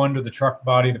Bronco under the truck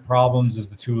body. The problems is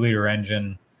the 2-liter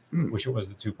engine. Wish it was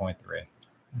the 2.3.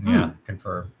 Yeah,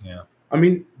 confirm. Yeah. I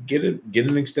mean, get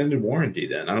an extended warranty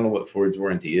then. I don't know what Ford's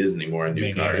warranty is anymore on new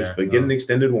Me cars, neither, but no. get an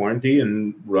extended warranty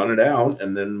and run it out,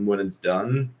 and then when it's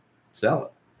done, sell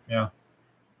it. Yeah.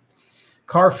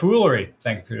 Car Foolery,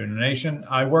 thank you for your donation.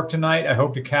 I work tonight. I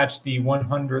hope to catch the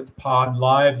 100th pod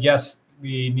live. Yes,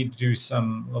 we need to do a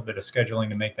little bit of scheduling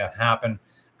to make that happen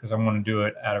because I want to do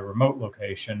it at a remote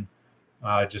location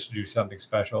just to do something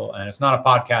special. And it's not a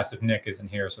podcast if Nick isn't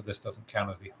here, so this doesn't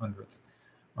count as the 100th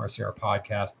RCR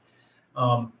podcast.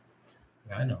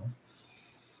 Yeah, I know.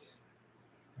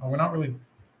 Oh, we're not really.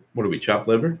 What do we, chop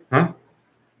liver? Huh?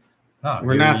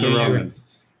 We're not the Roman.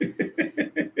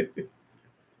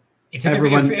 It's a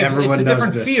Everyone it's a knows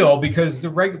different this. feel because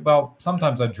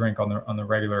sometimes I drink on the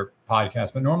regular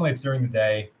podcast, but normally it's during the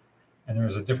day, and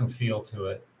there's a different feel to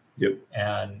it. Yep.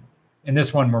 And in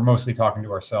this one, we're mostly talking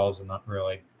to ourselves and not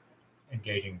really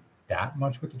engaging that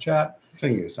much with the chat.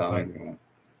 Sing you a song.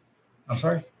 I'm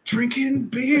sorry. Drinking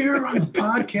beer on the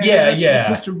podcast. Yeah.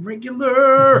 with Mr.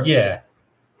 Regular, Yeah.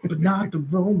 but not the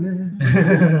Roman.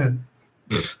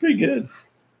 It's pretty good. It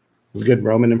was a good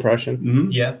Roman impression.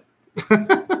 Mm-hmm. Yeah.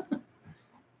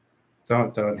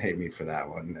 Don't hate me for that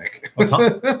one, Nick.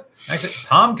 Well, Actually,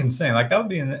 Tom can sing. Like that would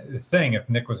be the thing if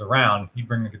Nick was around. He'd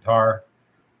bring the guitar.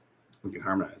 We can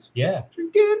harmonize. Yeah.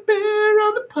 Drinking beer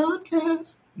on the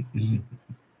podcast. Mr.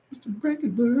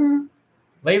 Regular.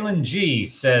 Leyland G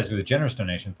says with a generous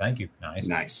donation, thank you.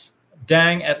 Nice.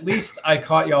 Dang, at least I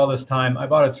caught y'all this time. I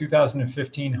bought a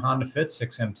 2015 Honda Fit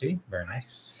 6MT. Very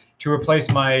nice. To replace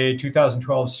my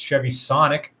 2012 Chevy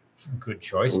Sonic. Good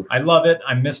choice. I love it.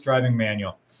 I miss driving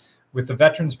manual. With the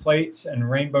veterans plates and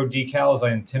rainbow decals,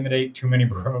 I intimidate too many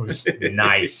bros.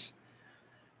 Nice.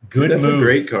 Good That's move. a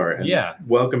great car. And Yeah.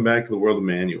 welcome back to the world of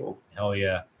manual. Hell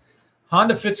yeah.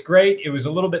 Honda fits great. It was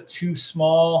a little bit too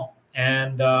small,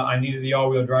 and I needed the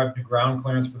all-wheel drive to ground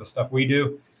clearance for the stuff we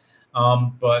do.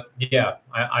 But yeah,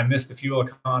 I missed the fuel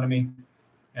economy,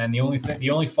 and the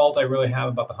only fault I really have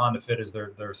about the Honda Fit is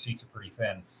their seats are pretty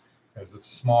thin, because it's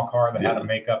a small car. They had to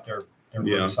make up their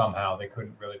room somehow. They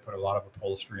couldn't really put a lot of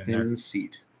upholstery in there. Thin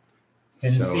seat.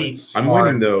 Thin So seats. I'm hard.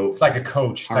 waiting though. It's like a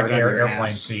coach. It's like hard on your airplane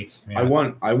ass. seats. I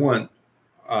want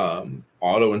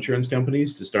auto insurance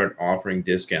companies to start offering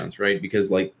discounts, right?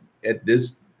 Because like at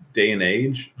this day and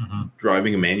age,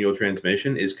 driving a manual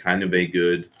transmission is kind of a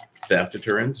good theft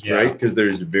deterrence, right? Because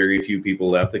there's very few people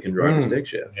left that can drive a stick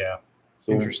shift. Yeah.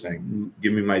 So Interesting.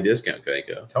 Give me my discount,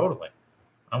 Geico. Totally.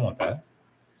 I want that.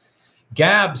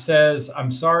 Gab says,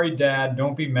 I'm sorry, Dad.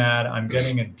 Don't be mad. I'm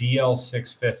getting a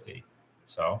DL650.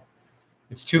 So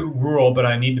it's too rural, but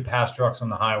I need to pass trucks on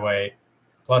the highway.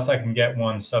 Plus, I can get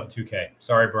one sub 2K.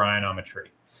 Sorry, Brian. I'm a tree.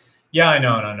 Yeah, I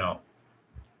know.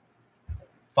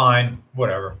 Fine.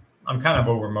 Whatever. I'm kind of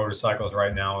over motorcycles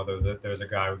right now, although there's a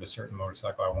guy with a certain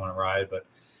motorcycle I want to ride. But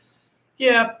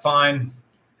yeah, fine.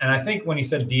 And I think when he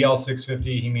said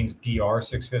DL650, he means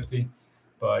DR650.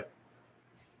 But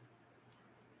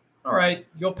all right,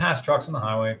 you'll pass trucks on the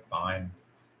highway. Fine.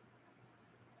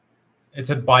 It's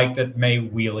a bike that may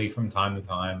wheelie from time to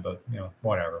time, but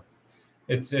whatever.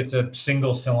 It's a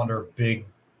single cylinder, big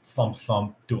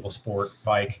thump dual sport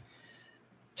bike.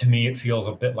 To me, it feels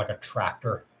a bit like a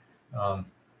tractor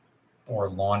or a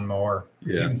lawnmower.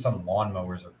 Yeah. Even some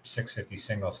lawnmowers are 650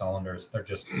 single cylinders. They're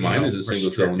just Mine is a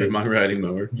single cylinder. My riding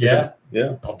mower. Yeah.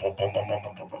 Yeah.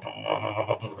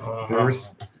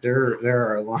 There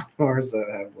are lawnmowers that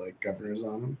have like governors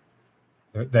on them.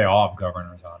 They all have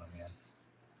governors on them. Yeah.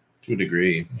 To a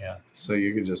degree. Yeah. So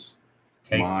you could just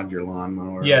mod your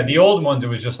lawnmower. Yeah, the old ones, it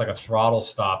was just like a throttle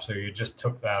stop. So you just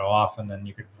took that off, and then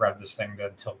you could rev this thing to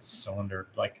tilt the cylinder,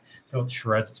 like till it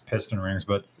shreds its piston rings.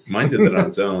 But mine did that on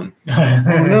its own.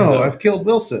 Oh no, I've killed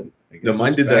Wilson. No,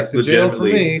 mine did that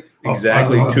legitimately.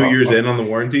 Exactly 2 years in on the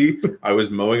warranty, I was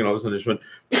mowing, and all of a sudden it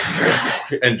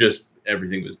just went, and just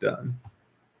everything was done.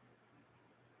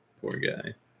 Poor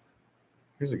guy.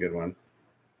 Here's a good one.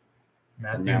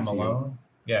 Matthew Malone.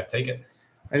 Yeah, take it.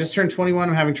 I just turned 21.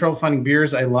 I'm having trouble finding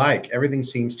beers I like. Everything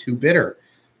seems too bitter.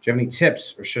 Do you have any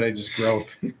tips, or should I just grow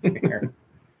here?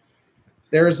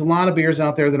 There's a lot of beers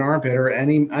out there that aren't bitter.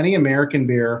 Any American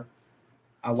beer,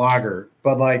 a lager,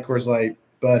 Bud Light, Coors Light,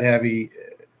 Bud Heavy,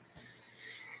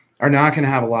 are not going to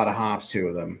have a lot of hops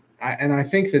to them. I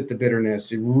think that the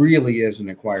bitterness, it really is an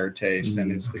acquired taste, and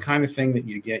it's the kind of thing that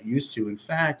you get used to. In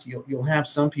fact, you'll have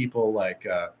some people like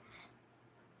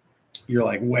you're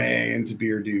like way into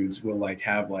beer dudes will like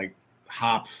have like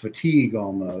hop fatigue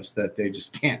almost, that they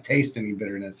just can't taste any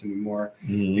bitterness anymore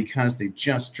because they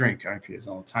just drink IPAs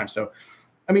all the time. So,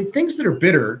 I mean, things that are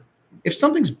bitter, if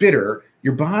something's bitter,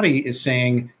 your body is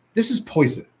saying this is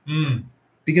poison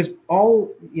because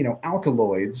all,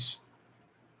 alkaloids,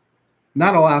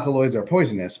 not all alkaloids are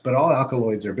poisonous, but all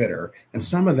alkaloids are bitter, and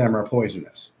some of them are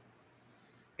poisonous.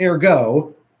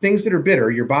 Ergo, things that are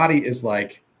bitter, your body is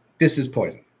like, this is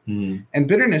poison. And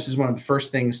bitterness is one of the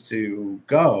first things to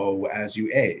go as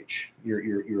you age,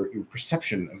 your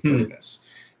perception of bitterness.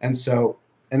 And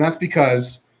that's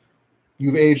because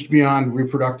you've aged beyond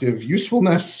reproductive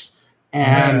usefulness,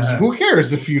 and who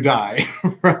cares if you die,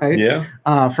 right? Yeah.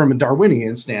 From a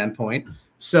Darwinian standpoint.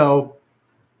 So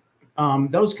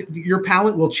your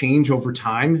palate will change over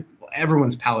time.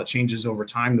 Everyone's palate changes over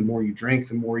time. The more you drink,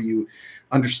 the more you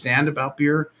understand about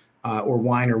beer or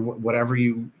wine or whatever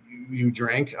you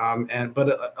drink.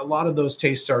 But a lot of those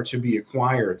tastes are to be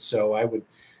acquired. So I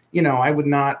would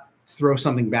not throw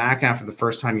something back after the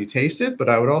first time you taste it, but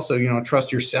I would also,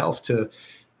 trust yourself to,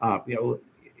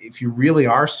 if you really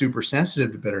are super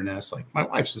sensitive to bitterness, like my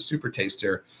wife's a super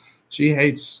taster. She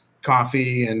hates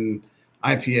coffee and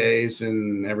IPAs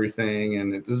and everything,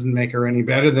 and it doesn't make her any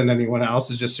better than anyone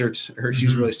else. It's just her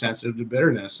she's really sensitive to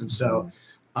bitterness. And so,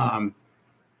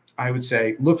 I would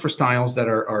say look for styles that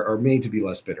are made to be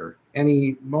less bitter.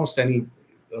 Any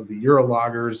of the Euro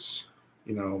lagers,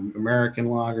 American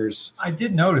lagers. I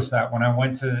did notice that when I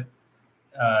went to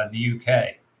the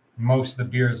UK, most of the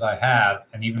beers I have,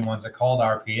 and even ones that called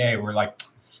RPA, were like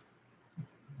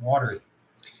watery.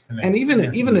 And even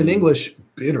an English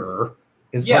bitter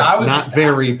is not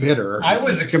very bitter. I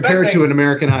was compared to an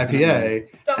American IPA.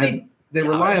 And they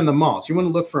rely on the malts. You want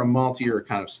to look for a maltier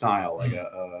kind of style, like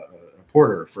a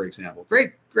porter, for example.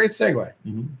 Great segue.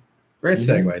 Great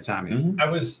segue, Tommy. I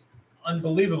was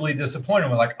unbelievably disappointed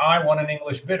with. Like, I want an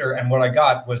English bitter, and what I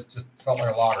got was just felt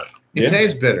like a lager. It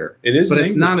says bitter. It is, but an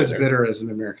it's English not as bitter. bitter as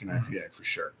an American IPA for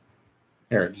sure.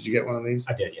 Aaron, did you get one of these?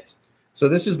 I did, yes. So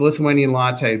this is Lithuanian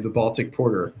Latte, the Baltic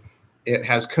Porter. It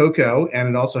has cocoa and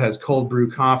it also has cold brew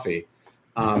coffee.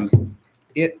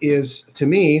 It is, to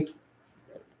me,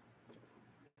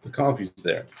 The coffee's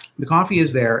there. the coffee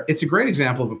is there. It's a great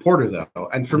example of a porter, though.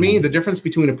 And for me, the difference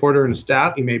between a porter and a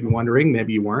stout, you may be wondering,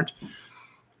 maybe you weren't.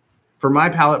 For my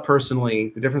palate personally,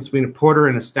 the difference between a porter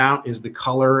and a stout is the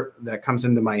color that comes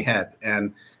into my head.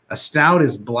 And a stout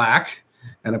is black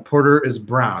and a porter is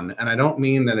brown. And I don't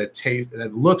mean that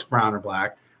it looks brown or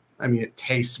black. I mean, it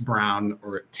tastes brown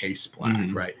or it tastes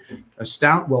black, right? A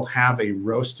stout will have a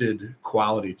roasted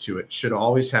quality to it. Should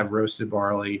always have roasted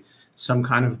barley, some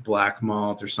kind of black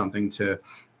malt or something to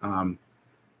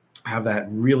have that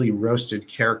really roasted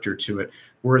character to it.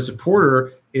 Whereas a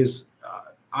porter is,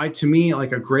 to me,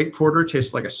 like a great porter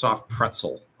tastes like a soft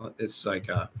pretzel. It's like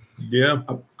a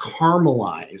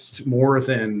caramelized more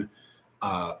than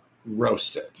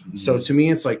roasted. So to me,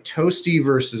 it's like toasty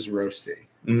versus roasty.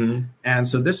 And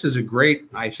so this is a great,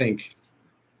 I think,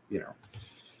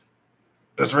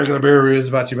 this regular beer review is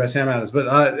brought to you by Sam Adams, but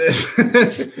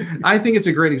I think it's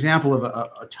a great example of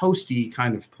a toasty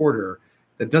kind of porter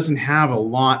that doesn't have a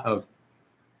lot of,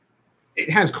 it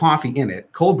has coffee in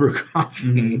it, cold brew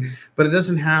coffee, but it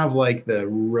doesn't have like the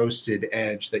roasted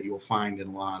edge that you'll find in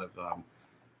a lot of,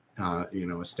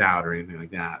 a stout or anything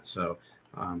like that. So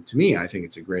to me, I think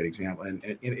it's a great example, and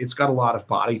it's got a lot of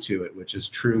body to it, which is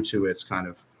true to its kind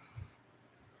of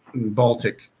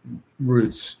Baltic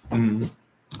roots. And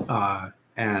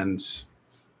there's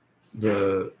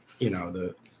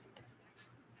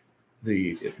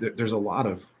a lot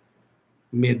of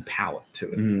mid palate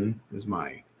to it, is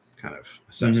my kind of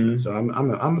assessment. So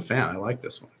I'm a fan. I like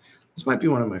this one. This might be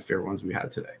one of my favorite ones we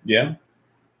had today. Yeah.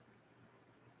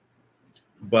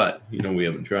 But we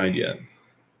haven't tried yet.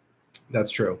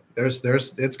 That's true.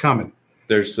 It's coming.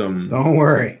 Don't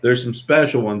worry. There's some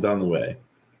special ones on the way.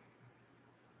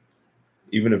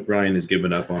 Even if Brian has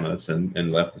given up on us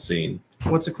and left the scene.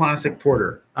 What's a classic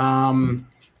porter? I think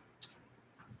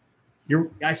you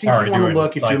want to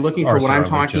look, if you're looking for what I'm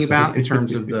talking about in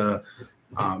terms of the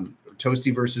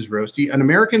toasty versus roasty. An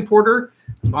American porter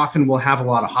often will have a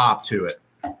lot of hop to it.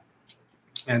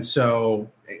 And so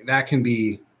that can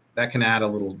add a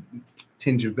little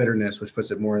tinge of bitterness, which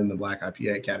puts it more in the black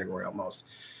IPA category almost.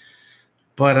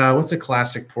 But what's a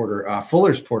classic porter?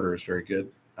 Fuller's Porter is very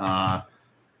good.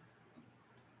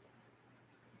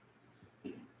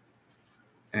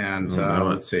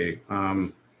 Let's see.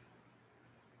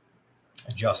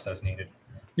 Adjust as needed.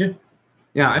 Yeah,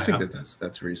 I think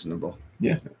that's reasonable.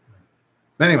 Yeah.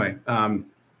 But anyway,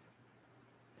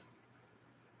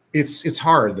 it's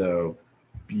hard though,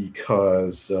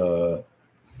 because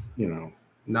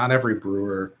not every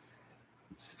brewer,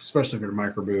 especially if you're a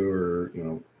microbrew, or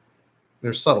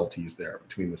there's subtleties there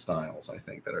between the styles, I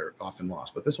think, that are often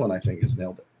lost. But this one, I think, has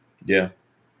nailed it. Yeah.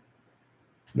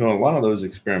 A lot of those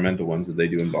experimental ones that they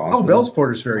do in Boston. Oh, Bell's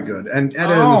Porter is very good, and Ed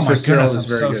Adams Fitzgerald is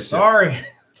very good. Sorry.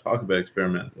 Talk about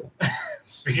experimental.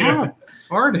 Stop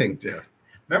farting, dude.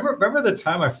 Remember the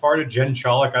time I farted Jen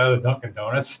Chollick out of the Dunkin'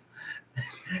 Donuts?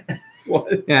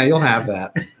 What? Yeah, you'll have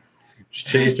that. Just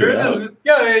chased her out.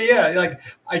 Yeah. Like,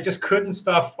 I just couldn't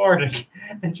stop farting,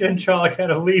 and Jen Chollick had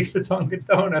to leave the Dunkin'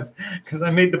 Donuts because I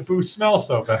made the booze smell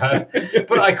so bad.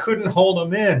 But I couldn't hold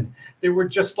them in. They were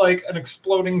just like an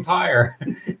exploding tire.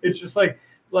 It's just like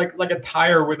a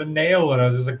tire with a nail, and I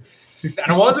was just like,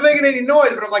 and I wasn't making any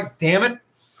noise, but I'm like, damn it.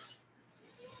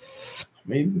 I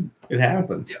mean, it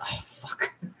happened. Oh,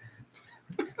 fuck.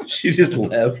 She just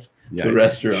left the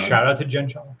restaurant. Shout out to Jen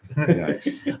Chollick.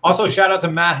 Yikes. Also, shout out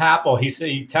to Matt Happel. He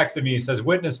texted me. He says,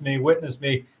 witness me.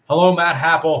 Hello, Matt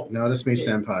Happel. Notice me,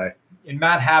 senpai. In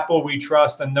Matt Happel, we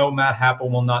trust, and no, Matt Happel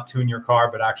will not tune your car,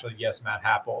 but actually, yes, Matt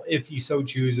Happel, if he so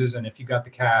chooses, and if you got the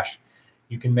cash,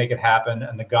 you can make it happen,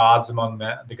 and the God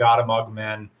among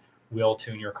men will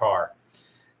tune your car.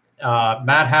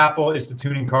 Matt Happel is to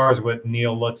tuning cars what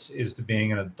Neil Lutz is to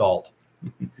being an adult.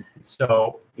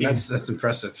 So that's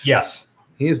impressive. Yes.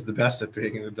 He is the best at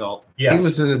being an adult. Yes. He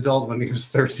was an adult when he was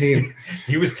 13.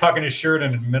 He was tucking his shirt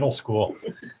in middle school.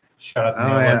 Shout out to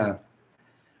Neil Lutz,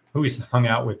 who he hung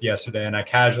out with yesterday. And I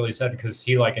casually said, because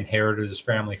he inherited his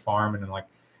family farm, and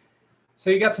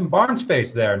so you got some barn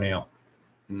space there, Neil.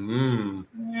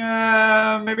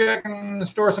 Yeah, maybe I can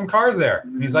store some cars there.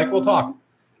 And he's like, we'll talk.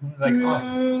 I'm like,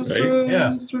 awesome. Right?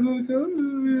 Yeah.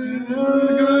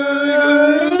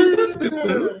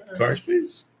 Car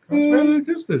space?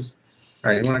 All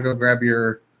right, you want to go grab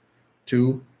your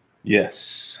two?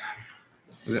 Yes.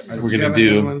 We're gonna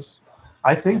do.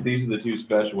 I think these are the two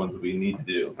special ones that we need to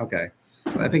do. Okay.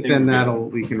 I think then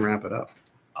we can wrap it up.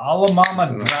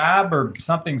 Alamama Drab or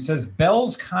something says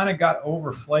Bell's kind of got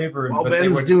over flavored. Well, but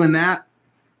Ben's doing that.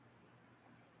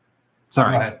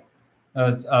 Sorry. Go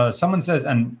ahead. Someone says,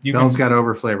 and Bell's got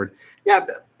over flavored. Yeah,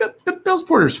 but Bell's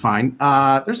Porter's fine.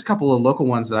 There's a couple of local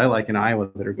ones that I like in Iowa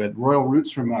that are good. Royal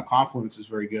Roots from Confluence is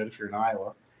very good if you're in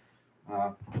Iowa.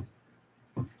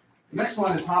 The next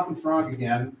one is Hop and Frog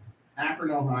again,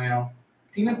 Akron, Ohio.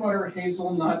 Peanut butter,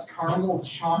 hazelnut, caramel,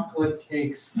 chocolate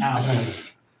cake stout.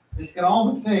 It's got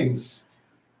all the things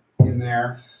in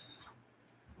there.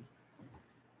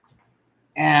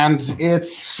 And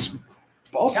it's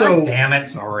also, God damn it.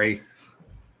 Sorry.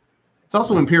 It's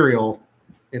also Imperial.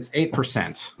 It's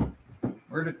 8%.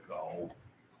 Where'd it go?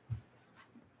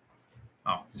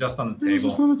 Oh, it's just on the It table. was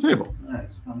just on the table. All right,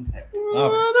 just on the table.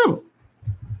 No.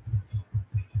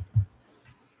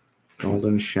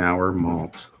 Golden Shower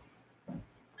Malt.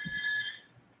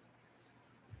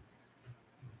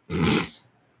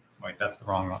 Wait, that's the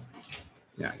wrong one.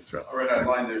 Yeah, you throw it. All right,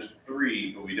 outline. There's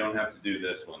 3, but we don't have to do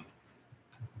this one.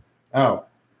 Oh,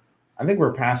 I think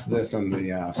we're past this on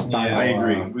the style. Yeah, I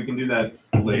agree. We can do that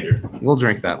later. We'll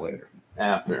drink that later.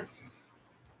 After.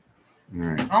 All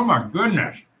right. Oh my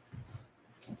goodness.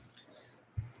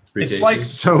 It's It's like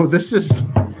So this is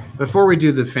before we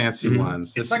do the fancy ones.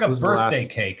 it's This like a is the birthday last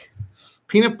cake.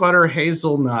 peanut butter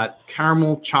hazelnut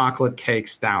caramel chocolate cake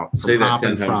stout from Say that Hop 10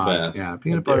 and times Frog. fast. Yeah,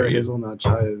 peanut How dare butter you. hazelnut.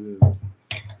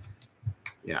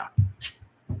 Yeah.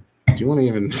 Do you want to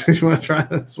even? Do you want to try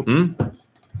this one?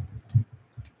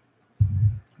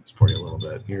 Let's pour you a little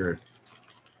bit. You're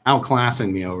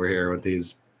outclassing me over here with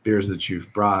these beers that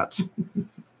you've brought.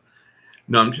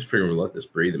 No, I'm just figuring we'll let this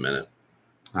breathe a minute.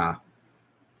 Ah,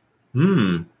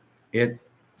 It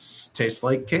tastes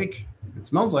like cake. It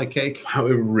smells like cake. Wow,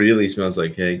 it really smells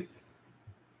like cake.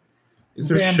 Is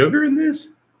there Man. sugar in this?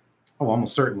 Oh,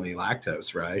 almost certainly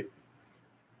lactose, right?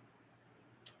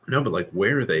 No, but like,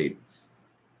 where are they?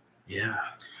 Yeah.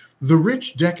 The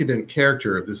rich, decadent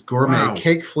character of this gourmet Wow.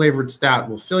 cake-flavored stout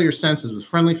will fill your senses with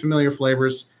friendly, familiar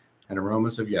flavors and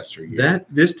aromas of yesteryear.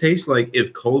 This tastes like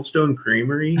if Cold Stone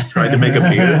Creamery tried to make a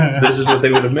beer, this is what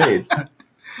they would have made.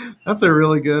 That's a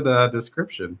really good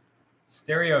description.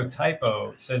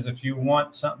 Stereotypo says if you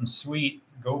want something sweet,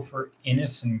 go for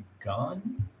Innocent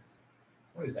Gun.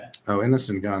 What is that? Oh,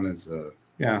 Innocent Gun is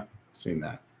yeah, seen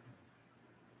that.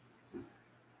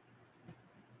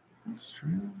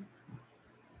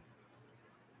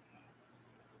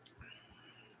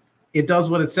 It does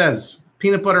what it says.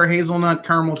 Peanut butter, hazelnut,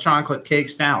 caramel, chocolate, cake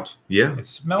stout. Yeah. It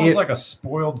smells like a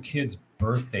spoiled kid's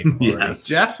birthday party. Yes.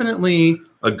 Definitely.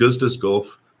 Augustus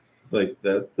Gulf. Like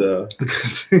that.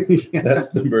 Yeah. That's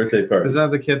the birthday party. Is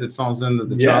that the kid that falls into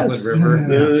the Yes. chocolate river?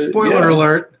 Yeah. Spoiler Yeah.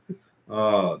 alert.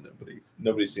 Oh,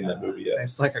 nobody's seen that movie yet.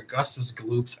 It's like Augustus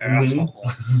Gloop's asshole.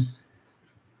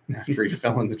 After he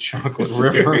fell in the chocolate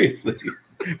river. Seriously.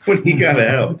 When he got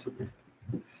out.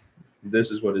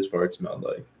 This is what his fart smelled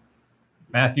like.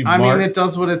 Matthew I Mark. mean, it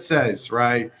does what it says,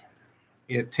 right?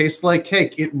 It tastes like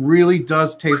cake. It really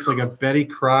does taste like a Betty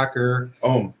Crocker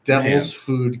Oh, devil's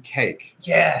food cake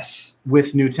yes.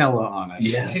 with Nutella on it.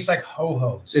 Yes. It tastes like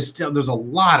ho-hos. It's there's a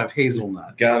lot of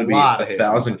hazelnut. Gotta be lot of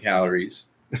 1,000 calories.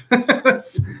 hazelnut.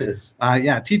 This.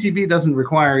 Yeah, TTB doesn't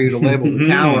require you to label the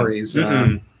calories.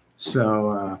 Mm-mm.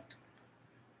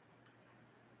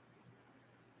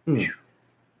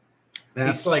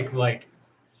 It's like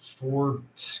 4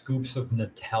 scoops of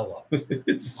Nutella.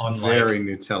 It's on very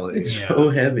Nutella. It's Yeah. so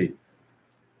heavy.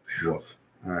 Woof.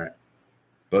 All right.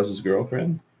 Buzz's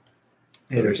girlfriend.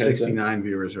 Hey, there's 69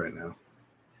 viewers right now.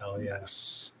 Hell yeah.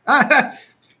 Yes.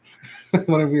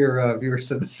 One of your viewers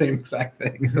said the same exact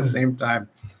thing at the same time.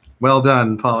 Well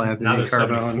done, Paul Now Anthony there's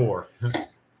Carbone. 74.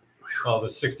 Oh,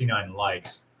 there's 69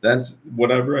 likes. That's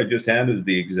whatever I just had is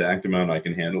the exact amount I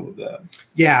can handle of that.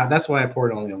 Yeah, that's why I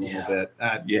poured only a little Yeah. bit.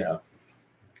 Yeah.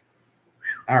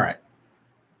 All right.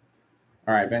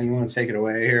 All right, Ben, you want to take it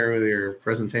away here with your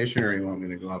presentation, or you want me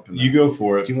to go up and You go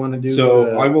for it. do you want to do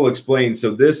So I will explain.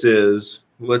 So this is,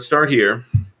 let's start here.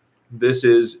 This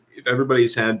is, if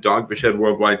everybody's had Dogfish Head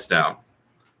Worldwide Stout,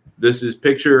 this is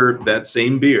picture that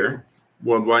same beer,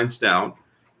 Worldwide Stout,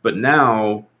 but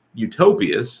now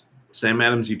Utopias, Sam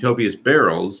Adams Utopias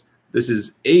barrels. This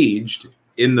is aged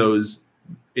in those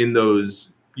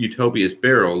Utopias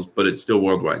barrels, but it's still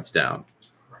Worldwide Stout.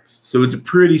 So it's a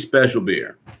pretty special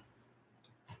beer.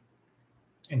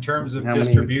 In terms of How many-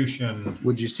 distribution,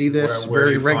 would you see this Where do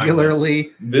very you find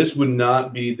regularly? This would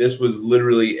not be, this was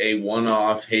literally a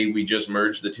one-off, hey, we just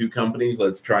merged the two companies,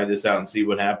 let's try this out and see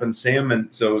what happens. Sam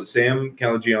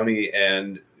Calagione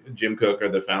and Jim Koch are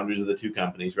the founders of the two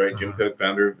companies, right? Jim Uh-huh. Koch,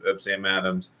 founder of Sam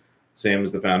Adams. Sam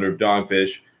is the founder of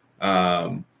Dogfish.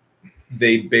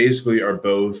 They basically are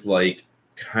both like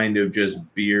kind of just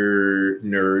beer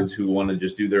nerds who want to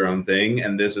just do their own thing.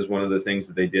 And this is one of the things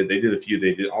that they did. They did a few.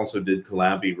 They also did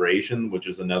Collaboration, which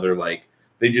is another like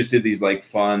they just did these like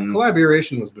fun.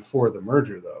 Collaboration was before the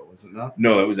merger, though, was it not?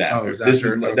 No, it was after. Oh, it was This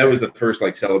after? was Okay. that was the first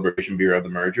like celebration beer of the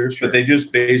merger. Sure. But they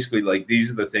just basically like these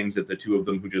are the things that the two of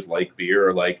them who just like beer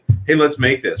are like, hey, let's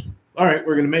make this. All right,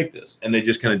 we're gonna make this, and they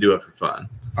just kind of do it for fun.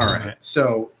 All right.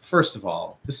 So first of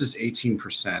all, this is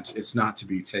 18%. It's not to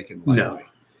be taken lightly.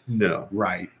 No.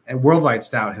 Right. And Worldwide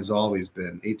Stout has always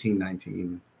been 18,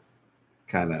 19,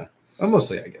 kind of. Well,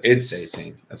 mostly, I guess It's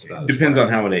 18. That's about depends as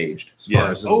on how it aged. as far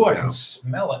Yeah. as it'll Oh, I go. can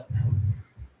smell it.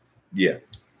 Yeah.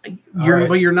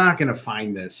 But you're not going to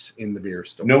find this in the beer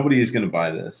store. Nobody is going to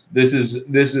buy this. This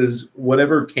is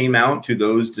whatever came out to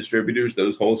those distributors,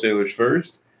 those wholesalers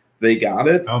first. They got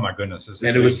it, Oh my goodness!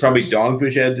 and it was probably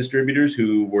Dogfish had distributors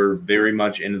who were very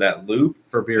much into that loop,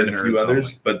 for beer and a few nerds others.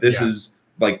 only. But this Yeah. is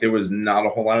like there was not a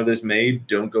whole lot of this made.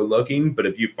 Don't go looking, but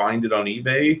if you find it on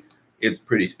eBay, it's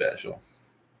pretty special.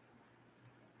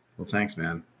 Well, thanks,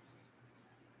 man.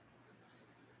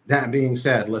 That being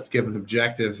said, let's give an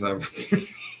objective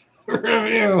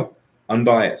review.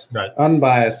 Unbiased. Right.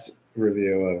 Unbiased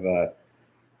review of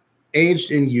aged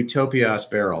in Utopias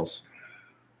barrels.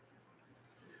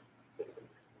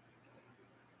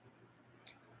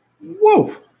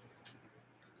 Whoa,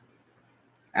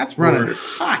 that's running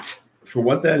hot. For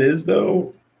what that is,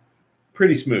 though,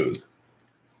 pretty smooth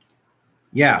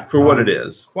Yeah, for what it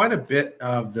is. Quite a bit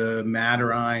of the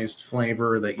madderized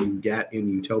flavor that you get in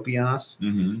Utopias.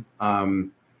 Mm-hmm.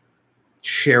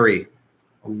 Sherry,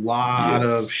 a lot Yes.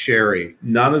 of sherry.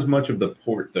 Not as much of the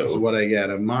port, though. That's what I get.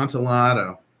 A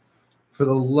Amontillado. For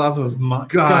the love of God,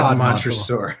 God, Montillado.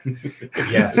 Montresor.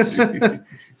 Yes.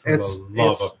 For It's- the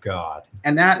love it's- of God.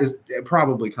 And that is, it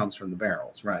probably comes from the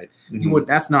barrels, right? Mhm. You would.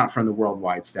 That's not from the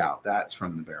Worldwide Stout. That's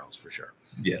from the barrels for sure.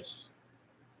 Yes.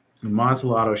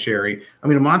 Amontillado sherry. I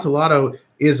mean, Amontillado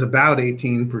is about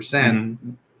 18%,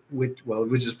 Mhm.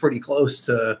 which is pretty close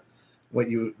to what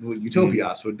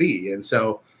Utopias would be. And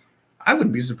so I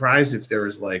wouldn't be surprised if there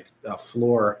was like a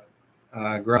floor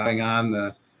growing on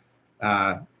the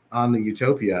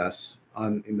Utopias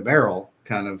in the barrel,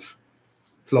 kind of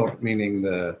floor, meaning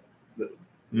the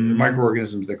Mhm.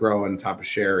 microorganisms that grow on top of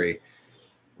sherry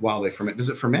while they ferment. Does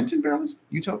it ferment in barrels,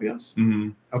 Utopias?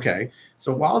 Mhm. Okay.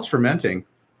 So while it's fermenting,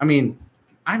 I mean,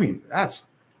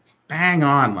 that's bang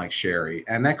on like sherry.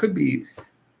 And that could be,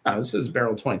 this is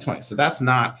barrel 2020. So that's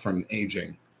not from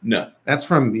aging. No. That's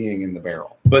from being in the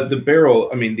barrel. But the barrel,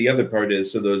 I mean, the other part is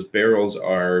so those barrels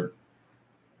are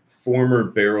former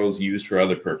barrels used for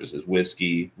other purposes,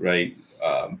 whiskey, right?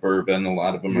 Bourbon, a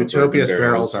lot of them Utopias are bourbon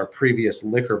barrels are previous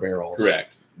liquor barrels.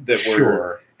 correct. That were,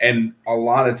 Sure. and a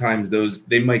lot of times those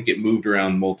they might get moved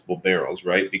around multiple barrels,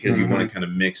 right? Because you want to kind of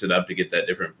mix it up to get that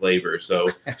different flavor. So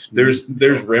there's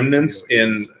remnants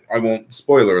in I won't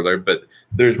spoiler alert, but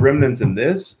there's remnants in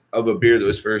this of a beer that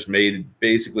was first made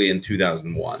basically in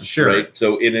 2001. Sure. Right.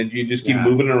 So you just keep Yeah.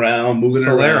 moving it around.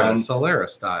 Solera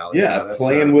style. Yeah, that's,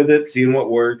 playing with it, seeing what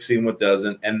works, seeing what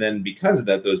doesn't, and then because of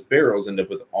that, those barrels end up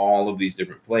with all of these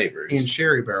different flavors. in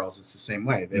sherry barrels. It's the same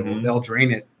way. Mhm. They'll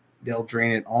drain it. They'll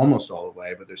drain it almost all the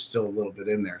way, but there's still a little bit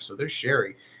in there. So there's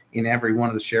sherry in every one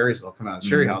of the sherries that'll come out of the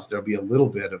sherry Mhm. house. There'll be a little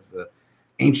bit of the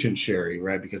ancient sherry,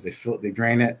 right? Because they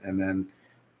drain it and then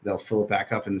they'll fill it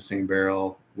back up in the same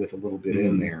barrel with a little bit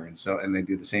in Mhm. there. And they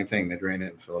do the same thing. They drain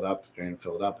it and fill it up, drain and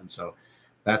fill it up. And so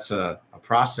that's a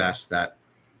process that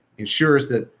ensures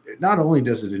that not only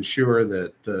does it ensure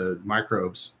that the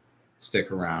microbes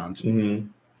stick around, Mhm.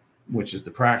 which is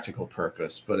the practical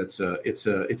purpose, but it's a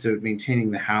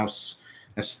maintaining the house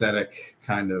aesthetic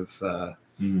kind of,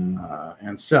 Mhm.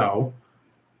 and so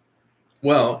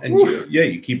Well, and Oof.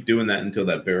 you keep doing that until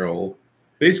that barrel,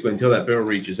 basically until that barrel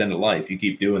reaches end of life. You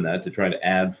keep doing that to try to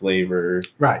add flavor.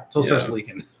 right till it starts Yeah.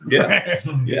 leaking. Yeah,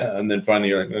 yeah, and then finally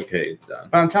you're like, okay, it's done.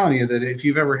 But I'm telling you that if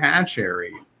you've ever had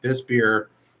sherry, this beer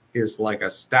is like a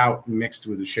stout mixed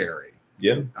with a sherry.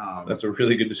 Yeah, that's a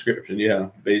really good description. Yeah,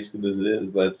 basically as it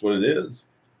is, that's what it is.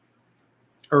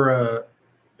 Or a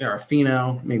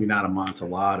Fino, maybe not a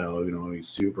Montillado, he's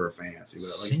super fancy,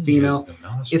 but like Fino.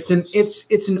 It's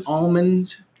an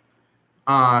almond,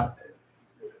 not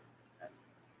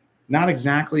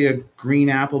exactly a green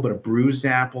apple, but a bruised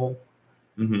apple,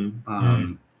 Mm-hmm.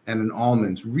 and an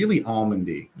almond, really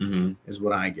almondy Mm-hmm. is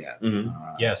what I get. Mhm.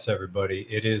 Yes, everybody,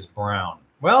 it is brown.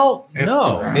 Well, It's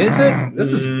no, brown. is it?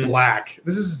 This is Mm. black.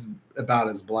 This is about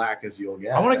as black as you'll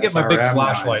get. I want to get my big SRM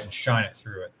flashlight wise. and shine it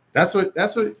through it. That's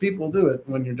what people do it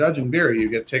when you're judging beer. You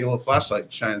get take a little flashlight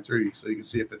and shine it through you so you can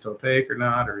see if it's opaque or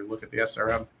not, or look at the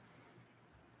SRM.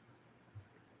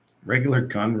 Regular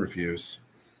gun reviews.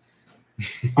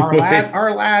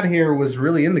 Our lad here was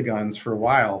really into guns for a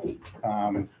while.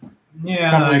 Yeah,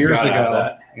 a couple I years got out of ago.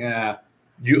 that. Yeah,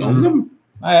 You own them?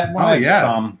 I had yeah.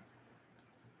 some.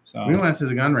 So we went to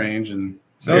the gun range and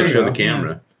So you show go. the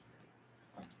camera.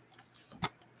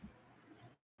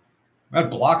 that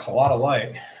blocks a lot of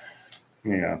light.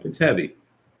 yeah, It's heavy.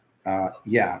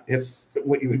 yeah, it's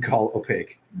what you would call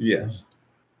opaque. Yes.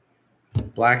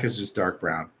 Black is just dark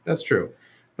brown. That's true.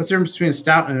 What's the difference between a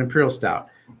stout and an imperial stout?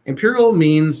 Imperial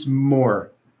means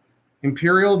more.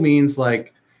 Imperial means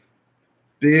like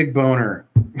big boner,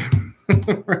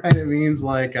 right? It means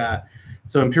like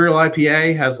so imperial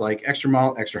IPA has like extra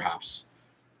malt, extra hops.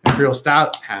 Imperial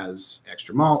stout has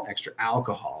extra malt, extra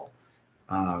alcohol,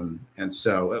 and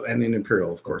in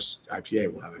imperial, of course,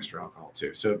 IPA will have extra alcohol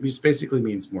too. So it basically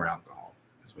means more alcohol.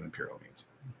 Is what imperial means.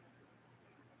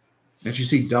 If you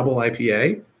see double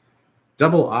IPA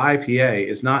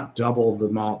is not double the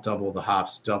malt, double the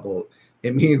hops, double.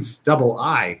 It means double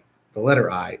I, the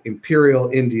letter I, Imperial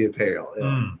India Pale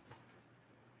Ale.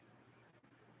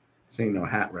 This ain't no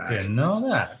hat rack. Didn't know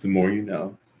that. The more you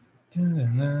know.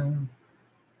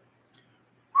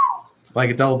 Like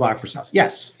a double black for sauce.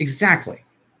 Yes, exactly.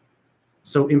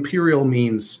 So Imperial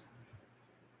means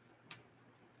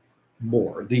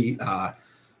more. The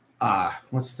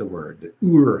what's the word? The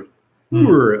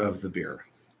ur of the beer.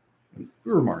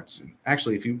 Urmartzen.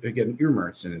 Actually, if you get an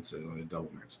Urmartzen, it's a double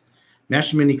Martzen.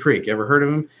 Neshaminy Creek. Ever heard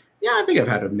of them? Yeah, I think I've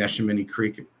had a Neshaminy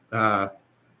Creek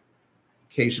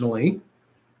occasionally.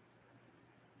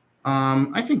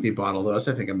 I think they bottle those.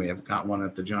 I think I may have got one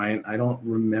at the Giant. I don't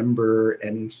remember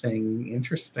anything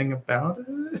interesting about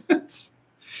it.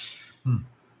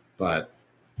 But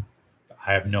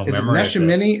I have no is it memory.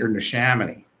 Neshaminy or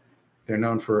Neshaminy? They're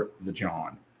known for the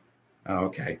John. Oh,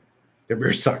 okay. Their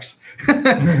beer sucks.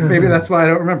 Maybe that's why I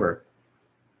don't remember.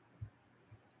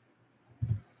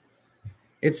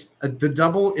 It's the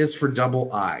double is for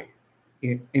double I,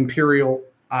 Imperial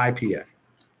IPA.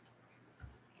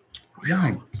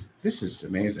 Yeah, this is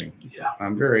amazing. Yeah.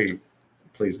 I'm very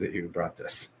pleased that you brought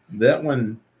this. That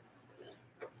one,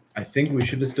 I think we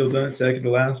should have still done it second to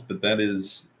last, but that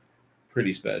is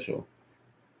pretty special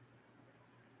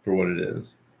for what it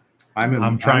is.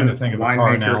 I'm trying to think of a car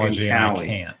winemaker analogy in and I Cali.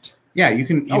 can't. Yeah, you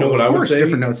can. You know what of I would course, say?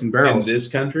 different notes and barrels. In this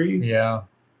country, Yeah.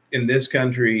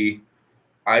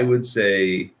 I would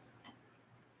say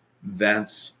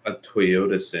that's a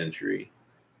Toyota Century.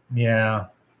 Yeah.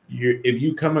 If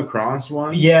you come across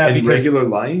one Yeah, in because regular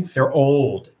life, They're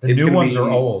old. The It's new gonna ones be- are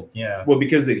old. Yeah. well,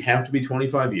 because they have to be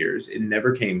 25 years. It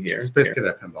never came here. Space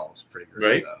Cadet pinball was pretty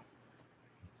great, Right?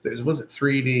 though. Was it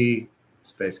 3D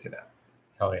Space Cadet?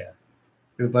 Hell yeah.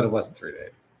 But it wasn't 3D.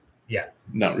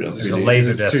 Not It really. was There's a just- laser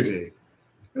it was disc. 2D.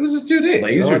 It was just 2D.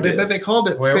 Laser But disc. they called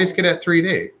it Well- Space Cadet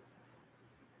 3D.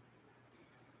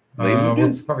 Laser We're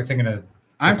disc? probably thinking of.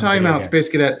 I'm Different talking video about game. Space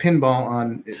Cadet pinball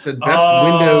on. It said best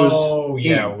Oh, Windows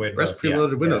yeah, game. Windows, Best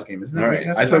preloaded yeah, Windows yeah. game. Isn't that All what right.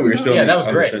 you guys I thought we were talking still Yeah, on that was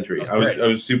the great. Century. That I was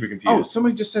was super confused. about? Oh,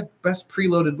 somebody just said best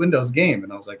preloaded Windows game,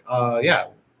 and I was like, yeah,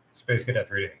 Space Cadet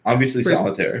 3D. Obviously Pretty-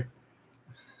 Solitaire.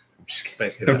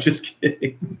 Space I'm Cadet. just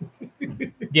kidding.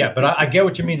 Yeah, but I get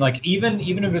what you mean. Like even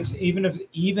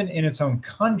in its own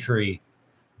country,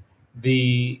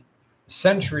 the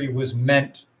Century was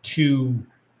meant to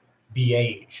be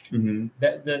aged. Mhm.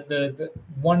 That the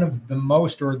one of the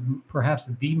most, or perhaps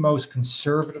the most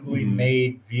conservatively Mhm.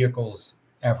 made vehicles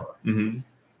ever. Mhm.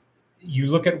 You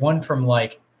look at one from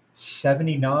like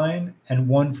 79 and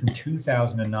one from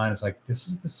 2009. It's like, this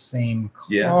is the same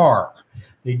car. Yeah.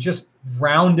 They just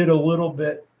rounded a little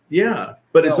bit. Yeah,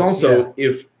 but it's else, also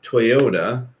if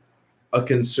Toyota, a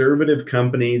conservative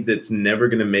company that's never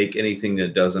going to make anything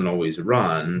that doesn't always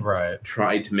run, Right.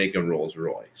 tried to make a Rolls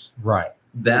Royce. Right.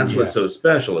 That's what's so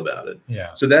special about it.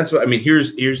 Yeah. So that's what I mean.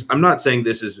 Here's I'm not saying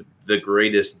this is the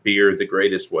greatest beer, the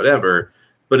greatest whatever,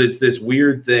 but it's this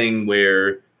weird thing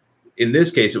where in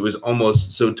this case it was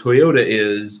almost so Toyota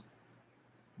is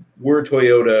we're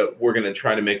Toyota, we're going to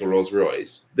try to make a Rolls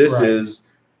Royce. This Right. is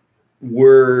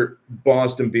we're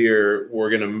Boston Beer, we're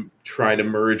going to try to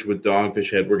merge with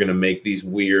Dogfish Head. We're going to make these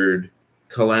weird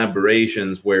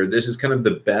collaborations where this is kind of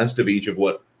the best of each of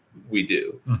what we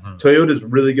do. Mhm. Toyota's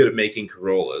really good at making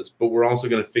Corollas, but we're also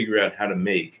going to figure out how to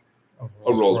make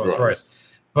a Rolls Royce.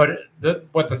 But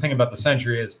the thing about the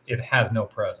Century is it has no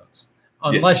presence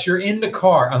unless you're in the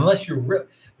car. Unless you're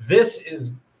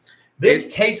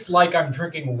this tastes like I'm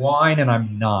drinking wine and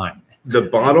I'm 9. The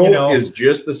bottle You know, is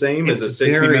just the same as a it's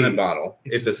 60-minute very- bottle.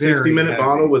 It's a very 60-minute heavy.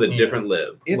 bottle with a Yeah. different lid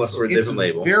It's or a different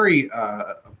label. very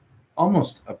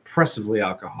almost oppressively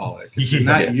alcoholic. If you're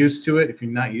not Yes. used to it, if you're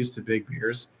not used to big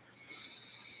beers,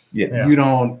 Yeah. you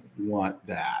don't want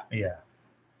that. Yeah.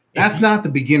 That's not the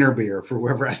beginner beer for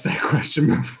whoever asked that question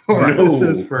before. No. This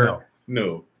is for No.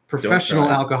 No. professional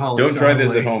try it. alcoholics. Don't try this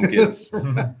only. at home, kids. That's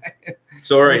right.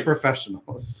 So, all right,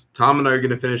 Professionals. Tom and I are going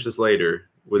to finish this later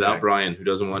without Okay. Brian, who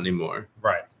doesn't want any more.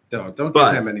 Right. Don't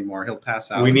But give him anymore. He'll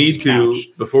pass out. We on need his to,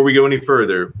 couch. before we go any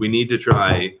further, we need to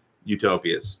try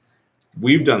Utopias.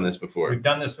 We've done this before. We've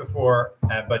done this before,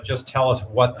 but just tell us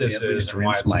what this At is least and why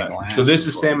rinse it's my special. glass So this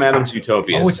is before Sam we- Adams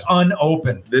Utopias. Oh, it's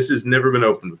unopened. This has never been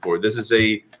opened before. This is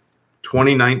a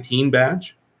 2019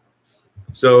 batch.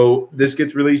 So this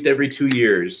gets released every 2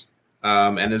 years.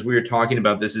 And as we were talking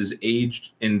about, this is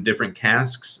aged in different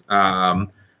casks.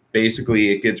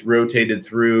 Basically, it gets rotated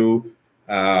through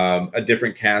a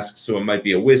different cask. So it might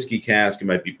be a whiskey cask, it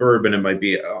might be bourbon, it might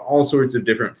be all sorts of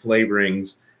different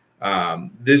flavorings.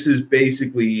 This is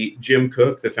basically Jim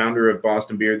Cook, the founder of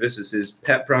Boston Beer. This is his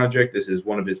pet project. This is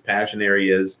one of his passion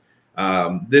areas.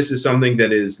 This is something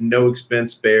that is no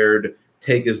expense spared.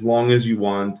 Take as long as you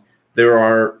want. There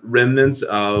are remnants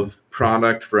of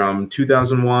product from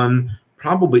 2001.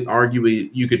 Probably arguably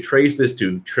you could trace this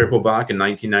to Triple Bock in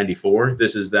 1994.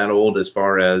 This is that old as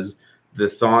far as the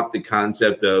thought, the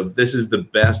concept of this is the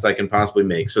best I can possibly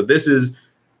make. So this is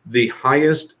the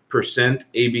highest percent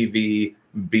ABV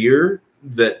beer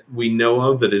that we know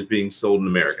of that is being sold in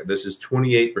America. This is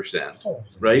 28%,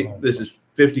 right? This is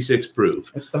 56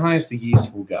 proof. It's the highest the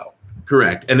yeast will go.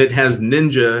 Correct. And it has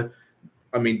Ninja.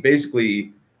 I mean,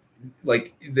 basically,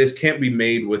 like this can't be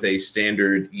made with a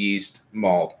standard yeast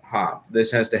malt hop. This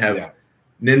has to have Yeah.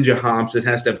 Ninja hops. It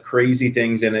has to have crazy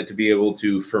things in it to be able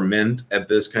to ferment at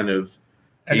this kind of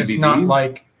And it's ABV. not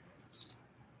like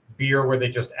beer where they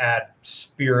just add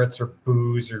spirits or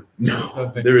booze or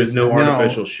No, there is no No.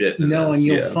 artificial shit. In No, this. and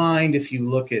you'll Yeah. find if you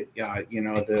look at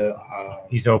the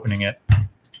He's opening it.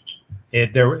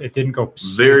 It didn't go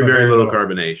very, super, very little little.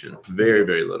 carbonation. Very,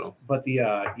 very little. but the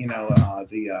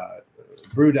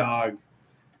BrewDog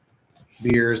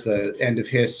beers, the End of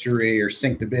History or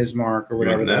Sink the Bismarck or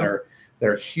whatever No. that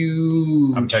are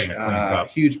huge, I'm taking a clean cup.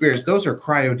 huge beers. Those are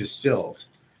cryo distilled.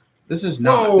 This is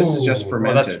not. This is just Whoa.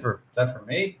 fermented. Well, is that for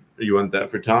me? You want that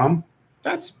for Tom?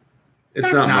 That's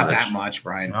It's not not much. that much,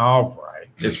 Brian. All right.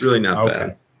 It's really not Okay.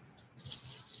 bad.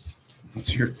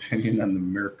 What's your opinion on the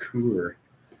Mercure?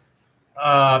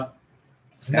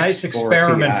 It's a nice X4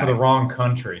 experiment TI. for the wrong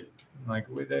country. Like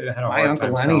they had a My hard uncle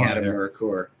time Lenny selling had a it there.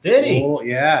 Mercure. Did he? Oh,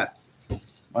 yeah.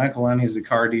 My uncle Lenny is a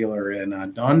car dealer in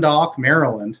Dundalk,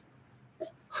 Maryland.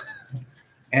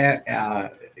 And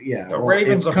yeah, The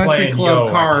Ravens it's are Country playing Club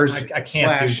Yo. Cars I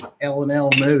can't do- / L&L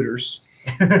Motors.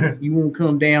 You won't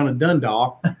come down to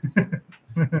Dundalk.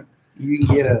 You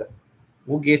can get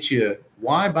we'll get you.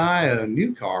 Why buy a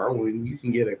new car when you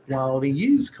can get a quality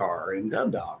used car in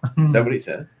Dundalk? Is that what he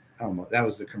says? Oh, that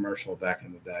was the commercial back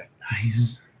in the day.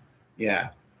 Nice. Yeah.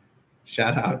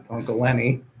 Shout out Uncle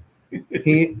Lenny.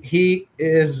 He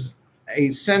is a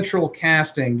central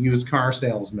casting used car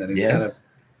salesman. He's got a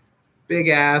big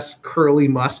ass curly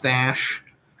mustache,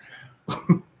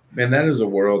 Man, that is a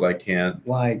world I can't.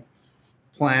 like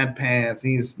plaid pants.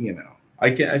 He's I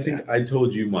think I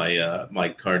told you my my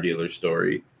car dealer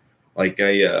story. Like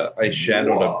I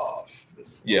shadowed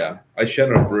a I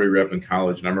shadowed a brewery rep in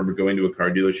college, and I remember going to a car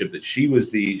dealership that she was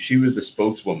the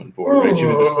spokeswoman for. Right? She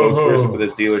was the spokesperson for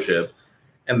this dealership,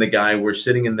 and the guy we're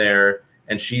sitting in there,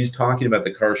 and she's talking about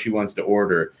the car she wants to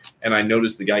order, and I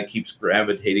noticed the guy keeps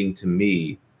gravitating to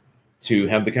me to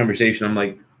have the conversation. I'm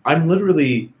like, I'm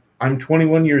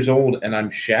 21 years old, and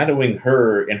I'm shadowing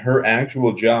her in her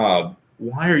actual job.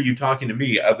 Why are you talking to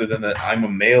me other than that I'm a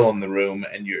male in the room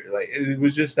and you're like, it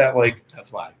was just that like,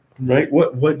 That's why. right?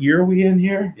 What year are we in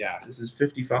here? Yeah. This is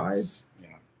 55. Yeah.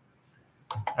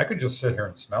 I could just sit here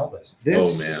and smell this. This,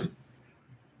 Oh man.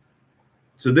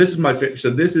 So this is my favorite.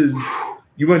 So this is,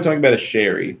 you want to talk about a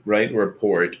sherry, right? Or a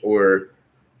port, or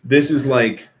this is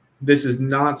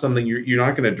not something you're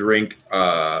not going to drink.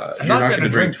 You're not going to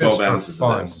drink 12 ounces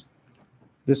of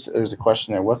this. There's a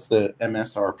question there. What's the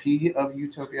MSRP of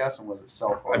Utopias, and was it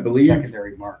sell for I the believe-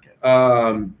 secondary market?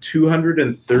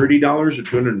 $230 or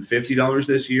 $250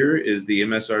 this year is the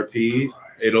MSRP.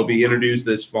 It'll be introduced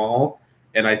this fall,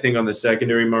 and I think on the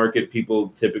secondary market, people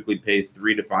typically pay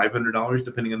 $300 to $500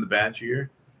 depending on the batch year.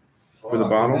 for the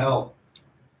bottle? No.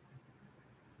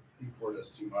 You poured us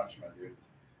too much, my dude.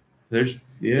 There's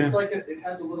It's like it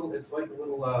has a little. It's like a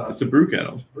little it's a brew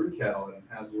kettle brew kettle, and it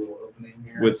has a little opening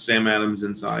here. with Sam Adams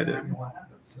inside it. Samuel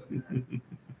Adams in there.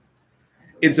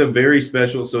 It's a very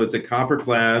special. So it's a copper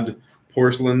clad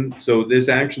porcelain. So this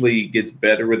actually gets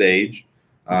better with age.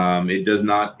 It does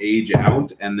not age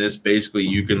out, and this basically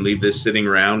you can leave this sitting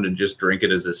around and just drink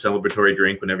it as a celebratory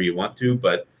drink whenever you want to.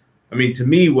 But I mean, to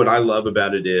me, what I love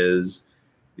about it is,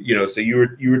 you know, so you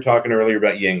were talking earlier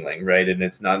about Yuengling, right? And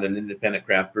it's not an independent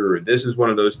craft brewer. This is one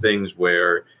of those things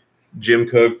where Jim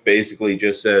Koch basically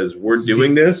just says, "We're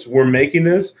doing this, we're making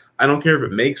this. I don't care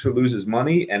if it makes or loses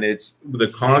money, and it's the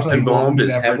cost involved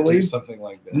is heavily do something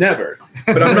like this. Never."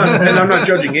 But I'm not, and I'm not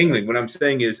judging Yuengling. What I'm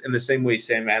saying is, in the same way,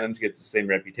 Sam Adams gets the same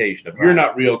reputation of you're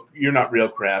not real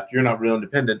craft, you're not real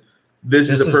independent. This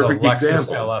is a perfect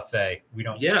example. LFA. We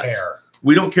don't care.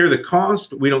 We don't care the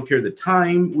cost. We don't care the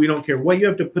time. We don't care what you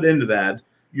have to put into that.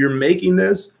 You're making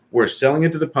this. We're selling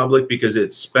it to the public because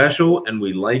it's special and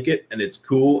we like it and it's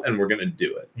cool and we're going to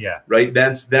do it. Yeah. Right.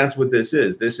 That's what this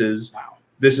is. This is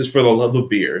for the love of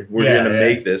beer. We're going to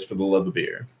make this for the love of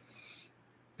beer.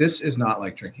 This is not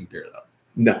like drinking beer, though.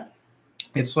 No.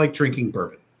 It's like drinking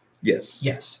bourbon. Yes.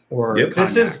 Yes. Or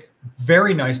this is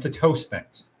very nice to toast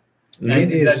things.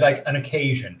 It is like an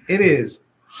occasion. It is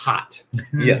hot.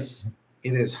 Yes.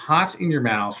 It is hot in your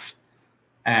mouth,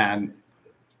 and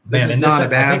this is not a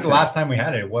bad. I think thing. the last time we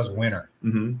had it, it was winter.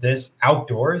 Mm-hmm. This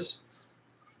outdoors,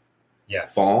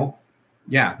 fall.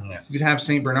 Yeah, you could have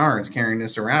St. Bernards carrying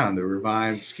this around to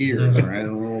revive skiers, right?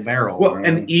 A little barrel. Well,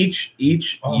 and each year,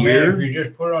 man, if you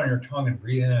just put it on your tongue and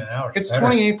breathe in and out, it's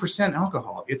 28%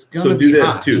 alcohol. It's gonna so be do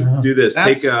this hot. too. Do this.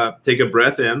 Take a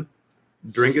breath in,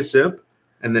 drink a sip,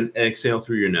 and then exhale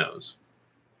through your nose.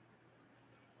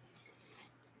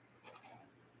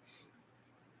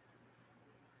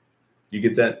 You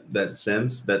get that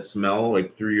sense, that smell,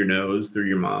 like through your nose, through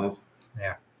your mouth.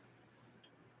 Yeah.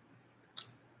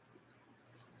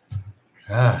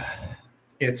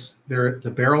 It's there. The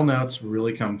barrel notes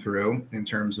really come through in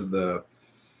terms of the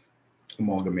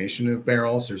amalgamation of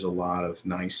barrels. There's a lot of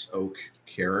nice oak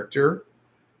character.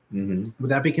 Mm-hmm. Would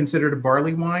that be considered a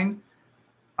barley wine?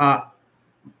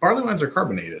 Barley wines are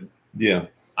carbonated. Yeah.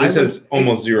 This has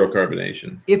almost zero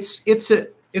carbonation.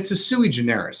 It's a sui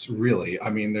generis, really. I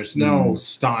mean, there's no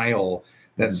style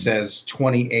that says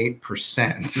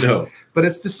 28%. No, but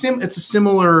it's a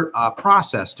similar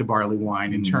process to barley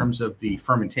wine in terms of the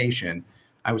fermentation.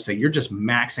 I would say you're just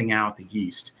maxing out the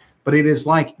yeast, but it is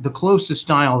like the closest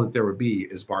style that there would be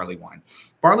is barley wine.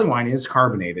 Barley wine is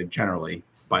carbonated generally,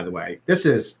 by the way. This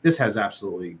has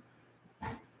absolutely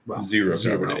zero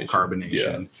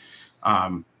carbonation.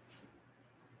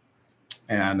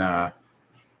 Yeah.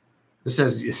 This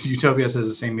says Utopia says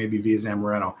the same ABV as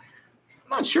Amaretto.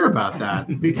 I'm not sure about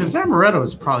that because Amaretto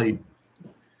is probably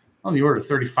on the order of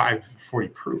 35, 40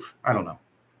 proof. I don't know.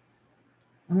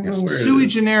 It's sui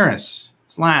generis.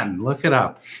 It's Latin. Look it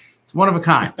up. It's one of a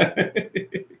kind.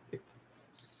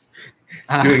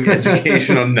 Doing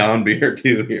education on non-beer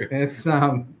too here. It's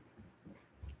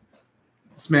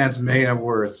this man's made up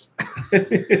words.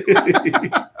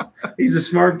 He's a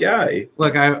smart guy.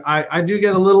 Look, I do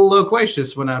get a little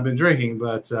loquacious when I've been drinking,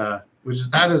 but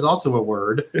that is also a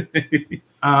word.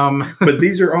 But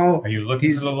these are all. Are you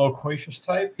looking for the loquacious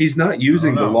type? He's not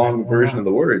using the long version of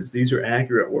the words. These are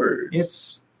accurate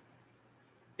words.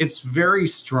 It's very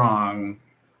strong,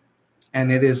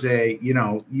 and it is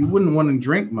you wouldn't want to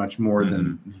drink much more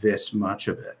than this much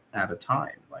of it at a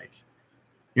time. Like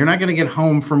you're not going to get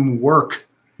home from work,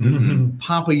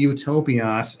 Papa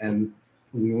Utopias, and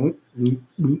you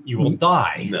will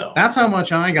die. No, that's how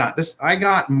much I got. I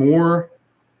got more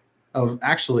of.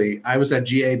 Actually, I was at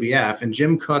GABF, and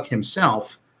Jim Koch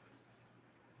himself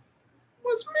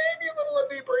was maybe a little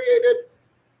inebriated.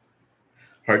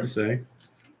 Hard to say.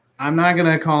 I'm not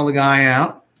going to call the guy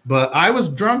out, but I was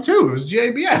drunk too. It was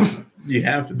GABF. You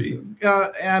have to be. You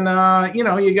got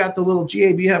the little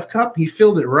GABF cup. He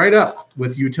filled it right up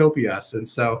with Utopias. And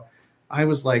so I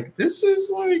was like, this is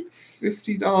like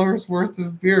 $50 worth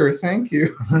of beer. Thank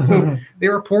you. They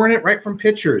were pouring it right from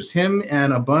pitchers, him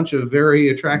and a bunch of very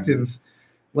attractive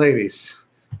ladies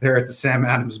there at the Sam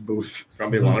Adams booth.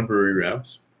 Probably a lot of brewery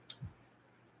reps.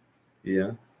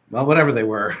 Yeah. Well, whatever they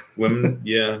were. Women,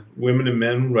 women and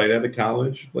men right out of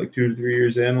college, like 2 to 3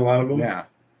 years in, a lot of them. Yeah.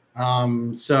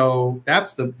 So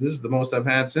this is the most I've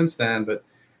had since then, but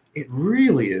it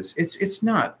really is. It's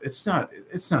not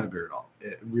a beer at all.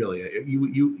 It really,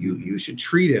 you should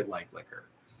treat it like liquor.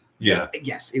 Yeah.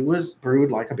 Yes, it was brewed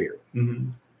like a beer. Mm-hmm.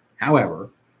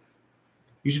 However,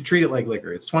 you should treat it like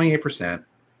liquor. It's 28%.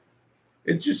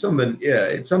 It's just something. Yeah,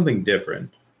 it's something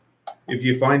different. If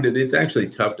you find it, it's actually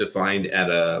tough to find at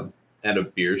a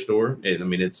beer store.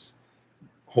 It's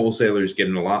wholesalers get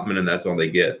an allotment and that's all they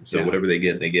get. So whatever they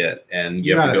get, and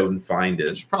you have to go and find it.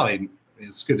 It's probably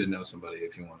it's good to know somebody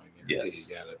if you want to guarantee Yes.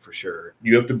 you get it for sure.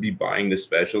 You have to be buying the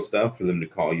special stuff for them to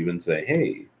call you and say,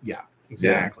 "Hey." Yeah,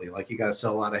 exactly. Like you got to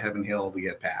sell a lot of Heaven Hill to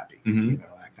get Pappy, Mhm. you know,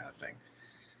 that kind of thing.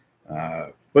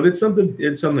 But it's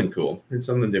something cool. It's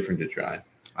something different to try.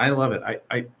 I love it.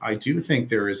 I do think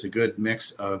there is a good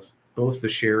mix of both the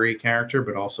sherry character,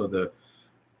 but also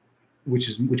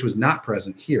which was not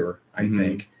present here. I Mhm.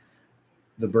 think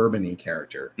the bourbony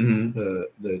character, Mm-hmm.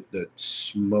 the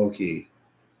smoky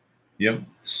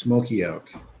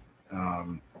oak.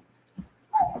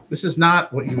 This is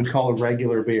not what you would call a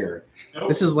regular beer. Nope.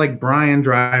 This is like Brian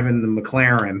driving the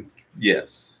McLaren.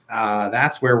 Yes.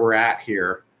 That's where we're at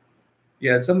here.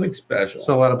 Yeah, it's something special.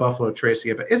 So a lot of Buffalo Trace to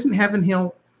get, but isn't Heaven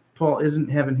Hill, Paul? Isn't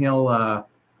Heaven Hill?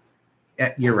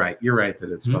 You're right. You're right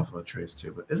that it's Mhm. Buffalo Trace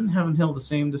too. But isn't Heaven Hill the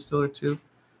same distiller too?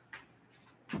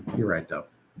 You're right though.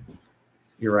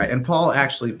 You're right. And Paul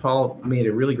made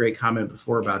a really great comment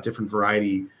before about different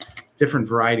varieties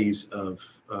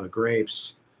of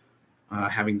grapes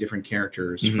having different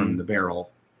characters Mhm. from the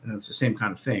barrel, and it's the same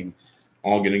kind of thing.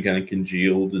 All getting kind of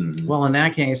congealed and Well, in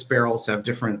that case, barrels have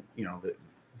different,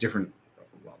 different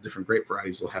grape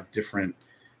varieties will have different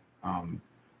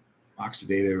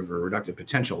oxidative or reductive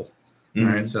potential.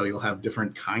 Mhm. Right, so you'll have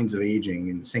different kinds of aging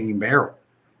in the same barrel.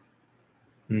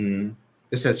 Mhm.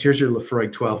 This says, here's your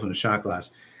Lafroig 12 in a shot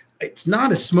glass. It's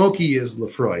not as smoky as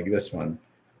Lafroig, this one,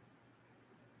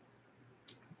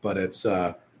 but it's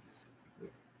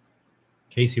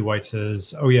Casey White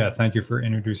says, "Oh yeah, thank you for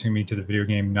introducing me to the video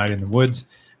game Night in the Woods.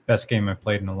 Best game I've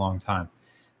played in a long time."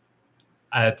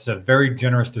 It's a very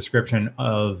generous description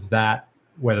of that,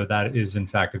 whether that is in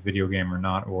fact a video game or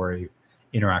not, or a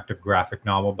interactive graphic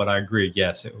novel. But I agree,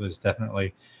 yes, it was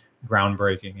definitely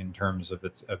groundbreaking in terms of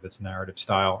its narrative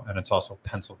style, and it's also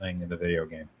Pennsylvania the video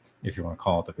game, if you want to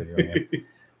call it the video game.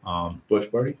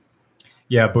 Bush Party.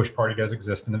 Yeah, Bush Party does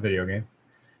exist in the video game.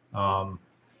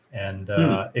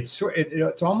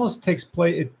 It almost takes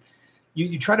place.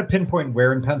 You try to pinpoint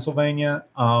where in Pennsylvania.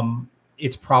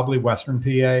 It's probably Western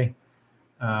PA.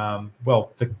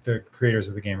 Well, the creators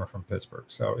of the game are from Pittsburgh,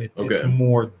 so it's Okay.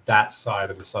 more that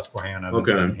side of the Susquehanna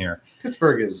than here.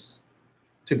 Pittsburgh is,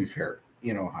 to be fair,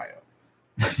 in Ohio.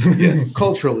 Yes.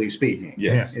 Culturally speaking,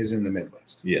 Yes. is in the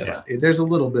Midwest. Yes. But there's a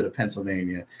little bit of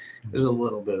Pennsylvania. There's a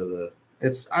little bit of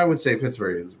I would say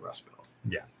Pittsburgh is Rust Belt.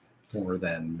 Yeah. More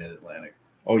than Mid-Atlantic.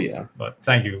 Oh yeah. But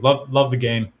thank you, love the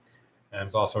game, and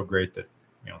it's also great that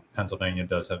Pennsylvania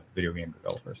does have video game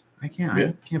developers. I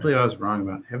can't believe I was wrong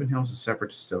about Heaven Hill's a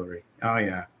separate distillery. Oh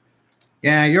yeah.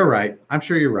 Yeah, you're right. I'm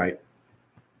sure you're right.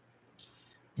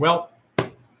 Well,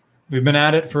 we've been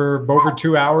at it for over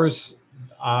 2 hours.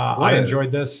 I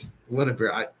enjoyed this. What a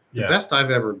beer. The best I've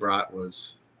ever brought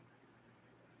was,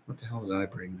 what the hell did I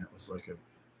bring? That was like a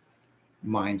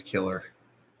mind killer.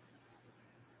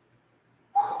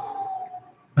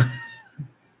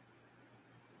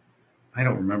 I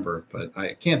don't remember, but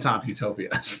I can't top Utopia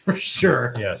for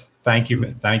sure. Yes. Thank you,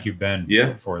 Ben.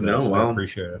 Yeah. For No, this. well, I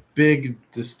appreciate it. Big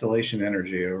distillation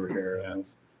energy over here. Yeah.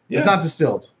 It's not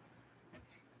distilled.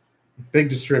 Big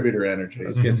distributor energy. I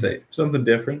was gonna say something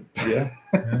different. Yeah.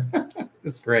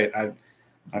 It's great. I'm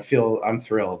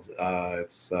thrilled.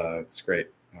 It's great.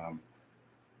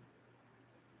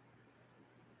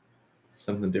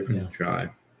 Something different to try.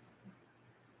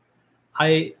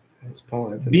 It's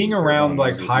Paul Anthony. Being around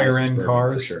like Moses higher end Bourbon,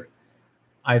 cars, for sure.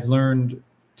 I've learned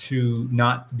to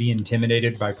not be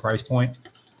intimidated by price point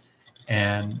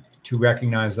and to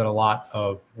recognize that a lot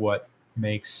of what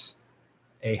makes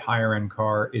a higher end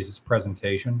car is its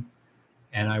presentation.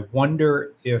 And I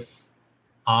wonder if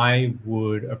I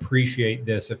would appreciate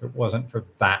this if it wasn't for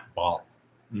that bottle.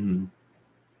 Mm-hmm.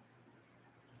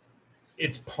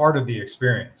 It's part of the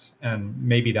experience, and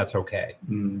maybe that's okay.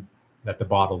 Mm-hmm. That the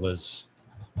bottle is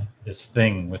this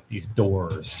thing with these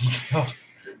doors and stuff.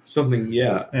 Something,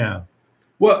 yeah. Yeah.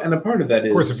 Well, and a part of that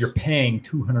is, of course, if you're paying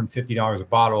 $250 a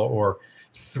bottle or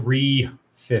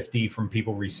 $350 from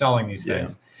people reselling these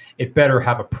things, it better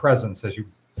have a presence as you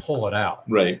pull it out.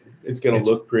 Right. It's going to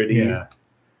look pretty. Yeah.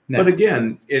 But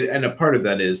again, and a part of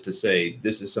that is to say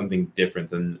this is something different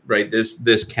than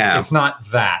this cap. It's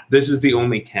not that. This is the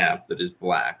only cap that is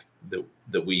black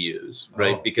that we use,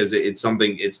 right? Oh. Because it's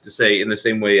something. It's to say in the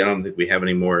same way. I don't think we have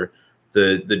anymore.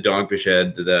 The Dogfish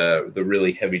Head, the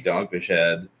really heavy Dogfish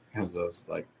Head has those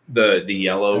like the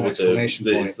yellow with exclamation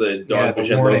point. it's the Dogfish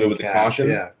Head logo with the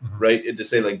caution, right? And to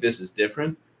say like this is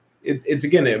different. It's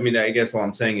again. I mean, I guess all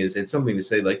I'm saying is it's something to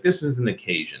say like this is an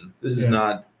occasion. This is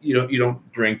not you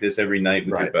don't drink this every night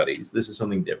with your buddies. This is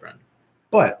something different.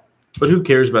 But who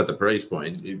cares about the price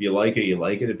point? If you like it, you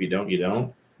like it. If you don't, you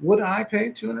don't. Would I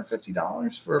pay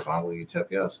 $250 for a bottle of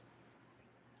Utopias?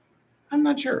 I'm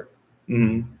not sure.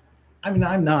 Mhm. I mean,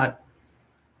 I'm not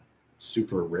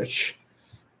super rich.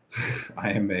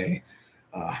 I am a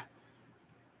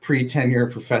pre-tenure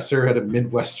professor at a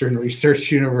Midwestern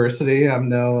research university. I'm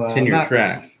no Tenure not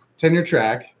track. tenure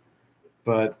track,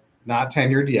 but not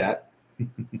tenured yet.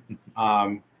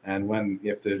 And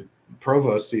if the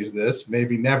provost sees this,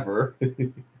 maybe never.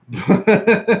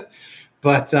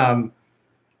 But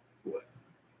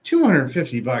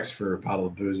 $250 for a bottle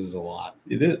of booze is a lot.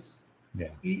 It is.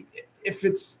 If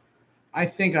it's, I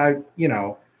think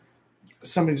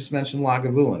somebody just mentioned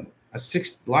Lagavulin.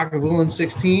 Lagavulin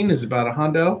 16 is about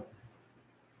 $100.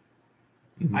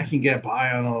 Mhm. I can get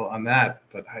by on that,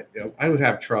 but I would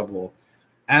have trouble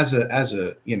as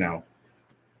a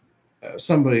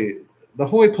somebody. The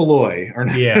hoi polloi are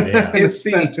not. Yeah. It's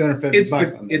the- spend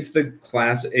 $250 on this. It's the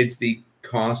class. It's the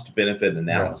cost benefit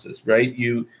analysis, right?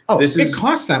 This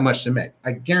costs that much to make.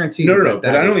 I guarantee. No. that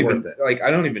But I don't is even worth it. like.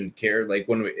 I don't even care. Like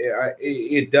when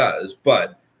it does,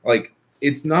 but like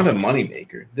it's not a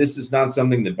moneymaker. This is not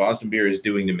something that Boston Beer is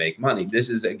doing to make money. This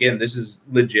is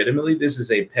legitimately. This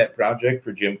is a pet project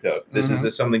for Jim Koch. This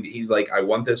is something that he's like, I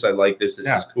want this. I like this. This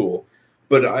is cool.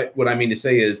 But what I mean to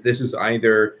say is, this is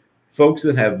either folks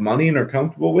that have money and are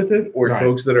comfortable with it, or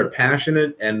folks that are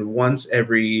passionate and once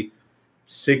every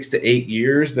 6 to 8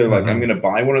 years they're like, I'm going to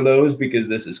buy one of those because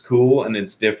this is cool and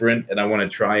it's different and I want to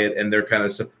try it, and they're kind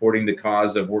of supporting the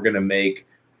cause of we're going to make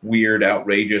weird,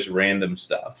 outrageous, random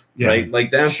stuff, right?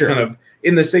 Like that's kind of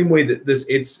in the same way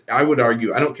that I would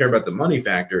argue, I don't care about the money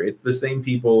factor. It's the same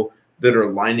people that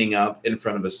are lining up in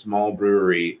front of a small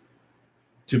brewery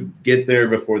to get there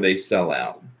before they sell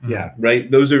out. Yeah.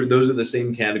 Right. Those are the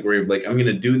same category of like, I'm going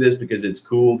to do this because it's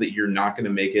cool that you're not going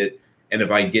to make it. And if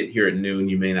I get here at noon,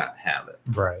 you may not have it.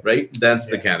 Right. That's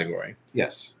the category.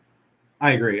 Yes.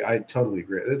 I agree. I totally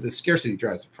agree. The scarcity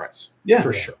drives the price. Yeah.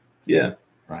 For sure. Yeah.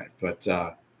 Right. But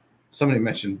somebody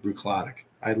mentioned Bruichladdich.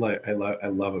 I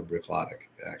love a Bruichladdich,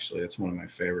 actually. It's one of my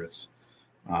favorites.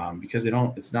 Because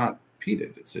it's not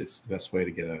peated. It's the best way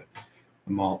to get a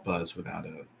malt buzz without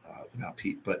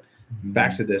peat. But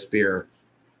back to this beer.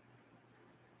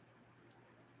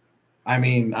 I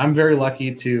mean, I'm very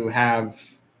lucky to have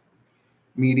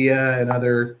media and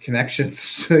other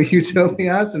connections to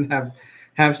Utopias and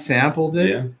have sampled it.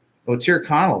 Yeah. Oh,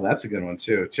 Tyrconnell, that's a good one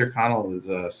too. Tyrconnell is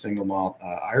a single malt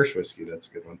Irish whiskey. That's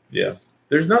a good one. Yeah.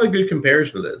 There's not a good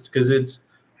comparison for this because it's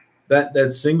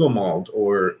that single malt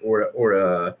or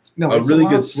a really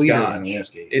good Scotch.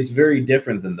 Whiskey. It's very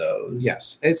different than those.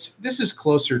 Yes, this is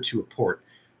closer to a port,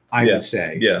 I would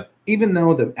say. Yeah. Even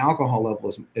though the alcohol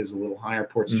level is a little higher,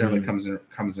 ports generally comes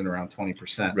in around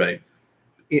 20%. Right.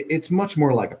 It's much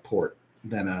more like a port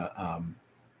than a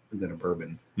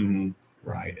bourbon.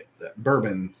 Right. The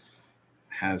bourbon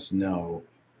has no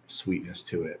sweetness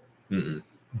to it,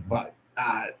 but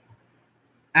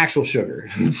actual sugar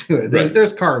to it.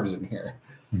 There's carbs in here.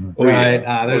 Right.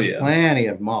 There's plenty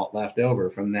of malt left over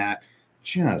from that,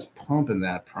 just pumping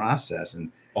that process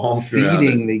and all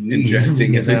feeding the yeast.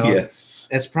 Injecting it. Yes.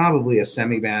 It's probably a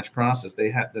semi-batch process they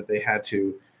had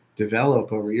to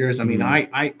develop over years. I mean,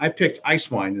 I picked ice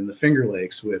wine in the Finger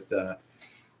Lakes with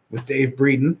Dave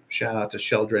Breeden. Shout out to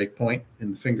Sheldrake Point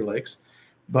in the Finger Lakes.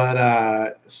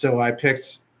 But so I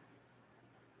picked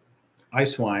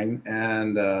ice wine,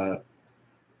 and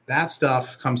that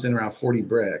stuff comes in around 40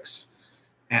 bricks,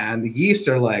 and the yeast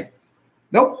are like,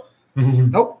 nope.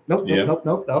 Nope.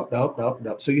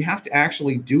 So you have to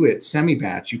actually do it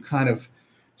semi-batch. You kind of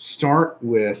start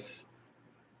with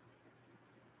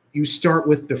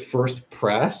the first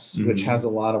press, which has a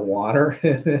lot of water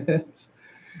in it.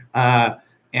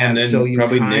 And then so you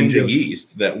probably ninja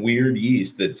yeast, that weird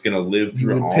yeast that's going to live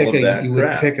through all of that. You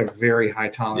would pick a very high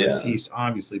tolerance yeast,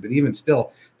 obviously, but even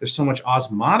still, there's so much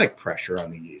osmotic pressure on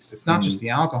the yeast. It's not just the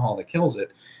alcohol that kills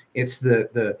it; it's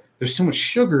there's so much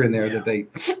sugar in there that they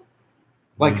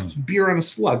like beer on a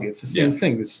slug. It's the same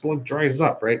thing. The slug dries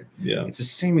up, right? Yeah, it's the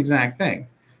same exact thing.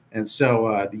 And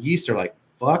so the yeast are like,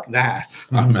 fuck that,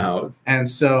 I'm out. And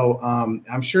so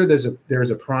I'm sure there's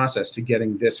a process to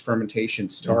getting this fermentation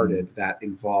started that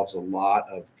involves a lot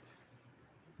of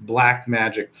black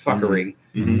magic fuckery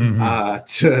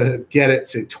to get it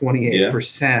to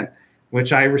 28%,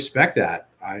 which I respect that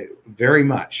very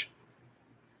much.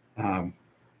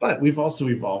 But we've also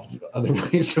evolved other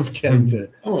ways of getting to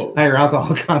higher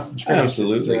alcohol concentrations.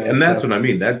 Absolutely, right? And that's what I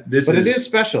mean. But it is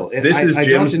special. I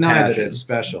don't deny that it's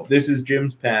special. This is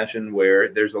Jim's passion. Where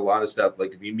there's a lot of stuff.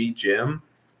 Like if you meet Jim,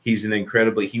 he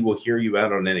will hear you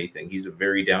out on anything. He's a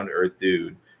very down to earth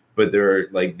dude. But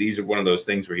these are one of those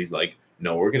things where he's like,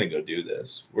 no, we're gonna go do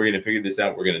this. We're gonna figure this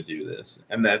out. We're gonna do this.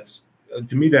 And that's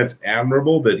to me, that's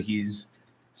admirable that he's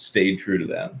stayed true to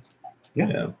that.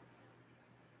 Yeah.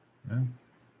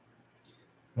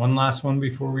 One last one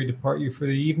before we depart you for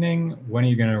the evening. When are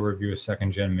you going to review a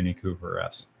second-gen Mini Cooper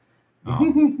S?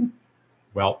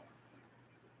 Well,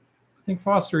 I think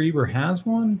Foster Eber has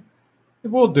one.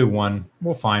 We'll do one.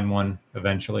 We'll find one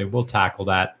eventually. We'll tackle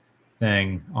that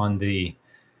thing on the,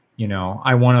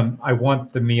 I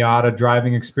want the Miata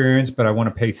driving experience, but I want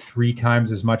to pay 3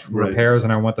 times as much for repairs,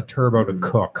 and I want the turbo to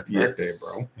cook. Yes. Okay,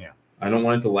 bro. Yeah. I don't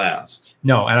want it to last.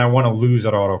 No, and I want to lose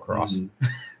at autocross.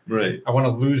 Right. I want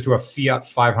to lose to a Fiat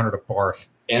 500 at Barth.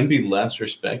 And be less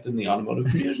respected in the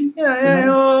automotive community. To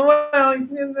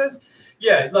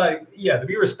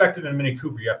be respected in a Mini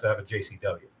Cooper, you have to have a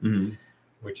JCW,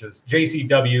 which is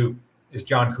JCW is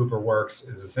John Cooper Works,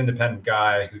 is this independent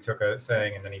guy who took a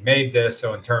thing and then he made this.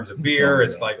 So in terms of beer,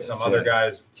 it's like some other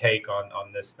guy's take on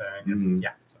this thing. And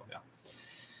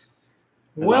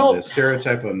Well, the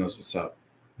Stereotypo knows what's up.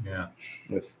 Yeah.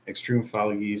 With extreme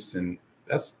foul yeast, and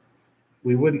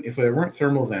we wouldn't, if there weren't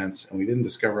thermal vents and we didn't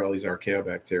discover all these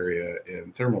archaeobacteria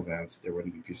in thermal vents, there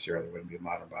wouldn't be PCR, there wouldn't be a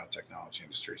modern biotechnology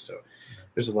industry. So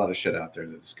there's a lot of shit out there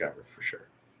to discover for sure.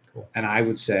 Cool. And I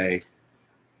would say,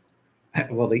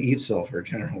 well, they eat sulfur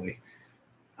generally.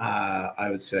 I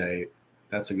would say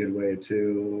that's a good way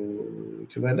to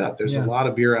end up. There's a lot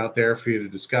of beer out there for you to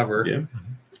discover. Yeah.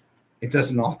 It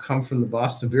doesn't all come from the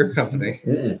Boston Beer Company.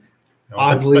 No,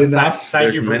 Oddly enough,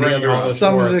 thank you for bringing all this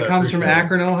some for of us. it I comes from appreciate it.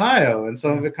 Akron, Ohio, and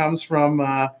some of it comes from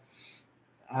where's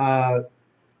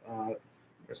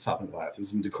Top and Goliath?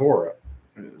 Is in Decorah.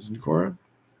 Is it Decorah?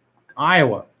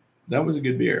 Iowa. That was a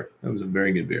good beer. That was a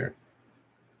very good beer.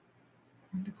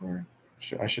 Decorah.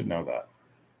 I should know that.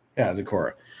 Yeah,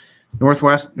 Decorah.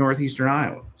 Northeastern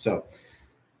Iowa. So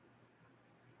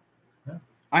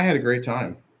I had a great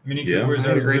time. Mini Yeah. Coopers I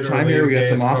had a are great time literally here. We the got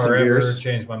some gayest awesome car ever. beers.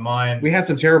 Changed my mind. We had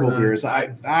some terrible beers.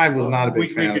 I was not a big we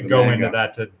fan could of the go mango. into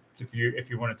that if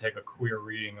you want to take a queer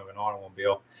reading of an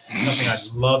automobile. Something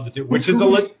I'd love to do, which is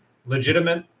a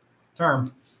legitimate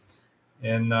term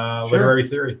in literary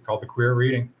theory called the queer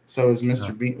reading. So is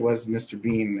Mr. Bean? What is Mr.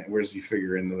 Bean? Where does he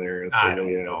figure into there? It's I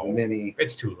don't know. The mini.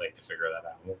 It's too late to figure that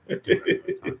out. We'll do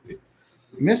it another time.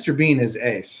 Mr. Bean is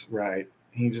Ace, right?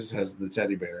 He just has the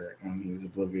teddy bear, and he's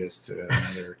oblivious to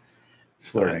another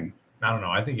flirting. I don't know.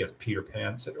 I think he has Peter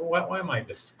Pan. So why am I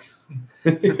just?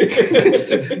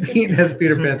 Mr. Bean has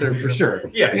Peter Pan for sure.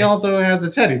 Yeah. He also has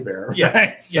a teddy bear, Yeah,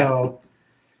 right? So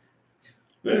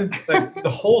It's like the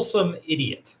wholesome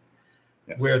idiot,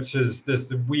 yes. which is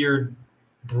this weird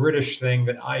British thing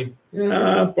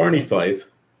that Barney Fife.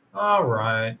 All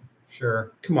right,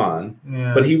 sure. Come on.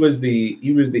 Yeah. But he was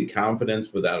the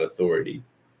confidence without authority,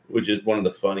 which is one of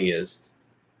the funniest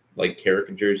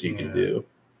caricatures you can do.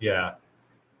 Yeah.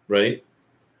 Right?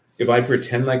 If I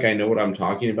pretend like I know what I'm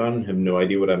talking about and have no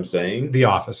idea what I'm saying. The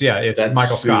Office. Yeah, it's That's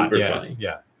Michael Scott. super Yeah. funny.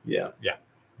 Yeah. Yeah. Yeah.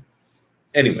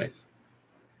 Anyway.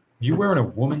 You wearing a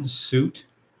woman's suit?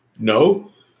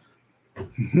 No.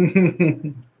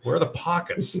 Where are the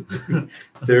pockets?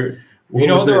 There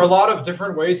there are a lot of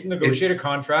different ways to negotiate a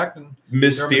contract, and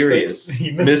mysterious. there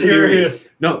are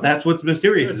mysterious. No, that's what's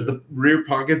mysterious is the rear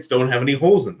pockets don't have any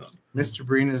holes in them. Mr.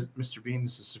 Bean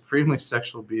is a supremely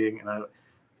sexual being, and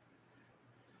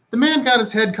the man got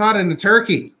his head caught in a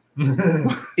turkey.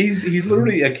 He's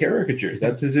literally a caricature.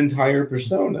 That's his entire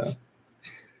persona.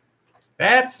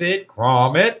 That's it,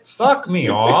 Gromit. Suck me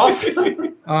off.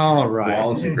 All right.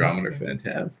 Wallace and Gromit are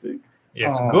fantastic.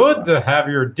 It's good to have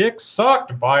your dick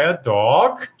sucked by a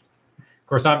dog. Of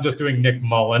course, I'm just doing Nick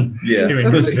Mullen. Yeah.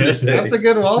 Doing this. That's a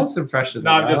good Wallace impression.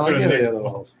 No, I'm just doing any Nick's other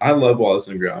Wallace. I love Wallace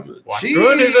and Gromit. What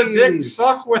good is a dick Cheese.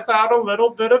 suck without a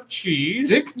little bit of cheese?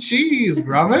 Dick cheese,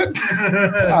 Gromit.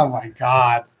 Oh my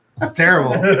God, that's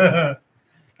terrible.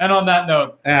 And on that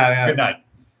note, Yeah. good night.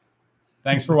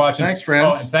 Thanks for watching. Thanks,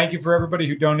 friends. Oh, and thank you for everybody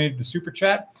who donated the super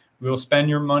chat. We will spend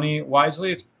your money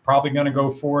wisely. It's probably going to go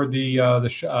for the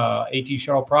AT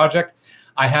Shuttle project.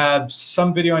 I have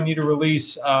some video I need to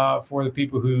release for the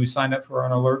people who signed up for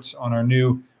our alerts on our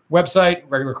new website,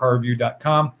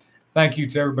 regularcarreview.com. Thank you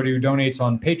to everybody who donates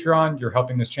on Patreon. You're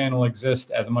helping this channel exist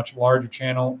as a much larger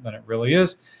channel than it really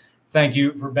is. Thank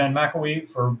you for Ben McElwee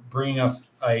for bringing us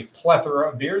a plethora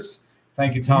of beers.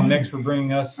 Thank you, Tom Nix, for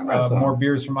bringing us more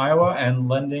beers from Iowa and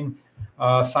lending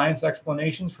science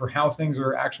explanations for how things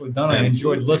are actually done. I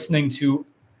enjoyed listening to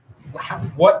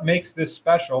what makes this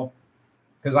special,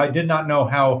 because I did not know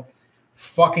how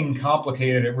fucking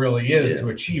complicated it really is to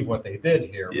achieve what they did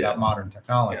here without modern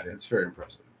technology. Yeah, it's very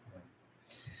impressive.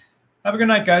 Have a good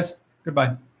night, guys.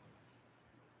 Goodbye.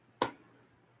 Good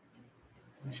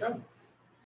show.